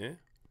be, man.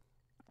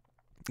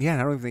 Yeah,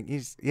 I don't even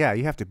think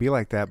you have to be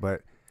like that,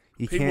 but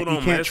you People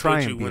don't can't mess try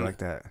with and you be when- like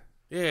that.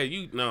 Yeah,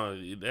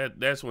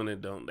 that's when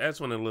it don't. That's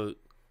when it look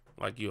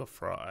like you're a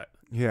fraud.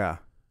 Yeah.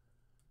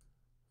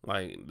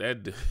 Like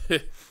that.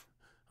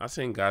 I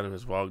seen Gotham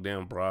walk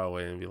down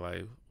Broadway and be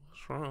like,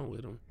 "What's wrong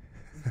with him?"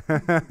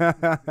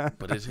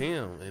 But it's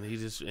him, and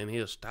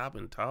he'll stop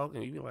and talk,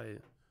 and you be like,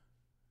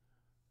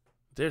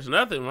 "There's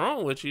nothing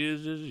wrong with you.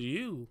 It's just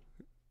you."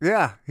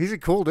 Yeah, he's a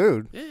cool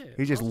dude. Yeah.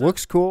 He just most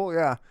looks cool.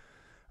 Yeah.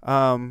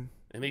 And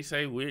he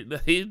say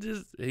weird.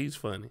 He's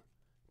funny.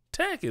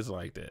 Tech is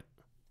like that.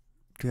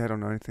 Yeah, I don't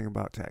know anything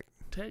about Tech.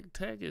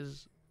 Tech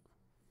is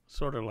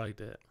sort of like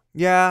that.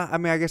 Yeah, I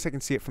mean, I guess I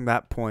can see it from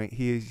that point.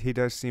 He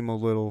does seem a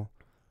little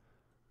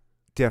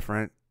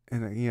different,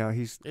 and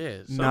he's Yeah.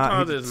 not.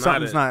 Sometimes it's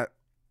something's not. not.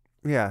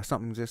 Yeah,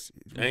 something just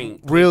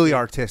Ain't really clicky.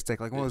 artistic,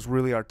 like one of those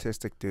really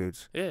artistic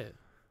dudes. Yeah.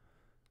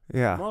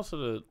 Yeah, Most of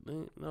the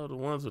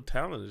ones with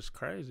talent is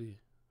crazy,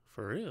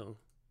 for real.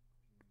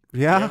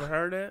 yeah. You ever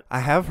heard that? I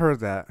have heard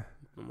that.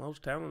 The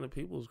most talented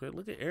people is great.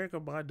 Look at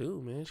Erykah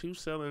Badu, man. She was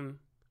selling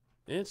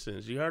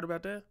incense. You heard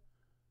about that?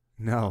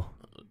 No.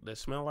 That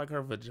smell like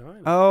her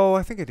vagina. Oh,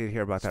 I think I did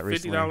hear about that It's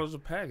recently. $50 a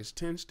pack. It's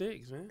 10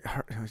 sticks, man.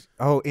 Oh, I was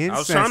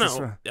incense.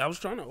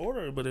 trying to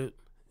order it, but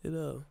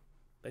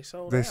they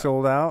sold They out.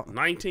 sold out.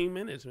 19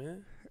 minutes,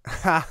 man.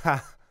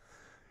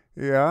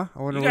 Yeah,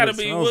 I wonder You what gotta it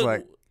be. smells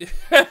like.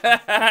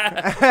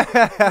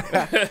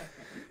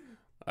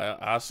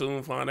 I'll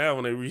soon find out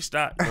when they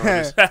restock.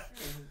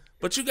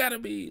 But you gotta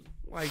be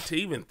like to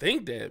even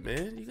think that,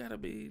 man. You gotta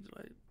be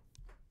like,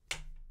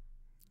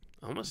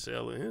 I'm gonna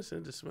sell an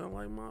incense to smell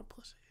like my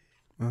pussy.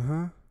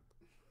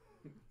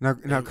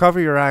 Now cover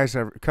your eyes,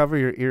 cover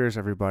your ears,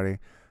 everybody.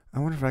 I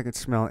wonder if I could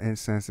smell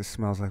incense that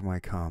smells like my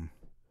cum.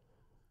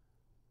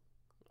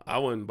 I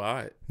wouldn't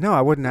buy it, No,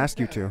 I wouldn't ask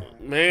you to.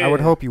 man. I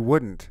would hope you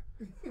wouldn't.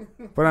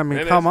 But I mean,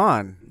 Man, come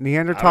on.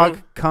 Neanderthal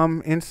don't-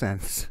 cum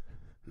incense.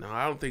 No,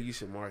 I don't think you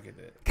should market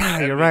that. God,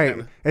 That'd you're be right.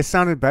 kinda- It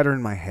sounded better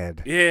in my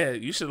head. Yeah,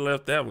 you should have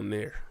left that one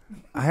there.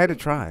 I had to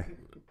try.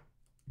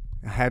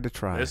 I had to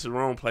try. That's the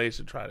wrong place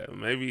to try that.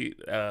 Maybe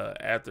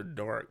After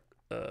Dark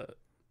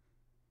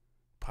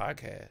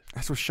podcast.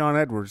 That's what Sean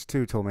Edwards,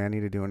 too, told me I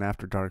need to do an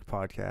After Dark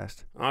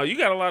podcast. Oh, you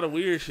got a lot of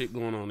weird shit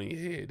going on in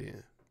your head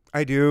then.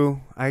 I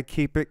do. I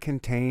keep it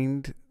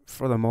contained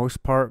for the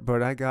most part,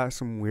 but I got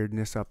some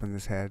weirdness up in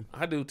this head.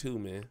 I do too,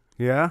 man.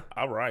 Yeah?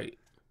 I write.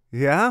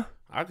 Yeah?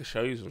 I can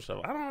show you some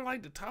stuff. I don't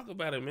like to talk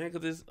about it, man,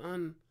 because it's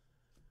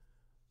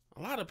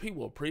a lot of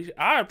people appreciate.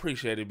 I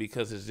appreciate it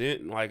because it's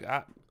in like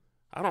I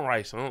don't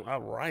write songs. I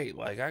write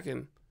like I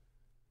can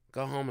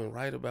go home and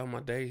write about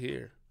my day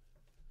here.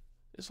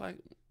 It's like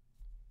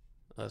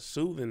a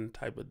soothing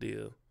type of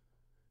deal,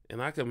 and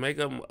I can make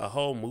up a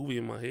whole movie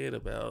in my head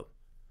about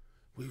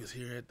we was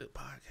here at the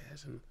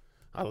podcast and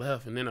I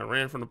left and then I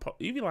ran from the.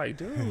 You be like,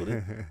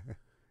 dude,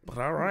 but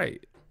I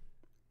write.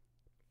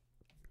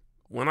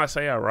 When I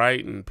say I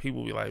write and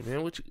people be like,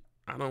 man,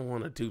 I don't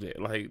want to do that.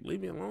 Like,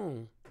 leave me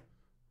alone.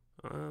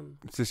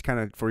 It's just kind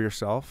of for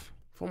yourself?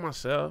 For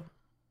myself.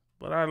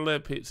 But I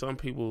let some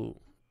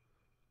people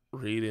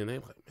read it and they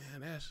be like,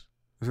 man,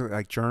 Is it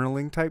like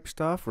journaling type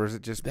stuff? Or is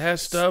it just that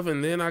stuff.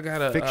 And then I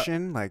got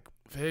fiction?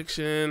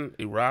 Fiction,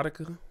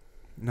 erotica.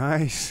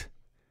 Nice.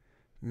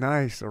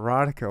 Nice.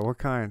 Erotica. What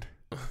kind?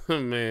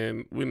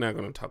 Man, we're not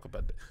going to talk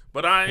about that.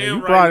 But I am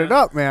You brought it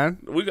up, man.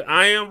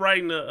 I am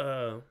writing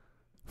a...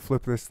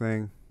 Flip this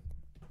thing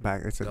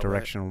back. It's a Go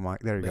directional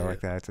mic. There you go, Yeah.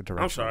 like that. It's a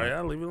directional. I'm sorry, mic.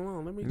 I'll leave it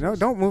alone. Let me No,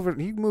 don't move it.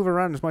 You can move it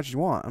around as much as you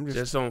want. I'm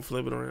just don't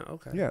flip it around.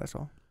 Okay. Yeah, that's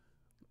all.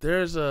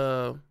 There's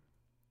a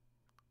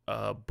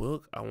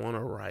book I want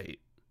to write.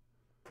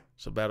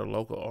 It's about a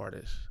local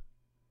artist,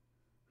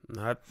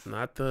 not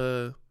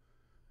the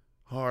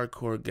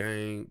hardcore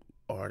gang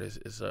artist.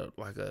 It's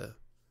like a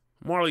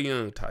Marley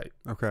Young type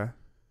Okay.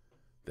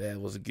 that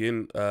was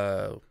getting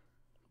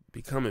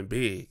becoming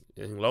big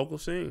in local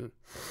scene.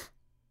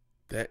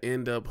 That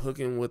end up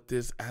hooking with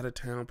this out of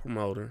town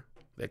promoter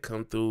that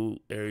come through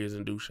areas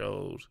and do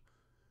shows,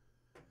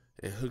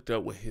 and hooked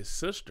up with his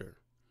sister.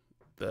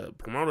 The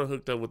promoter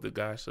hooked up with the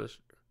guy's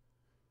sister.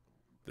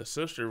 The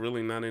sister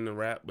really not into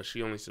rap, but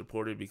she only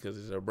supported because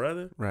it's her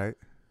brother. Right.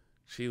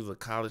 She was a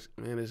college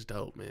man. It's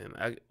dope, man.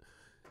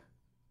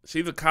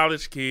 She's a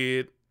college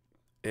kid,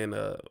 and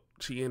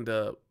she ended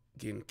up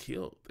getting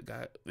killed. The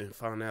guy then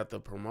found out the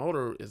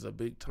promoter is a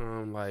big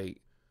time like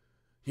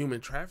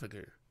human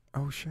trafficker.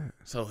 Oh shit.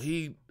 So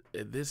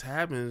this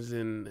happens,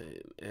 and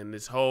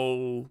this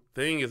whole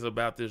thing is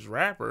about this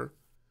rapper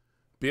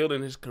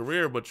building his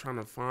career, but trying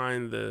to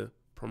find the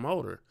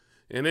promoter.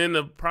 And in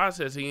the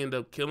process, he ended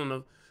up killing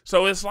him.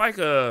 So it's like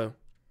a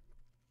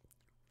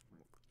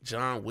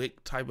John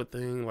Wick type of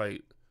thing.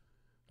 Like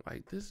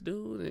this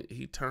dude,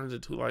 he turns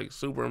into like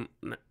super.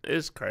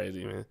 It's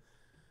crazy, man.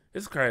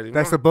 It's crazy.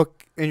 That's the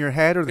book in your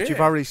head, or that you've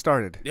Yeah. already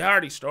started? Yeah, I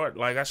already started.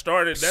 Like I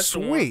started. That's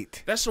Sweet. The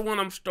one. That's the one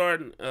I'm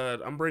starting.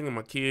 I'm bringing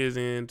my kids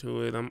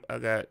into it. I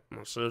got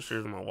my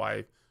sisters, my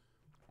wife,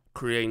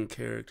 creating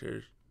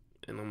characters,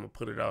 and I'm gonna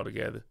put it all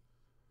together.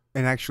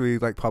 And actually,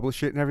 like,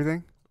 publish it and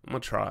everything? I'm gonna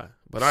try,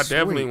 but I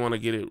definitely Sweet. want to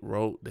get it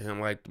wrote down.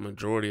 Like the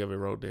majority of it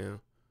wrote down.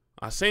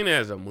 I seen it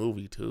as a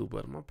movie too,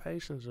 but my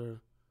patience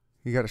are.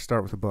 You got to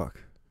start with a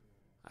book.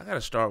 I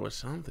gotta start with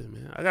something,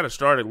 man. I gotta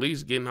start at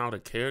least getting all the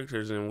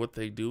characters and what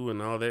they do and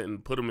all that,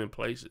 and put them in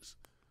places.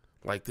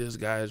 Like this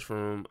guy's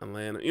from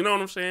Atlanta. You know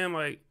what I'm saying?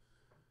 Like,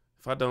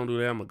 if I don't do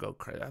that, I'm gonna go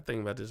crazy. I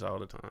think about this all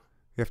the time.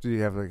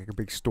 You have like a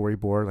big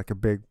storyboard, like a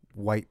big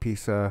white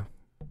piece of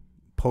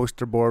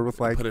poster board with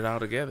like Put it all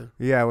together.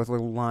 yeah, with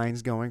little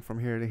lines going from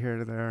here to here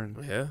to there,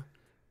 and Yeah.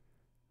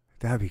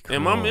 that'd be cool.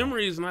 And my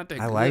memory is not that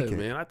I good, like it.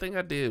 man. I think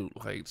I did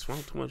like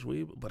smoke too much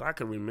weed, but I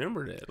can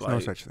remember that. There's Like, no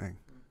such thing.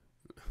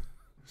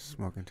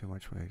 Smoking too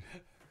much weed.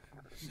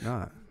 It's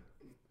not.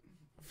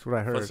 That's what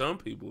I for heard. some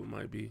people, it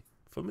might be.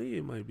 For me,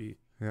 it might be.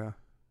 Yeah.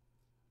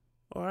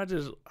 Or I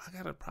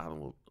got a problem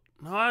with.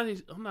 No,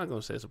 I'm not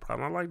gonna say it's a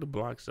problem. I like to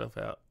block stuff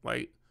out.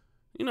 Like,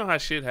 you know how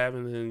shit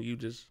happens and you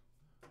just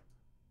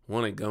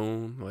want it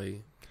gone.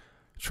 Like,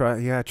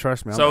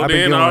 Trust me. So I've been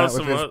then dealing with also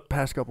that with this my-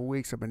 past couple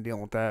weeks. I've been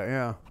dealing with that.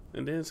 Yeah.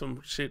 and then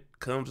some shit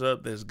comes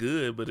up that's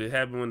good, but it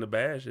happened when the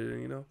bad shit.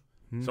 You know,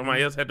 Mhm.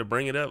 somebody else had to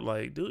bring it up.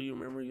 Like, dude, you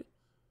remember you?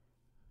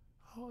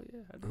 Oh yeah,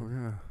 I do. Oh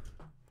yeah.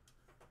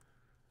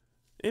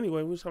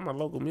 Anyway, we're talking about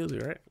local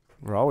music, right?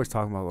 We're always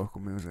talking about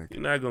local music.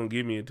 You're not gonna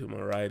get me into my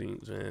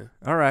writings, man.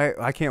 All right.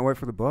 I can't wait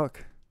for the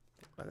book.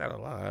 I got a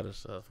lot of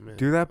stuff, man.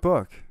 Do that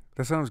book.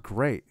 That sounds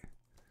great.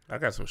 I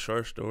got some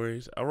short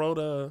stories. I wrote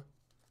a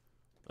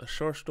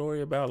short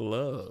story about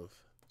love.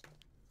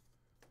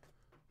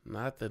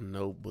 Not the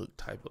Notebook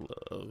type of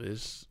love.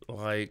 It's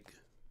like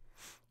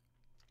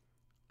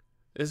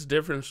it's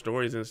different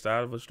stories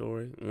inside of a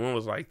story. One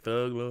was like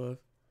thug love.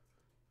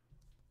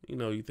 You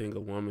know, you think a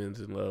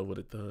woman's in love with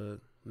a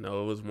thug.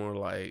 No, it was more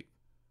like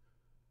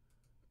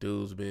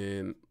dudes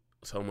being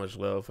so much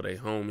love for their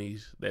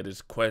homies that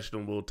it's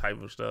questionable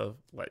type of stuff.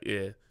 Like,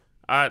 yeah,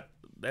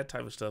 that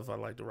type of stuff I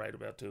like to write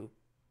about too.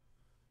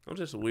 I'm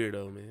just a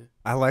weirdo, man.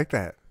 I like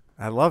that.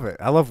 I love it.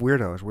 I love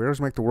weirdos. Weirdos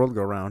make the world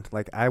go round.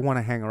 Like, I want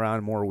to hang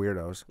around more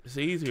weirdos. It's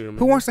easier, man.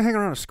 Who wants to hang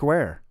around a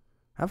square?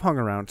 I've hung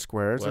around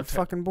squares. Well, They're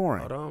fucking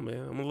boring. Hold on,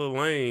 man. I'm a little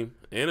lame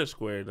and a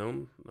square.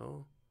 No.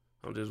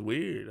 I'm just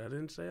weird. I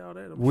didn't say all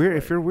that. Weird.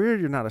 If you're weird,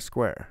 you're not a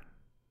square.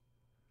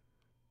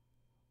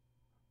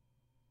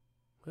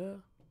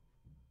 Well,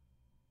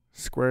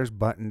 squares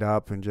buttoned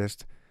up and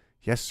just,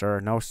 yes, sir,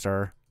 no,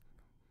 sir.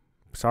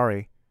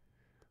 Sorry.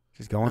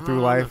 Just going through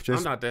life.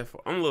 I'm not that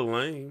far. I'm a little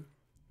lame.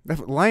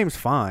 Lame's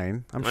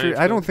fine. I'm Lame's sure.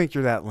 I don't good. think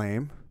you're that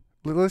lame.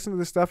 Listen to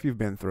the stuff you've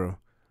been through.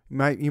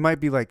 You might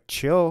be like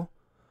chill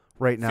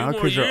right now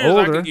because you're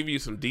older. I can give you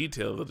some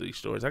details of these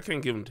stories. I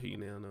can't give them to you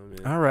now, no, man.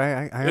 All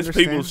right, I There's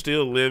understand. people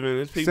still living.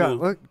 There's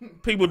people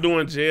people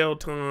doing jail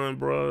time,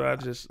 bro. I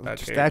can't.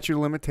 Statute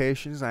of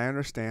limitations. I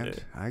understand.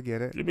 Yeah. I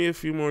get it. Give me a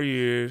few more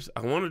years.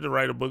 I wanted to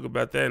write a book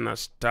about that, and I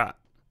stopped.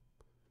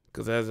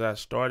 Because as I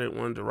started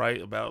wanting to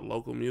write about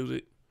local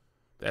music,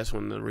 that's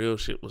when the real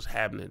shit was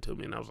happening to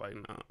me, and I was like,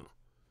 nah.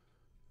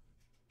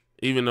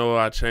 Even though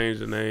I changed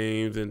the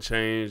names and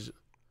changed,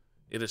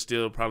 it'll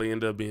still probably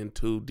end up being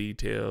too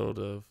detailed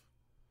of,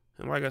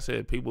 and like I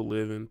said, people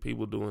living,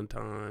 people doing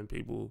time,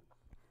 people.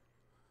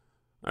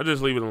 I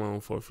just leave it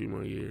alone for a few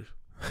more years.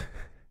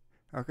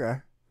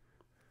 Okay.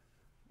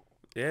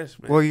 Yes,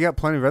 man. Well, you got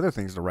plenty of other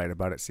things to write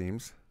about, it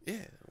seems.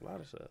 Yeah, a lot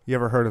of stuff. You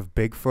ever heard of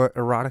Bigfoot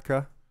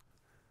erotica?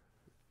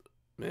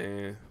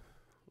 Man.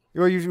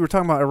 Well, you were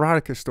talking about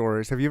erotica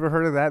stories. Have you ever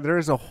heard of that? There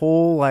is a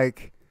whole,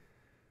 like,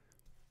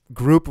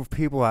 group of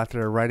people out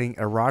there writing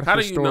erotica stories. How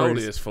do you know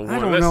this, for one? I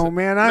don't know,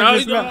 man.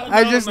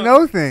 I just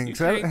know things.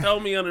 You can't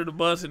throw me under the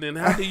bus, and then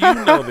how do you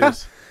know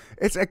this?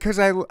 It's because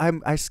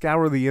I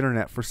scour the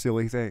internet for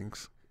silly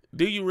things.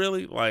 Do you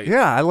really? Like?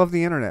 Yeah, I love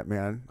the internet,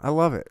 man. I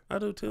love it. I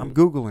do, too. I'm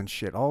Googling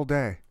shit all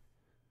day.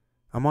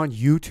 I'm on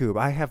YouTube.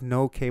 I have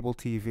no cable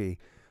TV.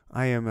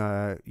 I am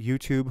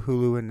YouTube,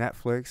 Hulu, and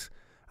Netflix.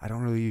 I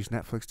don't really use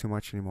Netflix too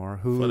much anymore.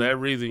 Hulu. For that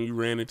reason, you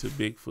ran into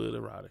Bigfoot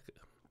erotica.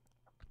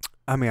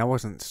 I mean, I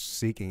wasn't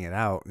seeking it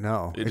out.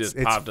 No, It just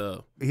popped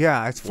up.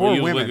 Yeah, it's for when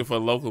you women. was looking for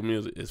local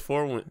music. It's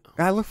for women.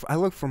 I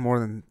look for more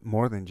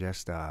than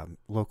just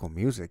local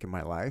music in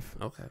my life.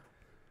 Okay.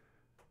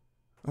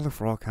 I look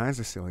for all kinds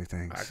of silly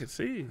things. I can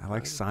see. I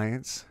like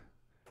science.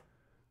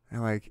 I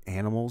like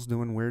animals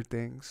doing weird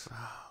things.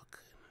 Oh,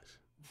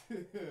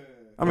 goodness.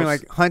 I mean,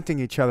 like hunting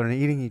each other and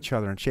eating each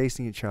other and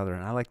chasing each other.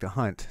 And I like to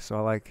hunt, so I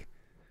like.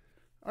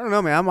 I don't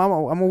know, man.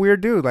 I'm a weird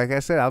dude. Like I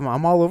said,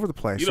 I'm all over the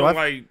place. You don't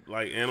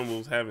like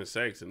animals having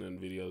sex in them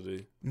videos, do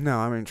you? No,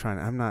 I mean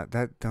I'm not.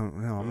 That don't.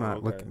 No, I'm not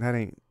okay. looking. That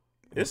ain't.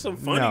 There's some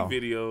funny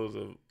videos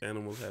of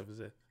animals having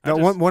sex. No,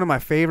 one of my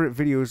favorite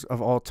videos of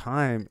all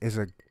time is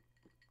a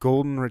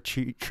golden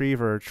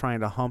retriever trying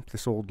to hump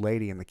this old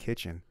lady in the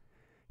kitchen.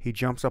 He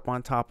jumps up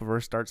on top of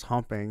her, starts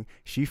humping.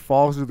 She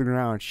falls to the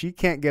ground. She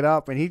can't get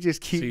up, and he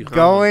just keeps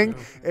going.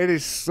 It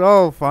is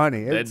so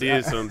funny. That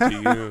did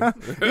something to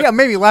you. Yeah,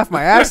 made me laugh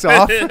my ass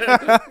off.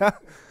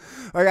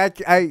 Like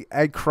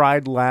I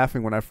cried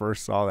laughing when I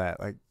first saw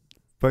that. Like,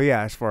 but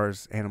yeah, as far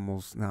as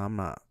animals, no, I'm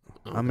not.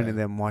 Okay. I'm into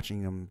them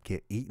watching them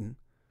get eaten.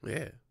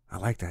 Yeah, I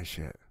like that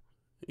shit.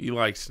 You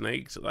like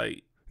snakes?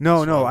 Like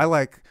no, I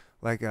like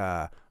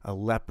a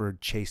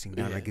leopard chasing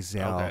down a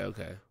gazelle.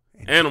 Okay.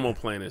 Animal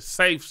Planet,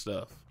 safe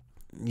stuff.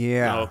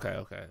 Yeah. Oh,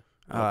 okay.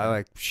 I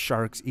like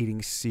sharks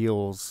eating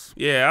seals.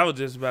 Yeah, I was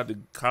just about to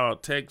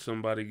text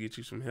somebody to get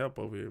you some help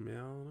over here, man.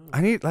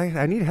 I don't know.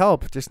 I need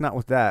help, just not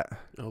with that.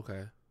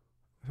 Okay.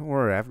 Don't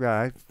worry,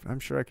 I'm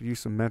sure I could use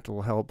some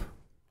mental help.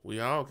 We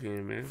all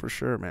can, man. For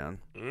sure, man.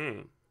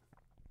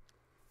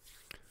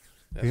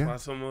 That's why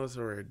some of us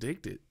are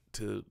addicted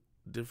to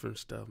different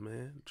stuff,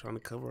 man. Trying to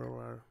cover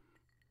our.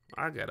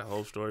 I got a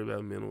whole story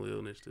about mental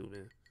illness too,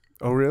 man.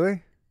 Oh,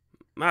 really?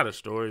 Not a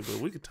story, but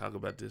we could talk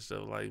about this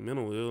stuff. Like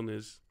mental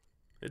illness,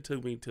 it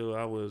took me till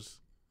I was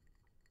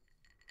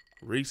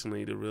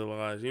recently to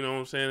realize, you know what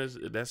I'm saying?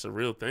 That's a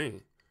real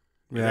thing.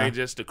 Yeah. It ain't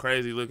just a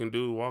crazy looking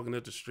dude walking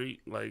up the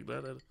street like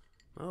that.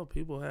 No,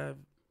 people have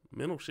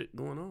mental shit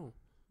going on.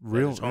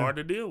 It's hard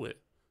to deal with.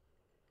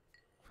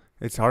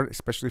 It's hard,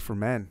 especially for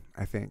men,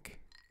 I think.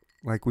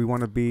 Like we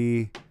want to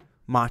be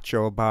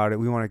macho about it.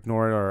 We want to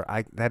ignore it, or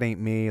that ain't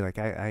me. Like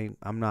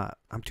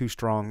I'm too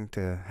strong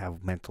to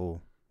have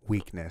mental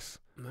weakness.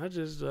 Not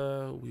just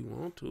we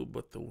want to,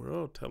 but the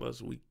world tell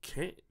us we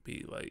can't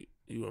be. Like,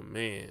 you a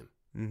man.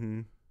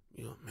 Mm-hmm.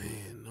 You a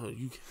man. No,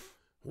 you can't.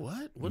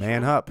 What? What's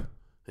man wrong? Up.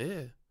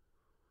 Yeah.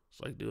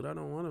 It's like, dude, I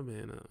don't want a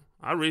man up.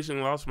 I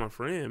recently lost my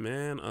friend,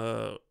 man.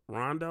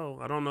 Rondo.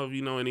 I don't know if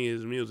you know any of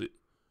his music.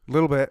 A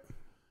little bit.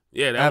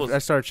 Yeah, I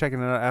started checking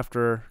it out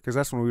after, because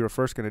that's when we were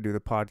first going to do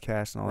the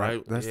podcast and all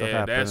that stuff happened.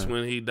 Yeah, that's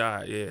when he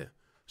died, yeah.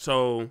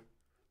 So,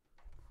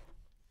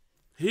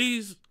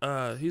 he's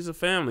a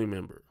family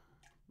member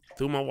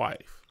through my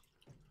wife.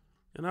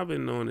 And I've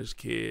been knowing this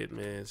kid,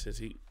 man,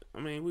 since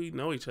we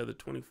know each other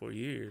 24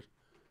 years.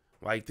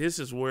 Like, this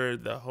is where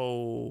the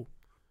whole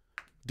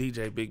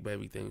DJ Big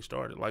Baby thing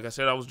started. Like I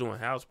said, I was doing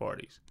house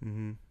parties.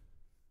 Mm-hmm.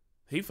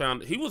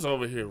 he was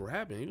over here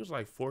rapping. He was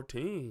like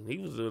 14. He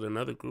was with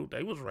another group.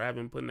 They was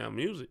rapping, putting out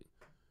music.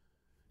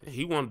 And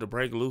he wanted to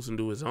break loose and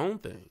do his own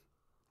thing.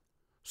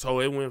 So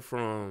it went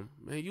from,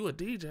 man, you a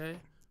DJ?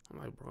 I'm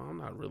like, bro, I'm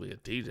not really a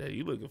DJ.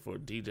 You looking for a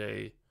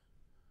DJ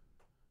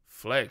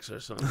flex or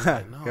something?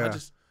 Like, no, yeah. I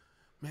just,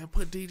 man,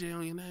 put DJ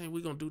on your name.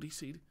 We gonna do these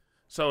CDs.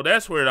 So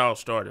that's where it all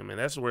started, man.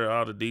 That's where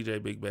all the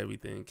DJ Big Baby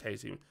thing,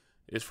 Casey,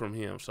 is from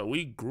him. So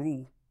we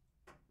grew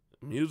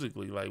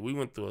musically. Like, we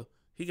went through,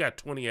 he got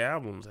 20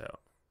 albums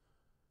out.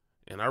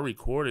 And I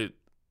recorded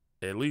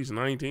at least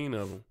 19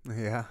 of them.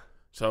 Yeah.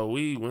 So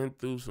we went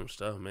through some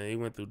stuff, man. He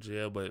went through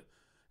jail. But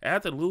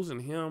after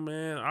losing him,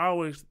 man, I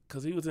always,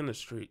 because he was in the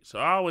street. So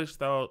I always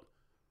thought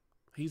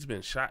he's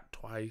been shot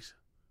twice.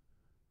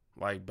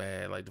 Like,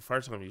 bad. Like, the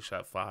first time he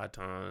shot 5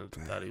 times.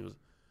 I thought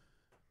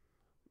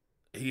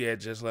he had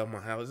just left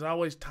my house. It's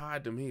always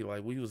tied to me.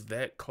 Like, we was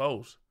that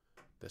close.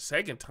 The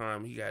second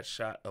time, he got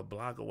shot a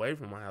block away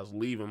from my house,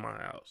 leaving my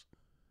house.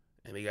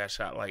 And he got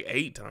shot like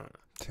 8 times.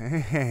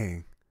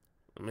 Dang.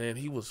 Man,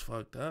 he was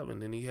fucked up.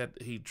 And then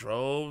he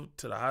drove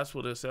to the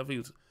hospital himself. Wow.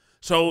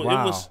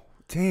 It was.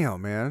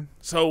 Damn, man.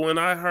 So when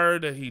I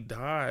heard that he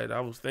died,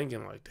 I was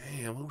thinking like,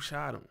 damn, who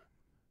shot him?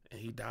 And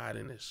he died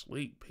in his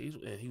sleep.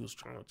 And he was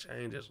trying to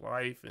change his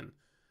life. And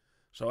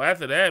so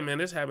after that, man,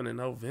 this happened in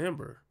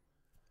November.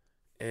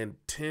 And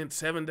 10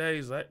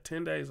 days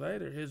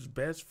later, his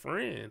best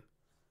friend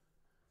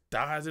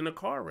dies in a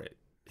car wreck.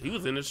 He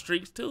was in the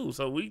streets too.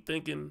 So we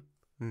thinking,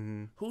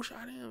 who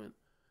shot him?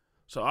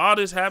 So all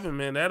this happened,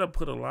 man. That'll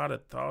put a lot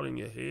of thought in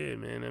your head,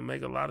 man, and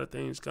make a lot of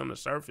things come to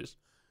surface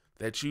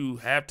that you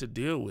have to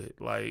deal with.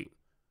 Like,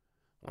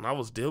 when I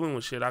was dealing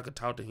with shit, I could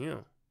talk to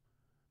him.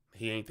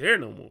 He ain't there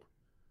no more.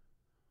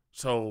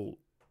 So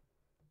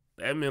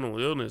that mental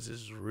illness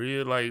is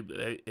real. Like,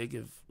 it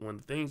could, when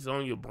things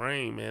on your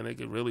brain, man, it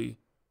could really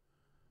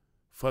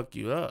fuck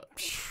you up.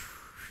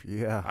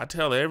 Yeah. I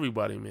tell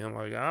everybody, man,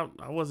 like, I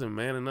wasn't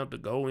man enough to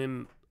go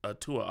in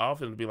to an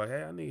office and be like,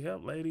 hey, I need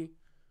help, lady.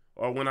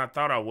 Or when I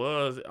thought I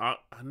was, I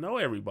know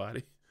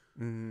everybody.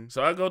 Mm-hmm.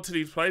 So I go to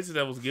these places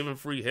that was giving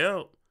free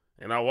help,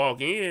 and I walk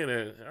in,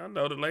 and I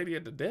know the lady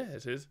at the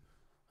desk is,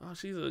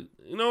 she's a,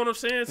 you know what I'm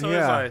saying? So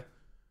it's like,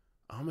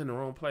 I'm in the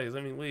wrong place.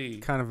 Let me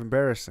leave. Kind of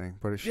embarrassing,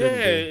 but it shouldn't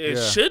be. It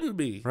shouldn't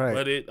be. Right.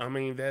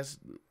 But that's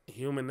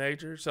human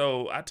nature.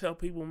 So I tell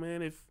people,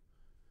 man, if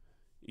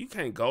you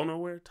can't go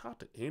nowhere, talk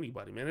to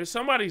anybody, man. If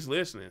somebody's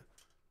listening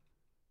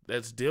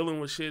that's dealing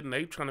with shit and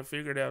they trying to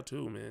figure it out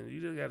too, man,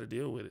 you just got to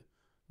deal with it.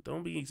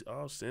 Don't be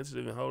all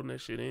sensitive and holding that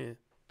shit in.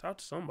 Talk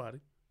to somebody.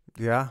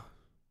 Yeah.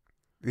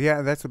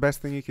 Yeah, that's the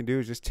best thing you can do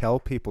is just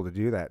tell people to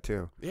do that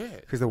too. Yeah.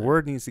 Because the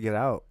word needs to get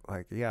out.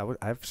 Like, yeah,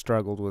 I've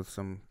struggled with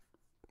some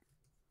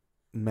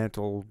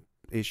mental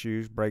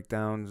issues,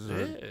 breakdowns.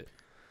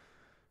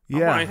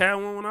 Yeah. I might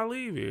have one when I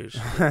leave here.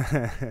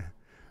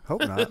 Hope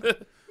not.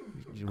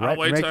 I'll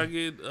wait till I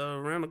get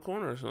around the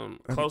corner or something,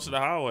 close to the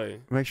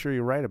highway. Make sure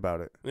you're right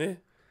about it. Yeah.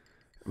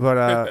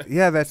 But,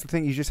 yeah, that's the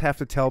thing. You just have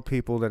to tell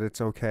people that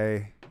it's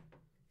okay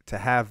to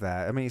have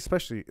that. I mean,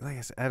 especially, like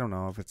I said, I don't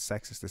know if it's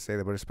sexist to say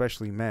that, but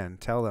especially men.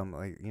 Tell them,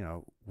 like, you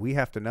know, we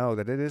have to know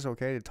that it is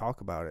okay to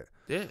talk about it.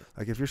 Yeah.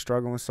 Like, if you're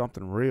struggling with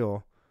something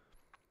real,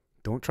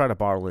 don't try to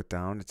bottle it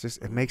down. It's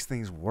just, it makes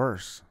things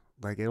worse.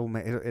 Like,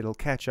 it'll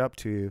catch up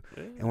to you,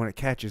 and when it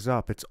catches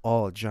up, it's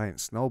all a giant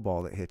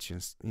snowball that hits you.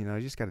 You know,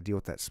 you just got to deal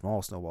with that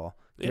small snowball.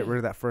 Get rid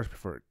of that first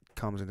before it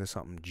comes into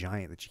something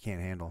giant that you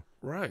can't handle.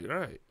 Right.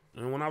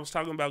 And when I was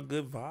talking about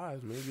good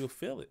vibes, man, you'll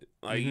feel it.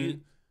 Like,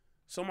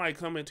 somebody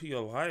come into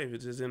your life,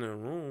 it's just in a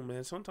room,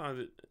 man.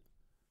 Sometimes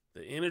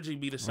the energy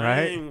be the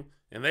same,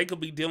 and they could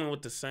be dealing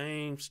with the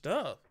same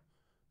stuff.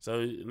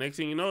 So next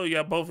thing you know, you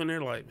got both in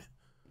there like, man,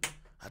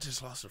 I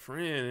just lost a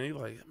friend. And you're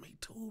like, me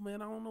too,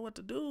 man. I don't know what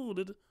to do.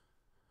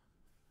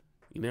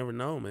 You never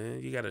know,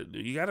 man. You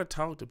gotta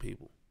talk to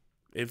people.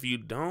 If you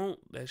don't,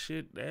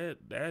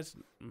 that's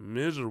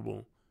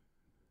miserable.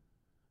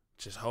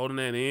 Just holding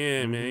that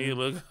in, man. You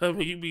look up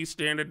and you be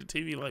staring at the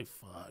TV like,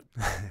 fuck.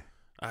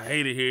 I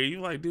hate it here.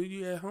 You like, dude,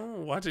 you at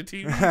home watching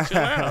TV, chill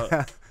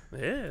out.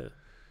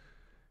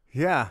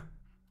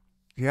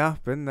 Yeah,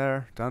 been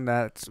there, done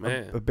that.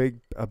 It's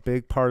a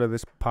big part of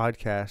this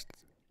podcast.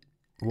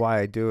 Why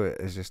I do it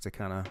is just to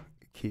kind of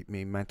keep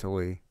me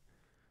mentally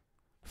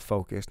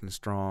focused and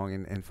strong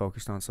and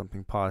focused on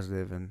something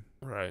positive and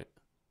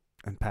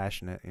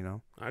passionate, you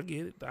know. I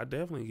get it. I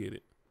definitely get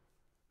it.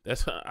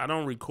 I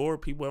don't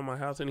record people at my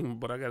house anymore,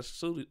 but I got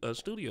a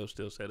studio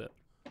still set up.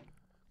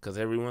 Because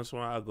every once in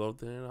a while I'll go up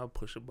there and I'll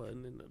push a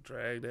button and I'll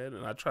drag that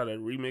and I try to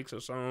remix a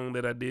song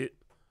that I did.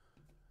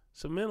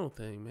 It's a mental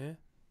thing, man.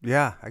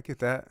 Yeah, I get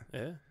that.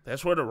 Yeah,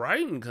 that's where the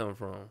writing come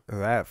from.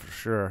 That for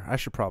sure. I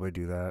should probably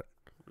do that.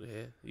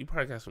 Yeah, you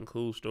probably got some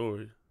cool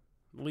stories.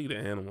 Leave the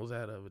animals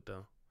out of it,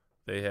 though.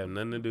 They have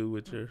nothing to do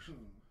with yours.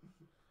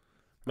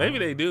 Maybe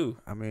they do.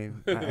 I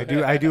mean,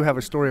 I do have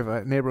a story of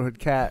a neighborhood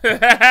cat.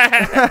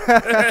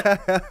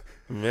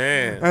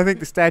 Man. I think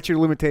the statute of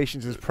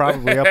limitations is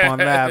probably up on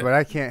that, but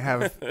I can't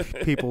have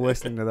people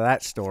listening to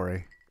that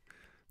story.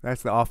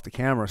 That's the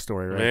off-the-camera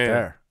story right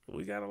there.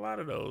 We got a lot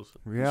of those.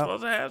 Yeah. You're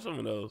supposed to have some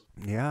of those.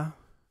 Yeah.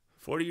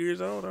 40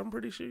 years old, I'm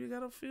pretty sure you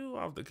got a few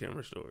off the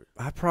camera stories.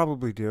 I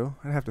probably do.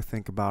 I'd have to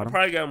think about I them.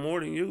 probably got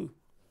more than you.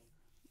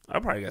 I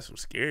probably got some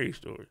scary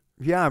stories.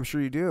 Yeah, I'm sure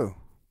you do.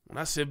 When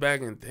I sit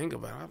back and think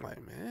about it, I'm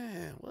like,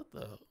 man, what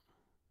the?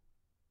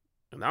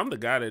 And I'm the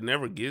guy that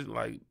never gets,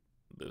 like,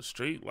 the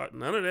street. Like,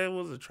 none of that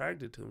was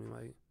attracted to me.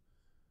 Like,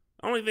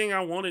 the only thing I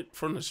wanted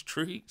from the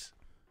streets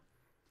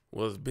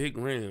was big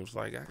rims.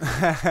 Like,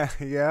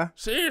 Yeah.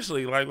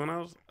 seriously, like, when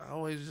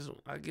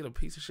I get a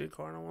piece of shit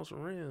car and I want some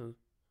rims.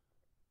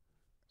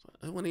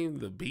 It wasn't even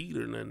the beat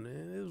or nothing,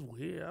 man. It was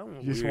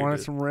weird. You just wanted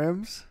some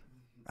rims?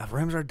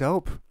 Rims are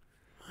dope.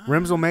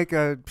 Rims will make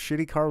a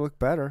shitty car look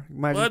better.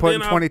 Imagine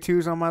putting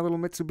 22s on my little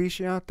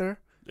Mitsubishi out there.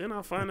 Then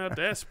I find out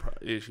that's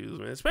issues,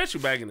 man.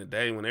 Especially back in the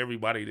day when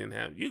everybody didn't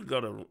have. You could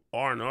go to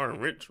R&R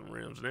and rent some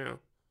rims now.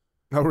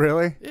 Oh,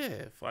 really?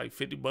 Yeah, for like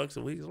 $50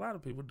 a week. A lot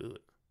of people do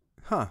it.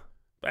 Huh.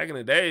 Back in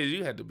the days,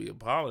 you had to be a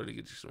baller to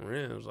get you some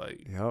rims.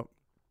 Like, Yep.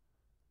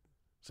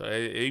 so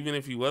even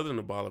if you wasn't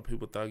a baller,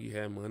 people thought you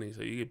had money.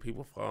 So you get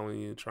people following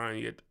you and trying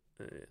to get.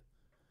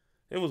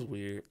 It was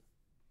weird.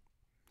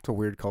 It's a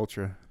weird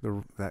culture.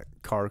 That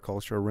car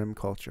culture, rim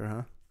culture,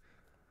 huh?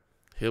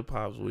 Hip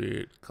hop's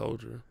weird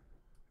culture.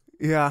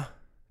 Yeah.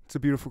 It's a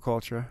beautiful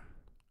culture.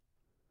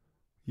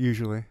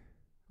 Usually.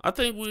 I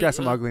think It's got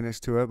some ugliness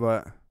to it,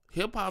 but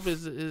hip hop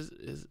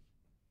is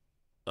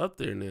up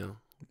there now.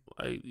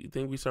 Like, you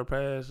think we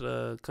surpassed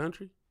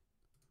country?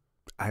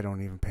 I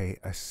don't even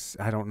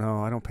I don't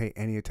know. I don't pay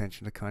any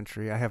attention to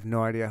country. I have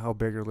no idea how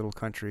big or little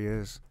country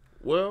is.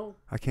 Well,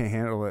 I can't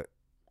handle it.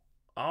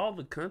 all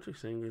the country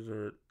singers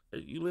are.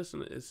 You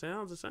listen, it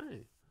sounds the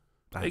same.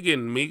 They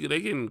getting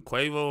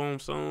Quavo on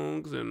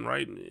songs and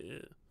writing.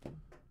 Yeah.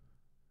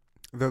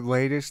 The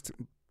latest,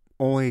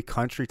 only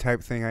country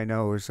type thing I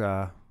know is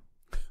that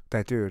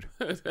dude.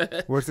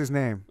 What's his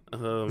name?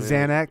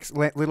 Xanax,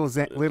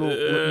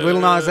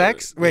 Little Nas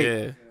X. Wait,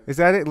 yeah. Is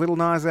that it? Little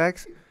Nas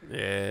X.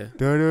 Yeah.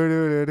 Do do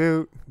do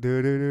do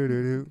do do do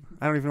do.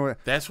 I don't even know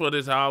what. That's what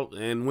it's all.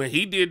 And when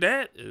he did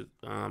that,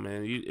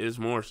 it's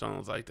more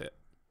songs like that.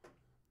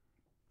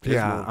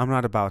 Yeah, I'm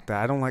not about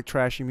that. I don't like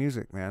trashy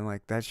music, man.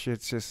 Like, that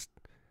shit's just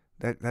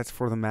that's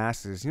for the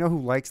masses. You know who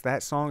likes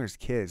that song is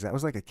kids. That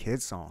was like a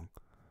kid's song.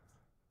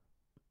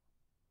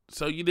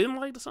 So you didn't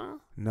like the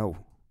song No,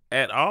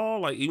 at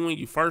all? Like, even when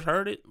you first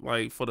heard it,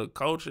 like, for the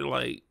culture,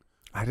 like,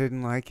 I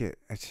didn't like it.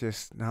 It's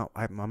just no.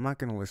 I'm not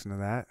gonna listen to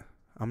that.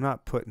 I'm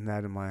not putting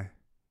that in my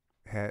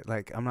head.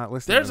 Like, I'm not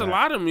listening. There's to a that.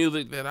 lot of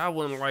music that I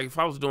wouldn't like. If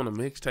I was doing a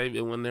mixtape,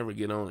 it would never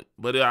get on it.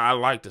 But I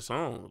like the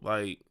song.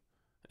 Like,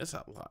 it's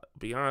a lot.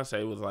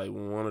 Beyonce was like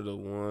one of the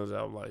ones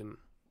I was like.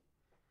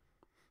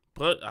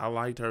 But I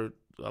liked a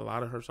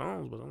lot of her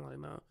songs. But I'm like,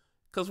 nah.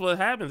 Because what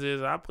happens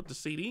is I put the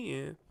CD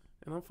in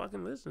and I'm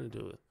fucking listening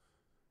to it.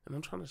 And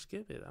I'm trying to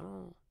skip it. I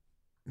don't.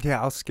 Yeah,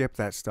 I'll skip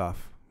that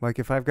stuff. Like,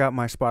 if I've got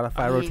my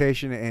Spotify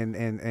rotation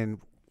and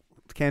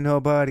can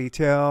nobody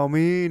tell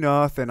me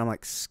nothing, I'm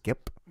like,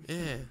 skip.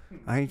 Yeah.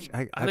 I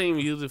didn't even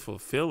use it for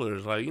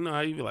fillers. Like, you know how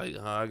you be like,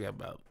 oh, I got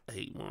about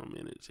 8 more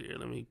minutes here.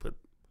 Let me put.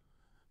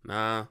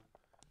 Nah.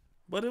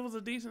 But it was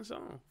a decent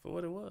song for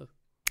what it was.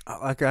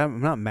 Like, I'm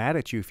not mad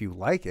at you if you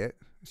like it.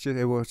 It's just,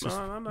 it was just.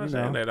 No, I'm not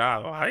saying that I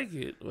like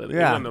it, but it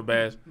Yeah. wasn't a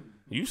bad.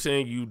 You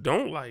saying you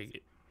don't like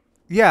it?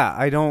 Yeah,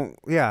 I don't.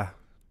 Yeah,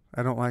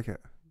 I don't like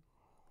it.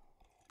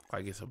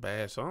 Like, it's a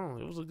bad song.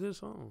 It was a good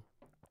song.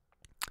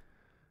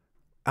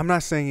 I'm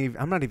not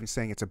even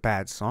saying it's a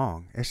bad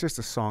song. It's just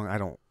a song I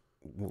don't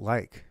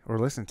like or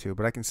listen to.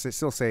 But I can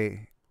still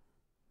say,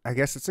 I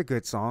guess it's a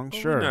good song.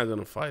 Well, sure. We're not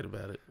gonna fight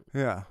about it.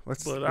 Yeah.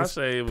 But let's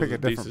I say it was pick a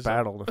different decent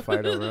battle song. to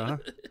fight over. Huh?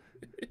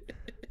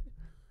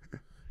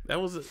 That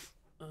was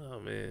oh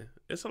man,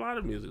 it's a lot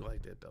of music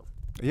like that though.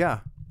 Yeah.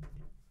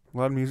 A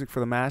lot of music for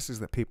the masses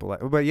that people like.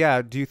 But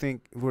yeah,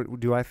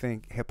 do I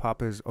think hip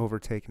hop has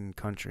overtaken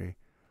country?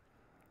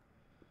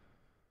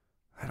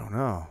 I don't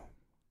know.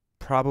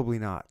 Probably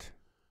not.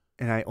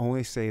 And I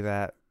only say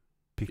that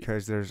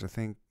because there's a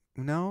thing.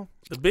 No.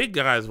 The big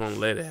guys won't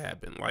let it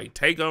happen. Like,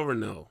 Takeover,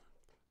 no.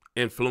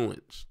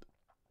 Influenced.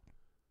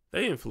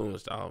 They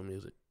influenced all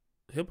music.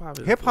 Hip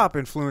hop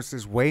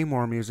influences way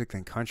more music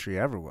than country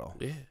ever will.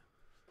 Yeah.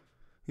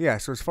 Yeah,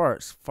 so as far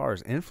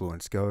as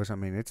influence goes, I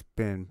mean, it's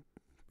been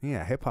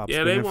hip hop's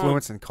been they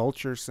influencing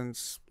culture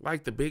since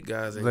like the big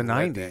guys. The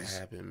 90s. That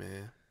happen,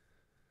 man.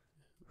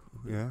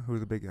 Yeah, who are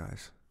the big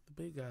guys?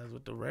 The big guys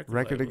with the record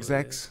Record label,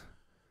 execs. Yeah.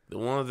 The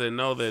ones that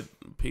know that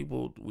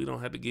we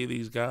don't have to give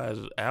these guys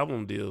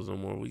album deals no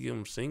more. We give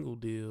them single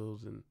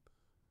deals and.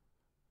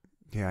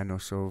 Yeah, I know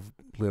so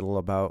little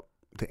about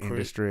the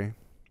industry.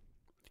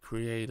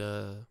 Create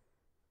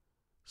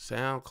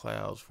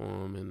SoundClouds for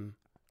them and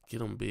get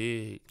them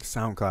big.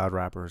 SoundCloud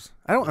rappers.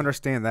 I don't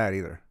understand that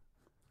either.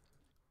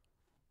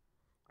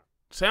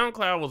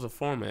 SoundCloud was a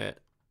format,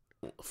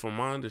 from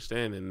my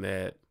understanding,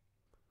 that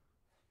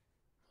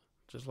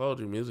just load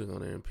your music on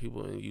there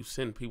and you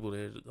send people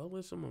there to go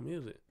listen to my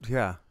music.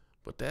 Yeah.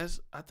 But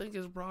I think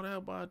it's brought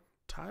out by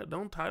Tidal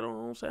on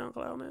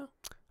SoundCloud now.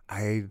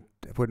 I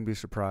wouldn't be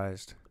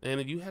surprised.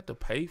 And you have to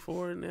pay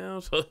for it now.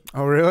 So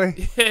Oh,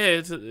 really?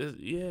 yeah,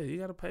 you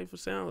got to pay for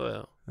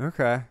SoundCloud.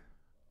 Okay.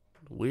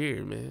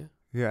 Weird, man.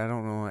 Yeah, I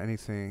don't know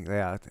anything.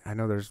 Yeah, I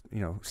know there's,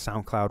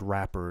 SoundCloud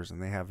rappers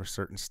and they have a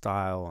certain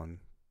style and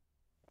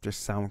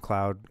just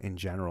SoundCloud in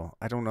general.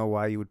 I don't know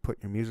why you would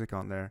put your music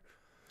on there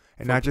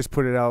and not just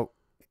put it out,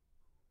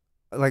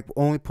 like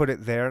only put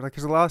it there. Like,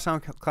 because a lot of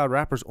SoundCloud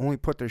rappers only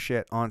put their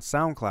shit on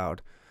SoundCloud.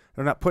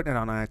 They're not putting it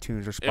on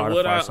iTunes or Spotify. And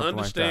what or I something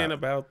understand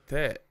like that. about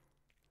that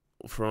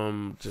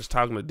from just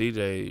talking to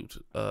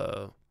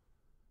DJs,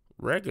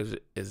 records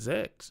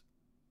execs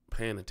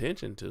paying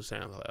attention to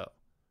SoundCloud.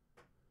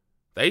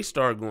 They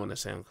start going to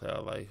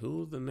SoundCloud like,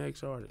 who's the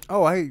next artist?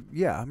 Oh,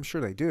 I'm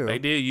sure they do. They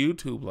did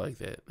YouTube like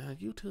that. Now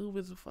YouTube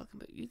is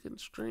you can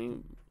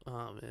stream.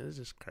 Oh man, it's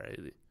just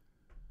crazy.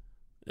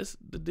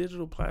 The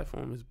digital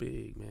platform is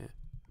big, man.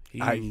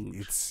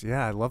 Huge.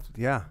 I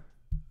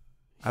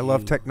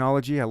love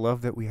technology. I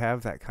love that we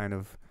have that kind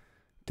of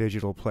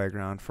digital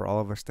playground for all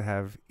of us to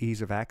have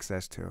ease of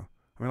access to.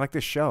 I mean, like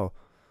this show.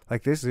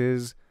 Like, this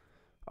is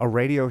a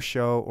radio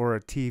show or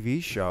a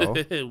TV show.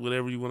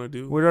 Whatever you want to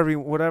do. Whatever I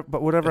want to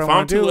do. If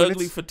I'm too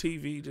ugly for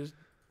TV, just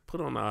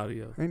put on the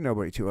audio. Ain't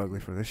nobody too ugly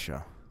for this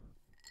show.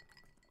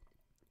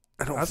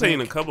 I've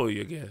seen a couple of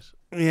you guys.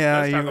 Yeah,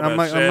 I'm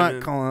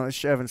not calling it.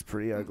 Chevin's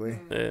pretty ugly.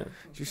 Yeah.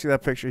 Did you see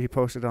that picture he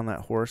posted on that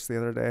horse the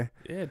other day?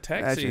 Yeah,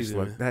 tax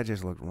season. That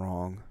just looked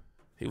wrong.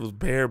 He was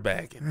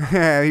barebacking.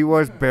 Yeah, he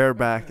was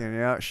barebacking.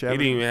 Yeah, Chevin. He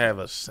didn't even have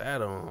a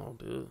saddle on,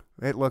 dude.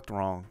 It looked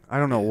wrong. I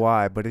don't know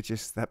why, but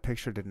that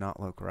picture did not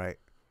look right.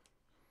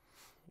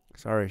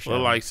 Sorry, Chevin.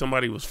 Well, like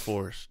somebody was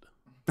forced.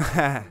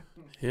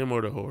 Him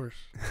or the horse.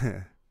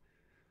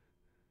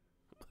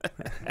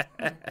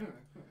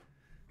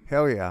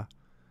 Hell yeah.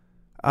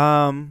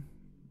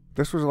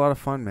 This was a lot of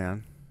fun,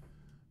 man.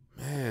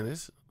 Man,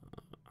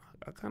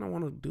 I kind of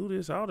want to do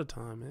this all the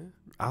time, man.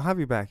 I'll have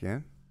you back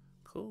in.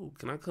 Cool.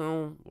 Can I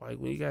come, like,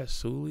 when you got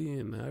Sully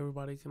and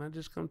everybody, can I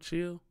just come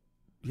chill?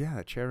 Yeah,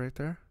 that chair right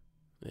there.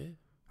 Yeah.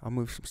 I'll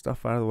move some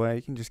stuff out of the way.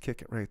 You can just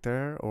kick it right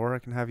there, or I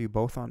can have you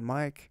both on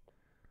mic.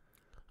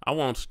 I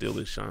won't steal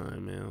his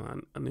shine,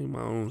 man. I need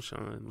my own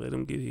shine. Let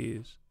him get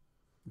his.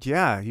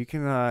 Yeah, you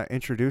can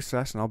introduce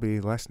us, and I'll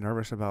be less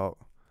nervous about.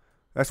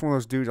 That's one of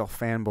those dudes I'll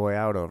fanboy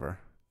out over.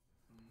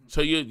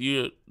 So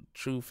you're a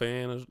true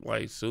fan of,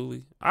 like,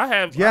 Sully? I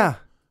have. Yeah.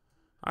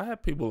 I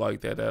have people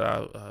like that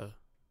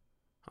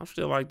I'm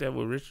still like that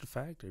with Richard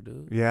Factor,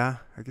 dude. Yeah,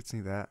 I could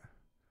see that.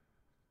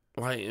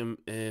 Like, and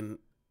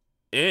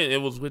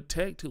it was with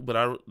Tech too,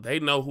 but they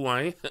know who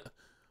I am.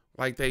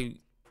 Like,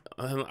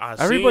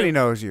 everybody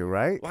knows you,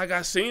 right? Like,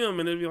 I see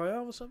them and they be like,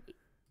 "Oh, what's up?"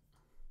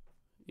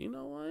 You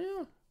know who I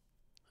am.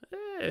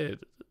 Yeah.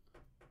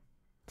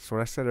 That's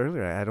what I said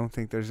earlier. I don't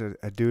think there's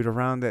a dude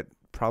around that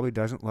probably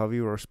doesn't love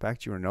you or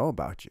respect you or know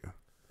about you.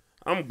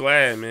 I'm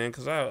glad, man,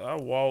 because I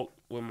walk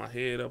with my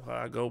head up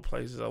high. I go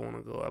places I want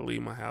to go. I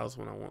leave my house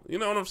when I want. You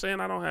know what I'm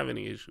saying? I don't have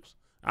any issues.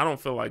 I don't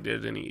feel like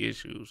there's any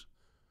issues.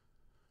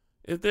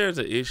 If there's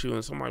an issue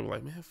and somebody be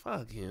like, man,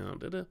 fuck him,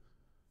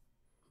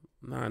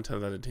 9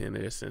 times out of 10,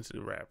 they're a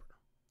sensitive rapper.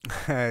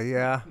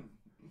 Yeah.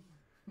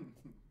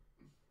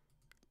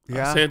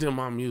 I sent him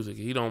my music.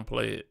 He don't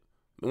play it.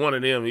 One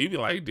of them, you be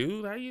like,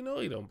 dude, how you know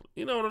he don't?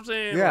 You know what I'm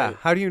saying? Yeah. Like,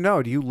 how do you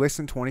know? Do you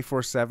listen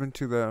 24/7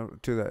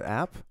 to the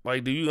app?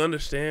 Like, do you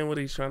understand what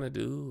he's trying to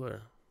do?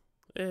 Or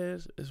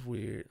it's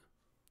weird.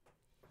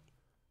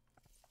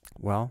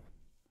 Well,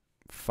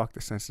 fuck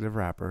the sensitive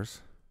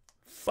rappers.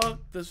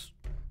 Fuck this.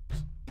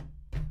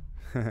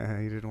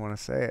 You didn't want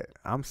to say it.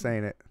 I'm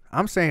saying it.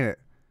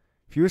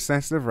 If you're a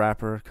sensitive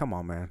rapper, come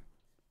on, man.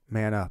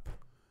 Man up.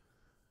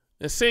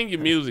 And sing your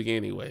music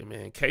anyway,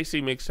 man.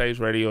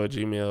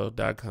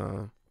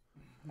 KCMixtapesRadio@gmail.com.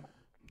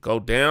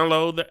 Go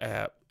download the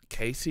app,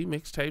 KC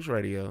Mixtapes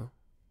Radio.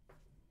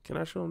 Can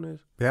I show them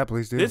this? Yeah,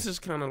 please do. This is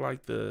kind of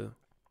like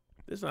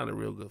it's not a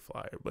real good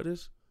flyer, but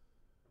it's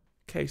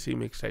KC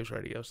Mixtapes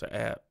Radio. It's the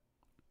app.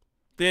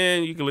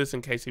 Then you can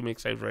listen to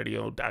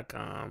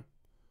KCMixtapesRadio.com.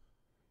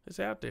 It's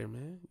out there,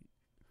 man.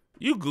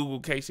 You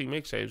Google KC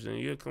Mixtapes and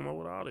you'll come up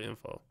with all the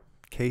info.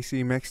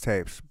 KC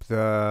Mixtapes.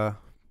 The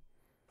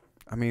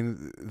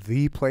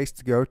place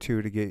to go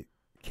to get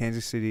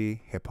Kansas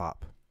City hip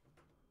hop.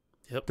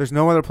 Yep. There's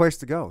no other place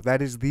to go.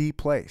 That is the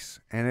place.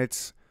 And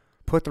it's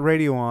put the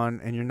radio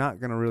on and you're not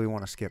going to really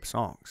want to skip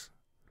songs.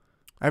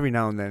 Every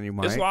now and then you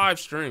might. It's live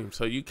stream,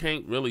 so you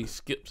can't really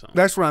skip songs.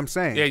 That's what I'm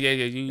saying. Yeah.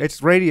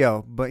 It's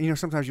radio, but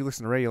sometimes you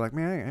listen to radio like,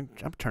 man,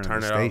 I'm turning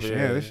the station.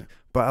 Yeah.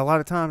 But a lot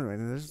of times,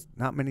 there's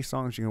not many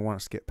songs you're going to want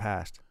to skip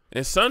past.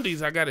 And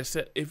Sundays, I got it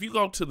set. If you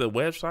go to the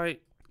website,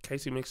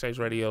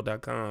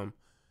 KCMixtapesRadio.com,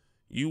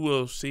 you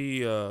will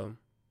see the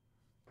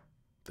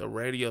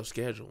radio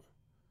schedule.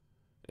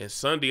 And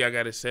Sunday, I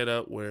got it set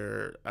up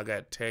where I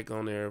got Tech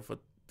on there for a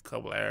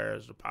couple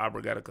hours. The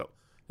Popper got a couple.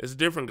 It's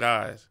different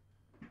guys.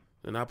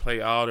 And I play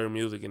all their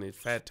music in its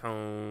fat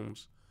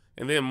tones.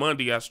 And then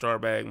Monday, I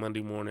start back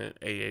Monday morning at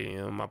 8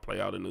 a.m. I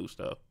play all the new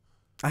stuff.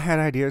 I had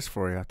ideas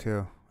for you,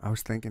 too. I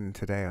was thinking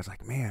today, I was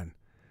like, man,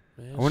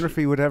 man. I wonder if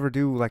he would ever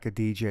do like a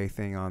DJ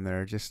thing on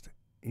there. Just,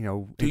 you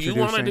know, Do you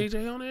want a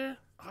introducing- DJ on there?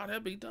 Oh,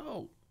 that'd be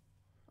dope.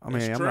 I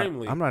mean,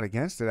 Extremely. I'm not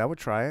against it. I would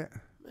try it.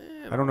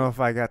 Man, I don't know if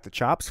I got the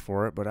chops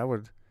for it, but I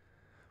would.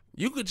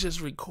 You could just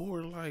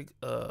record like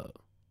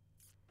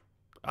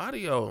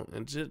audio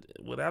and just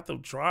without the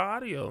draw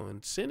audio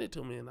and send it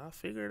to me and I'll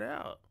figure it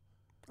out.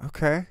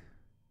 Okay.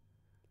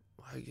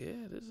 Like,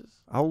 yeah, this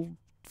is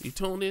You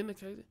tuned in to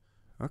KZ?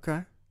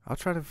 Okay. I'll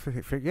try to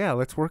figure. Yeah,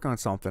 let's work on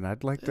something.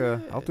 I'd like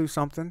to. I'll Yeah. do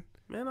something.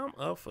 Man, I'm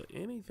up for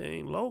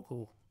anything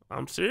local.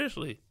 I'm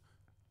seriously.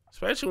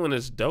 Especially when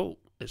it's dope.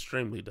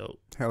 Extremely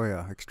dope. Hell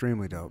yeah,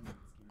 extremely dope.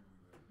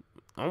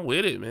 I'm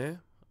with it,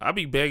 man. I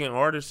be begging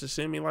artists to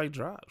send me like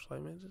drops.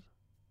 Like, man, just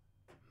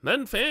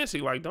nothing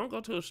fancy. Like, don't go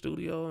to a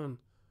studio and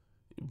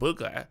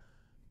book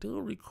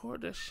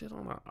record that shit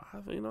on an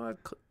iPhone. You know,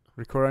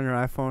 Record on your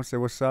iPhone. Say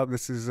what's up.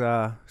 This is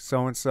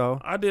so and so.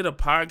 I did a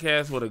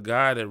podcast with a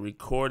guy that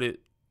recorded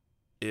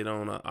it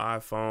on an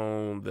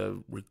iPhone,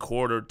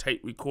 the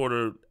tape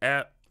recorder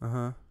app.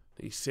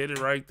 He set it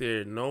right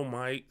there, no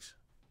mics,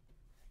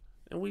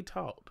 and we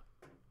talked.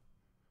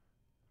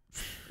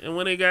 And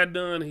when it got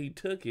done, he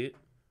took it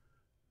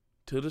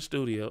to the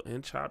studio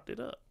and chopped it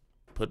up,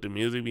 put the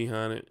music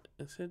behind it,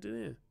 and sent it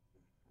in.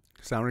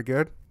 Sounded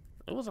good.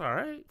 It was all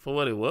right for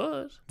what it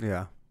was,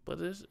 Yeah. but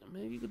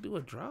you could do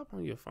a drop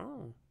on your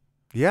phone.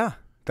 Yeah.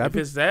 If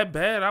it's that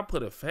bad, I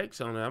put effects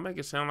on it. I make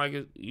it sound like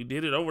you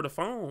did it over the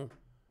phone.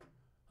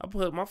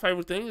 My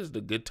favorite thing is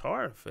the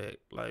guitar effect.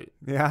 Like,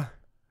 Yeah.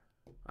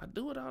 I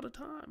do it all the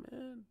time,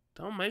 man.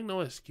 Don't make no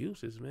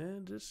excuses,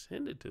 man. Just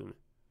send it to me.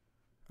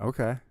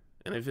 Okay.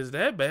 And if it's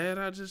that bad,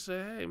 I just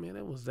say, hey, man,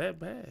 it was that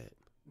bad.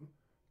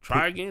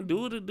 Try again.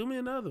 Do it or do me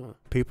another one.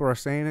 People are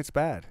saying it's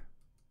bad.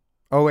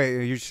 Oh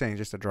wait, you're saying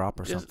just a drop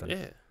or something?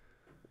 Yeah.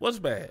 What's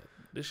bad?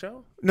 The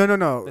show?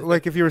 No.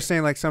 Like if you were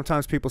saying like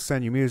sometimes people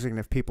send you music and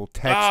if people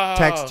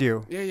text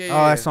you, yeah.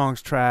 oh that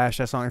song's trash.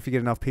 That song. If you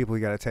get enough people,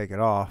 you got to take it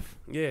off.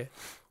 Yeah.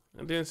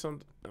 And then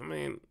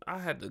I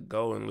had to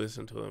go and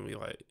listen to it and be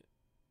like,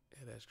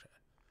 yeah, that's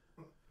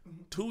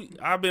trash.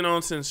 I've been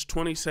on since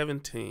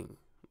 2017.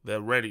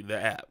 The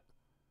app.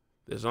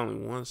 There's only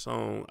one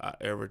song I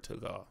ever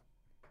took off.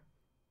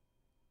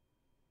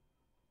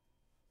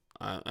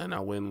 And I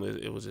went with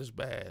it. Was just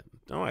bad.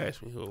 Don't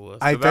ask me who it was.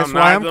 That's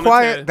why I'm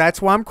quiet.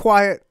 That's why I'm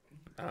quiet.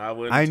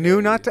 I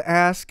knew not to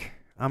ask.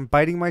 I'm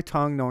biting my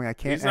tongue knowing I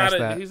can't ask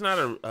that. He's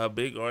not a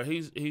big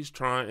artist. He's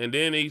trying. And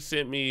then he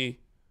sent me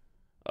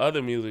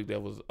other music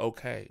that was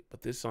okay.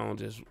 But this song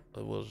it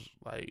was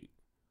like.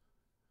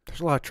 There's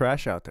a lot of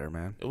trash out there,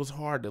 man. It was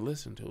hard to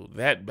listen to.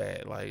 That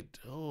bad. Like,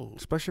 oh.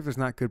 Especially if there's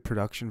not good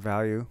production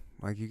value.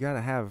 Like,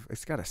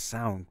 it's got to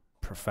sound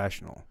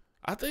professional.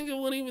 I think it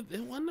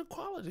wasn't the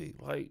quality.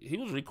 Like, he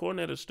was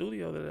recording at a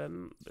studio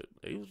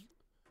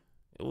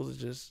it was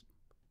just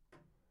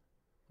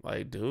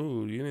like,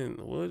 dude, you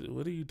didn't,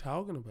 what are you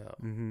talking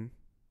about? Mm-hmm.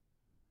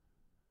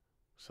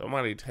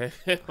 Somebody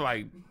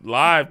like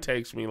live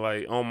text me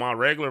like on my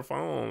regular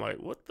phone, like,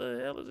 what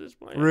the hell is this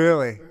playing?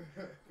 Really?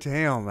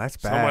 Damn, that's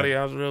bad. Somebody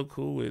I was real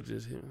cool with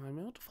just hit me like,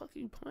 man, what the fuck are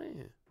you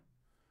playing?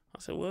 I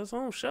said, well, it's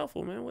on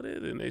shuffle, man. What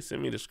is it? And they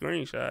sent me the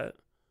screenshot.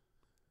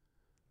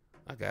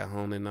 I got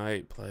home that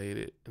night, played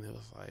it, and it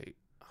was like,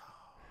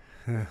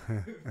 oh,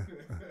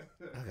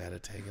 I gotta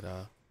take it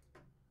off.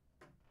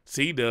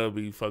 C-Dub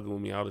be fucking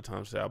with me all the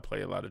time, say I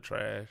play a lot of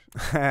trash.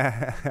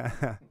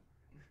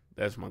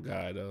 That's my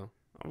guy, though.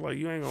 I'm like,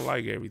 you ain't gonna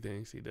like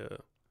everything,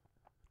 C-Dub.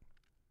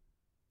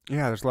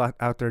 Yeah, there's a lot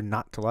out there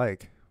not to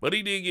like. But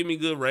he did give me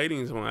good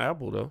ratings on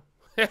Apple, though.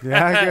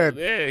 Yeah, good.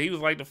 Yeah, he was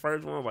like the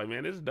first one. I was like,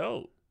 man, this is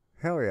dope.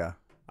 Hell yeah.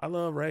 I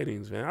love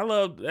ratings, man.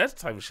 That's the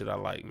type of shit I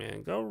like,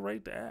 man. Go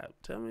rate the app.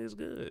 Tell me it's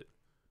good.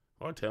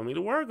 Or tell me to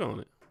work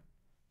on it.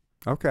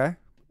 Okay.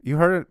 You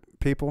heard it,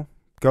 people.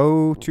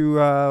 Go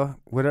to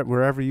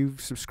wherever you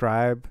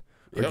subscribe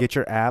or get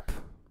your app.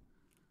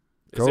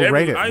 Go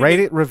rate it. Rate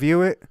it,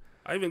 review it.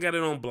 I even got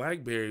it on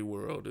BlackBerry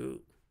World,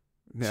 dude.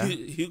 Yeah.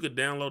 You could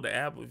download the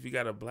app if you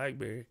got a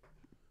BlackBerry.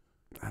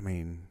 I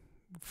mean,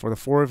 for the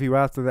 4 of you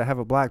out there that have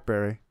a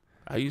BlackBerry,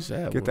 I used to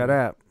have get one. that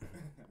app.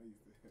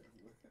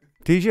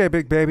 DJ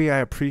Big Baby, I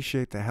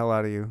appreciate the hell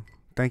out of you.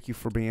 Thank you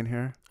for being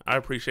here. I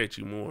appreciate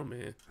you more,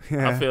 man.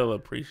 Yeah. I feel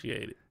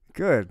appreciated.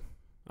 Good.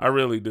 I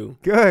really do.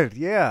 Good,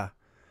 yeah.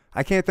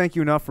 I can't thank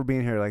you enough for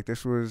being here. Like,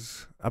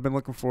 I've been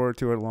looking forward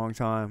to it a long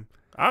time.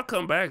 I'll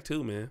come back,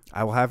 too, man.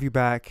 I will have you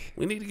back.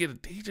 We need to get a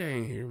DJ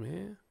in here,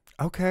 man.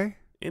 Okay.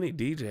 Any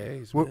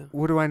DJs, man.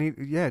 What do I need?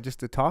 Yeah,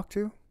 just to talk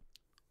to?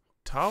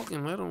 Talk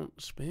and let them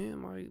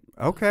spin, like.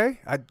 Okay.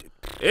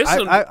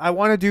 I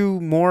want to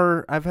do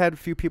more. I've had a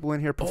few people in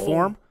here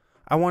perform.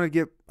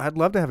 I'd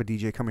love to have a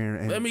DJ come here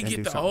and let me and get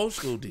do the something. old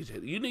school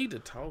DJ. You need to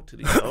talk to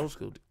these old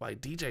school.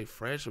 Like, DJ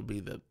Fresh would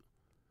be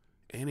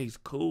and he's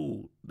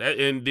cool.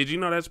 And did you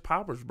know that's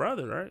Popper's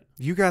brother, right?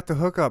 You got the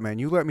hookup, man.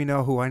 You let me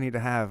know who I need to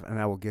have, and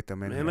I will get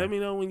them in Man, here. let me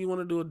know when you want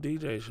to do a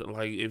DJ show.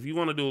 Like, if you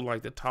want to do,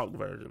 like, the talk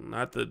version,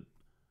 not the...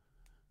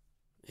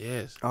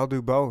 Yes. I'll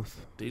do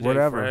both. DJ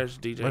Whatever. Fresh,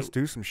 DJ... Let's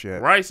do some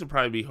shit. Rice would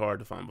probably be hard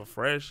to find, but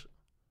Fresh...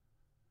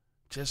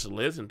 just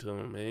listen to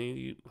him,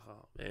 man.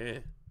 Oh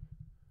man,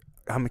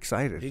 I'm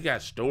excited. he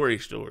got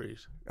stories.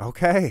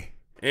 Okay.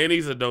 And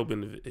he's a dope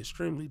individual,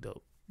 extremely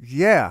dope.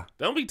 Yeah.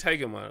 Don't be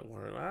taking my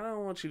word. I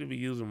don't want you to be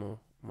using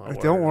my word.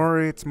 Don't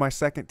worry, it's my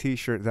second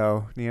T-shirt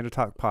though.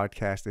 Neanderthal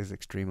Podcast is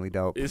extremely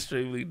dope.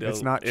 Extremely dope.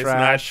 It's not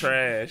trash. It's not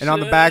trash. And on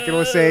the back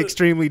it'll say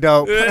extremely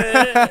dope.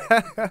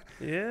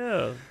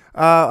 Yeah.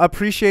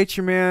 Appreciate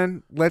you,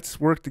 man. Let's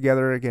work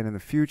together again in the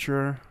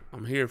future.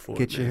 I'm here for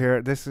Get it. you man.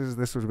 here. This has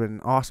been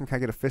awesome. Can I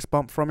get a fist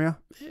bump from you?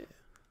 Yeah.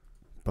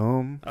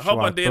 Boom. I hope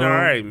I Shabbat, did boom. all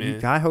right,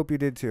 man. I hope you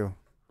did too.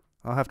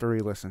 I'll have to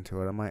re-listen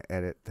to it. I might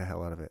edit the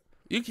hell out of it.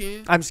 You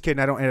can. I'm just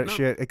kidding. I don't edit No.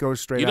 shit. It goes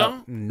straight You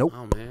out. don't? Nope.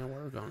 Oh man,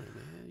 work on it,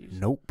 man.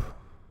 Nope.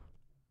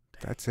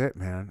 That's it,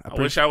 man. I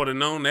wish I would have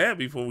known that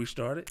before we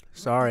started.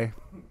 Sorry.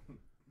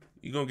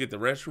 You gonna get the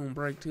restroom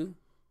break too?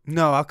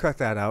 No, I'll cut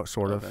that out.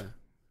 Sort of. Okay.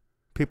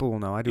 People will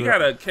know. I do. You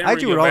got a it. camera I in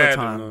do your it all the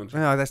bathroom, time. don't you?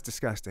 No, that's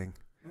disgusting.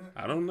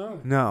 I don't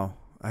know. No,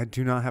 I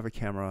do not have a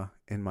camera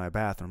in my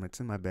bathroom. It's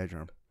in my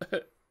bedroom.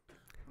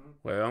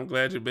 Well, I'm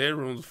glad your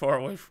bedroom's far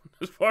away from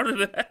this part of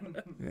that.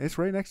 It's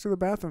right next to the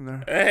bathroom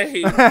there.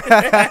 Hey.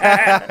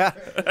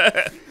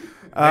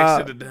 Next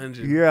to the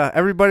dungeon. Yeah,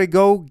 everybody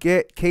go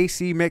get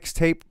KC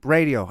Mixtape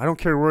Radio. I don't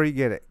care where you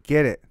get it.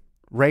 Get it.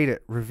 Rate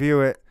it. Review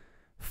it.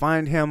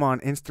 Find him on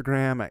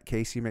Instagram at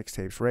KC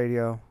Mixtapes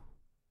Radio.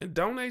 And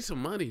donate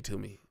some money to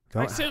me.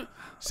 Don't- Like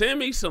send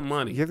me some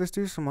money. Give this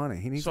dude some money.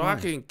 He needs so money.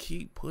 I can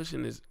keep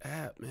pushing this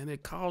app, man.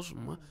 It costs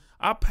money.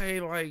 I pay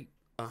like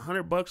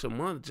 $100 a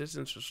month just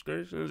in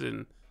subscriptions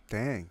and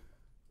Dang.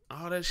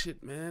 all that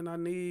shit, man. I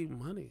need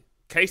money.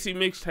 KC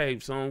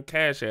Mixtapes on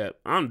Cash App.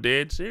 I'm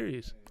dead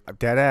serious. I'm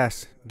dead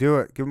ass. Do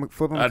it.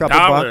 Flip him a $1, couple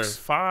bucks.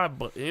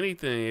 $5,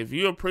 anything. If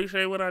you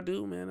appreciate what I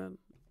do, man,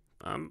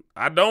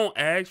 I don't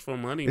ask for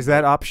money. Is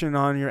that option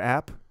on your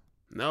app?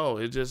 No,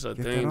 it's just a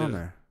Get thing that on that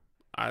there.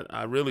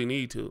 I really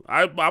need to.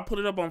 I put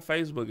it up on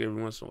Facebook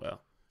every once in a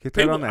while. Get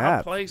that People- on the I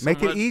app. play so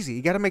Make much- it easy.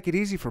 You got to make it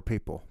easy for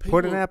people.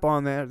 Put an People- app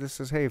on there that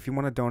says, hey, if you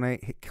want to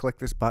donate, click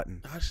this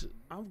button.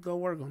 I'll go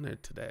work on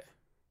that today.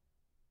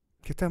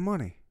 Get that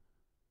money.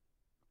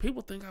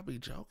 People think I be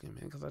joking,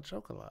 man, because I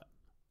joke a lot.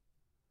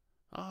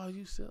 Oh,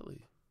 you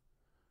silly.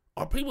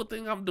 Or people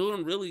think I'm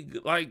doing really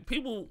good. Like,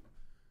 people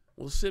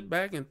will sit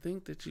back and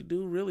think that you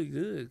do really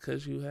good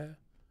because you have.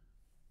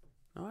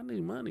 No, I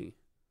need money.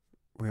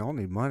 We all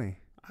need money.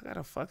 I got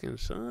a fucking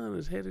son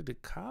that's headed to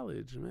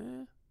college,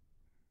 man.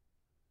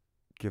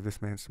 Give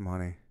this man some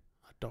money.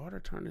 My daughter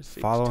turned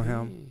 16. Follow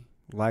him.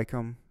 Like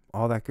him.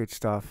 All that good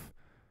stuff.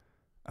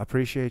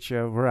 Appreciate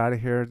you. We're out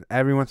of here.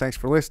 Everyone, thanks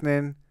for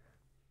listening.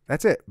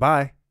 That's it.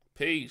 Bye.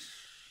 Peace.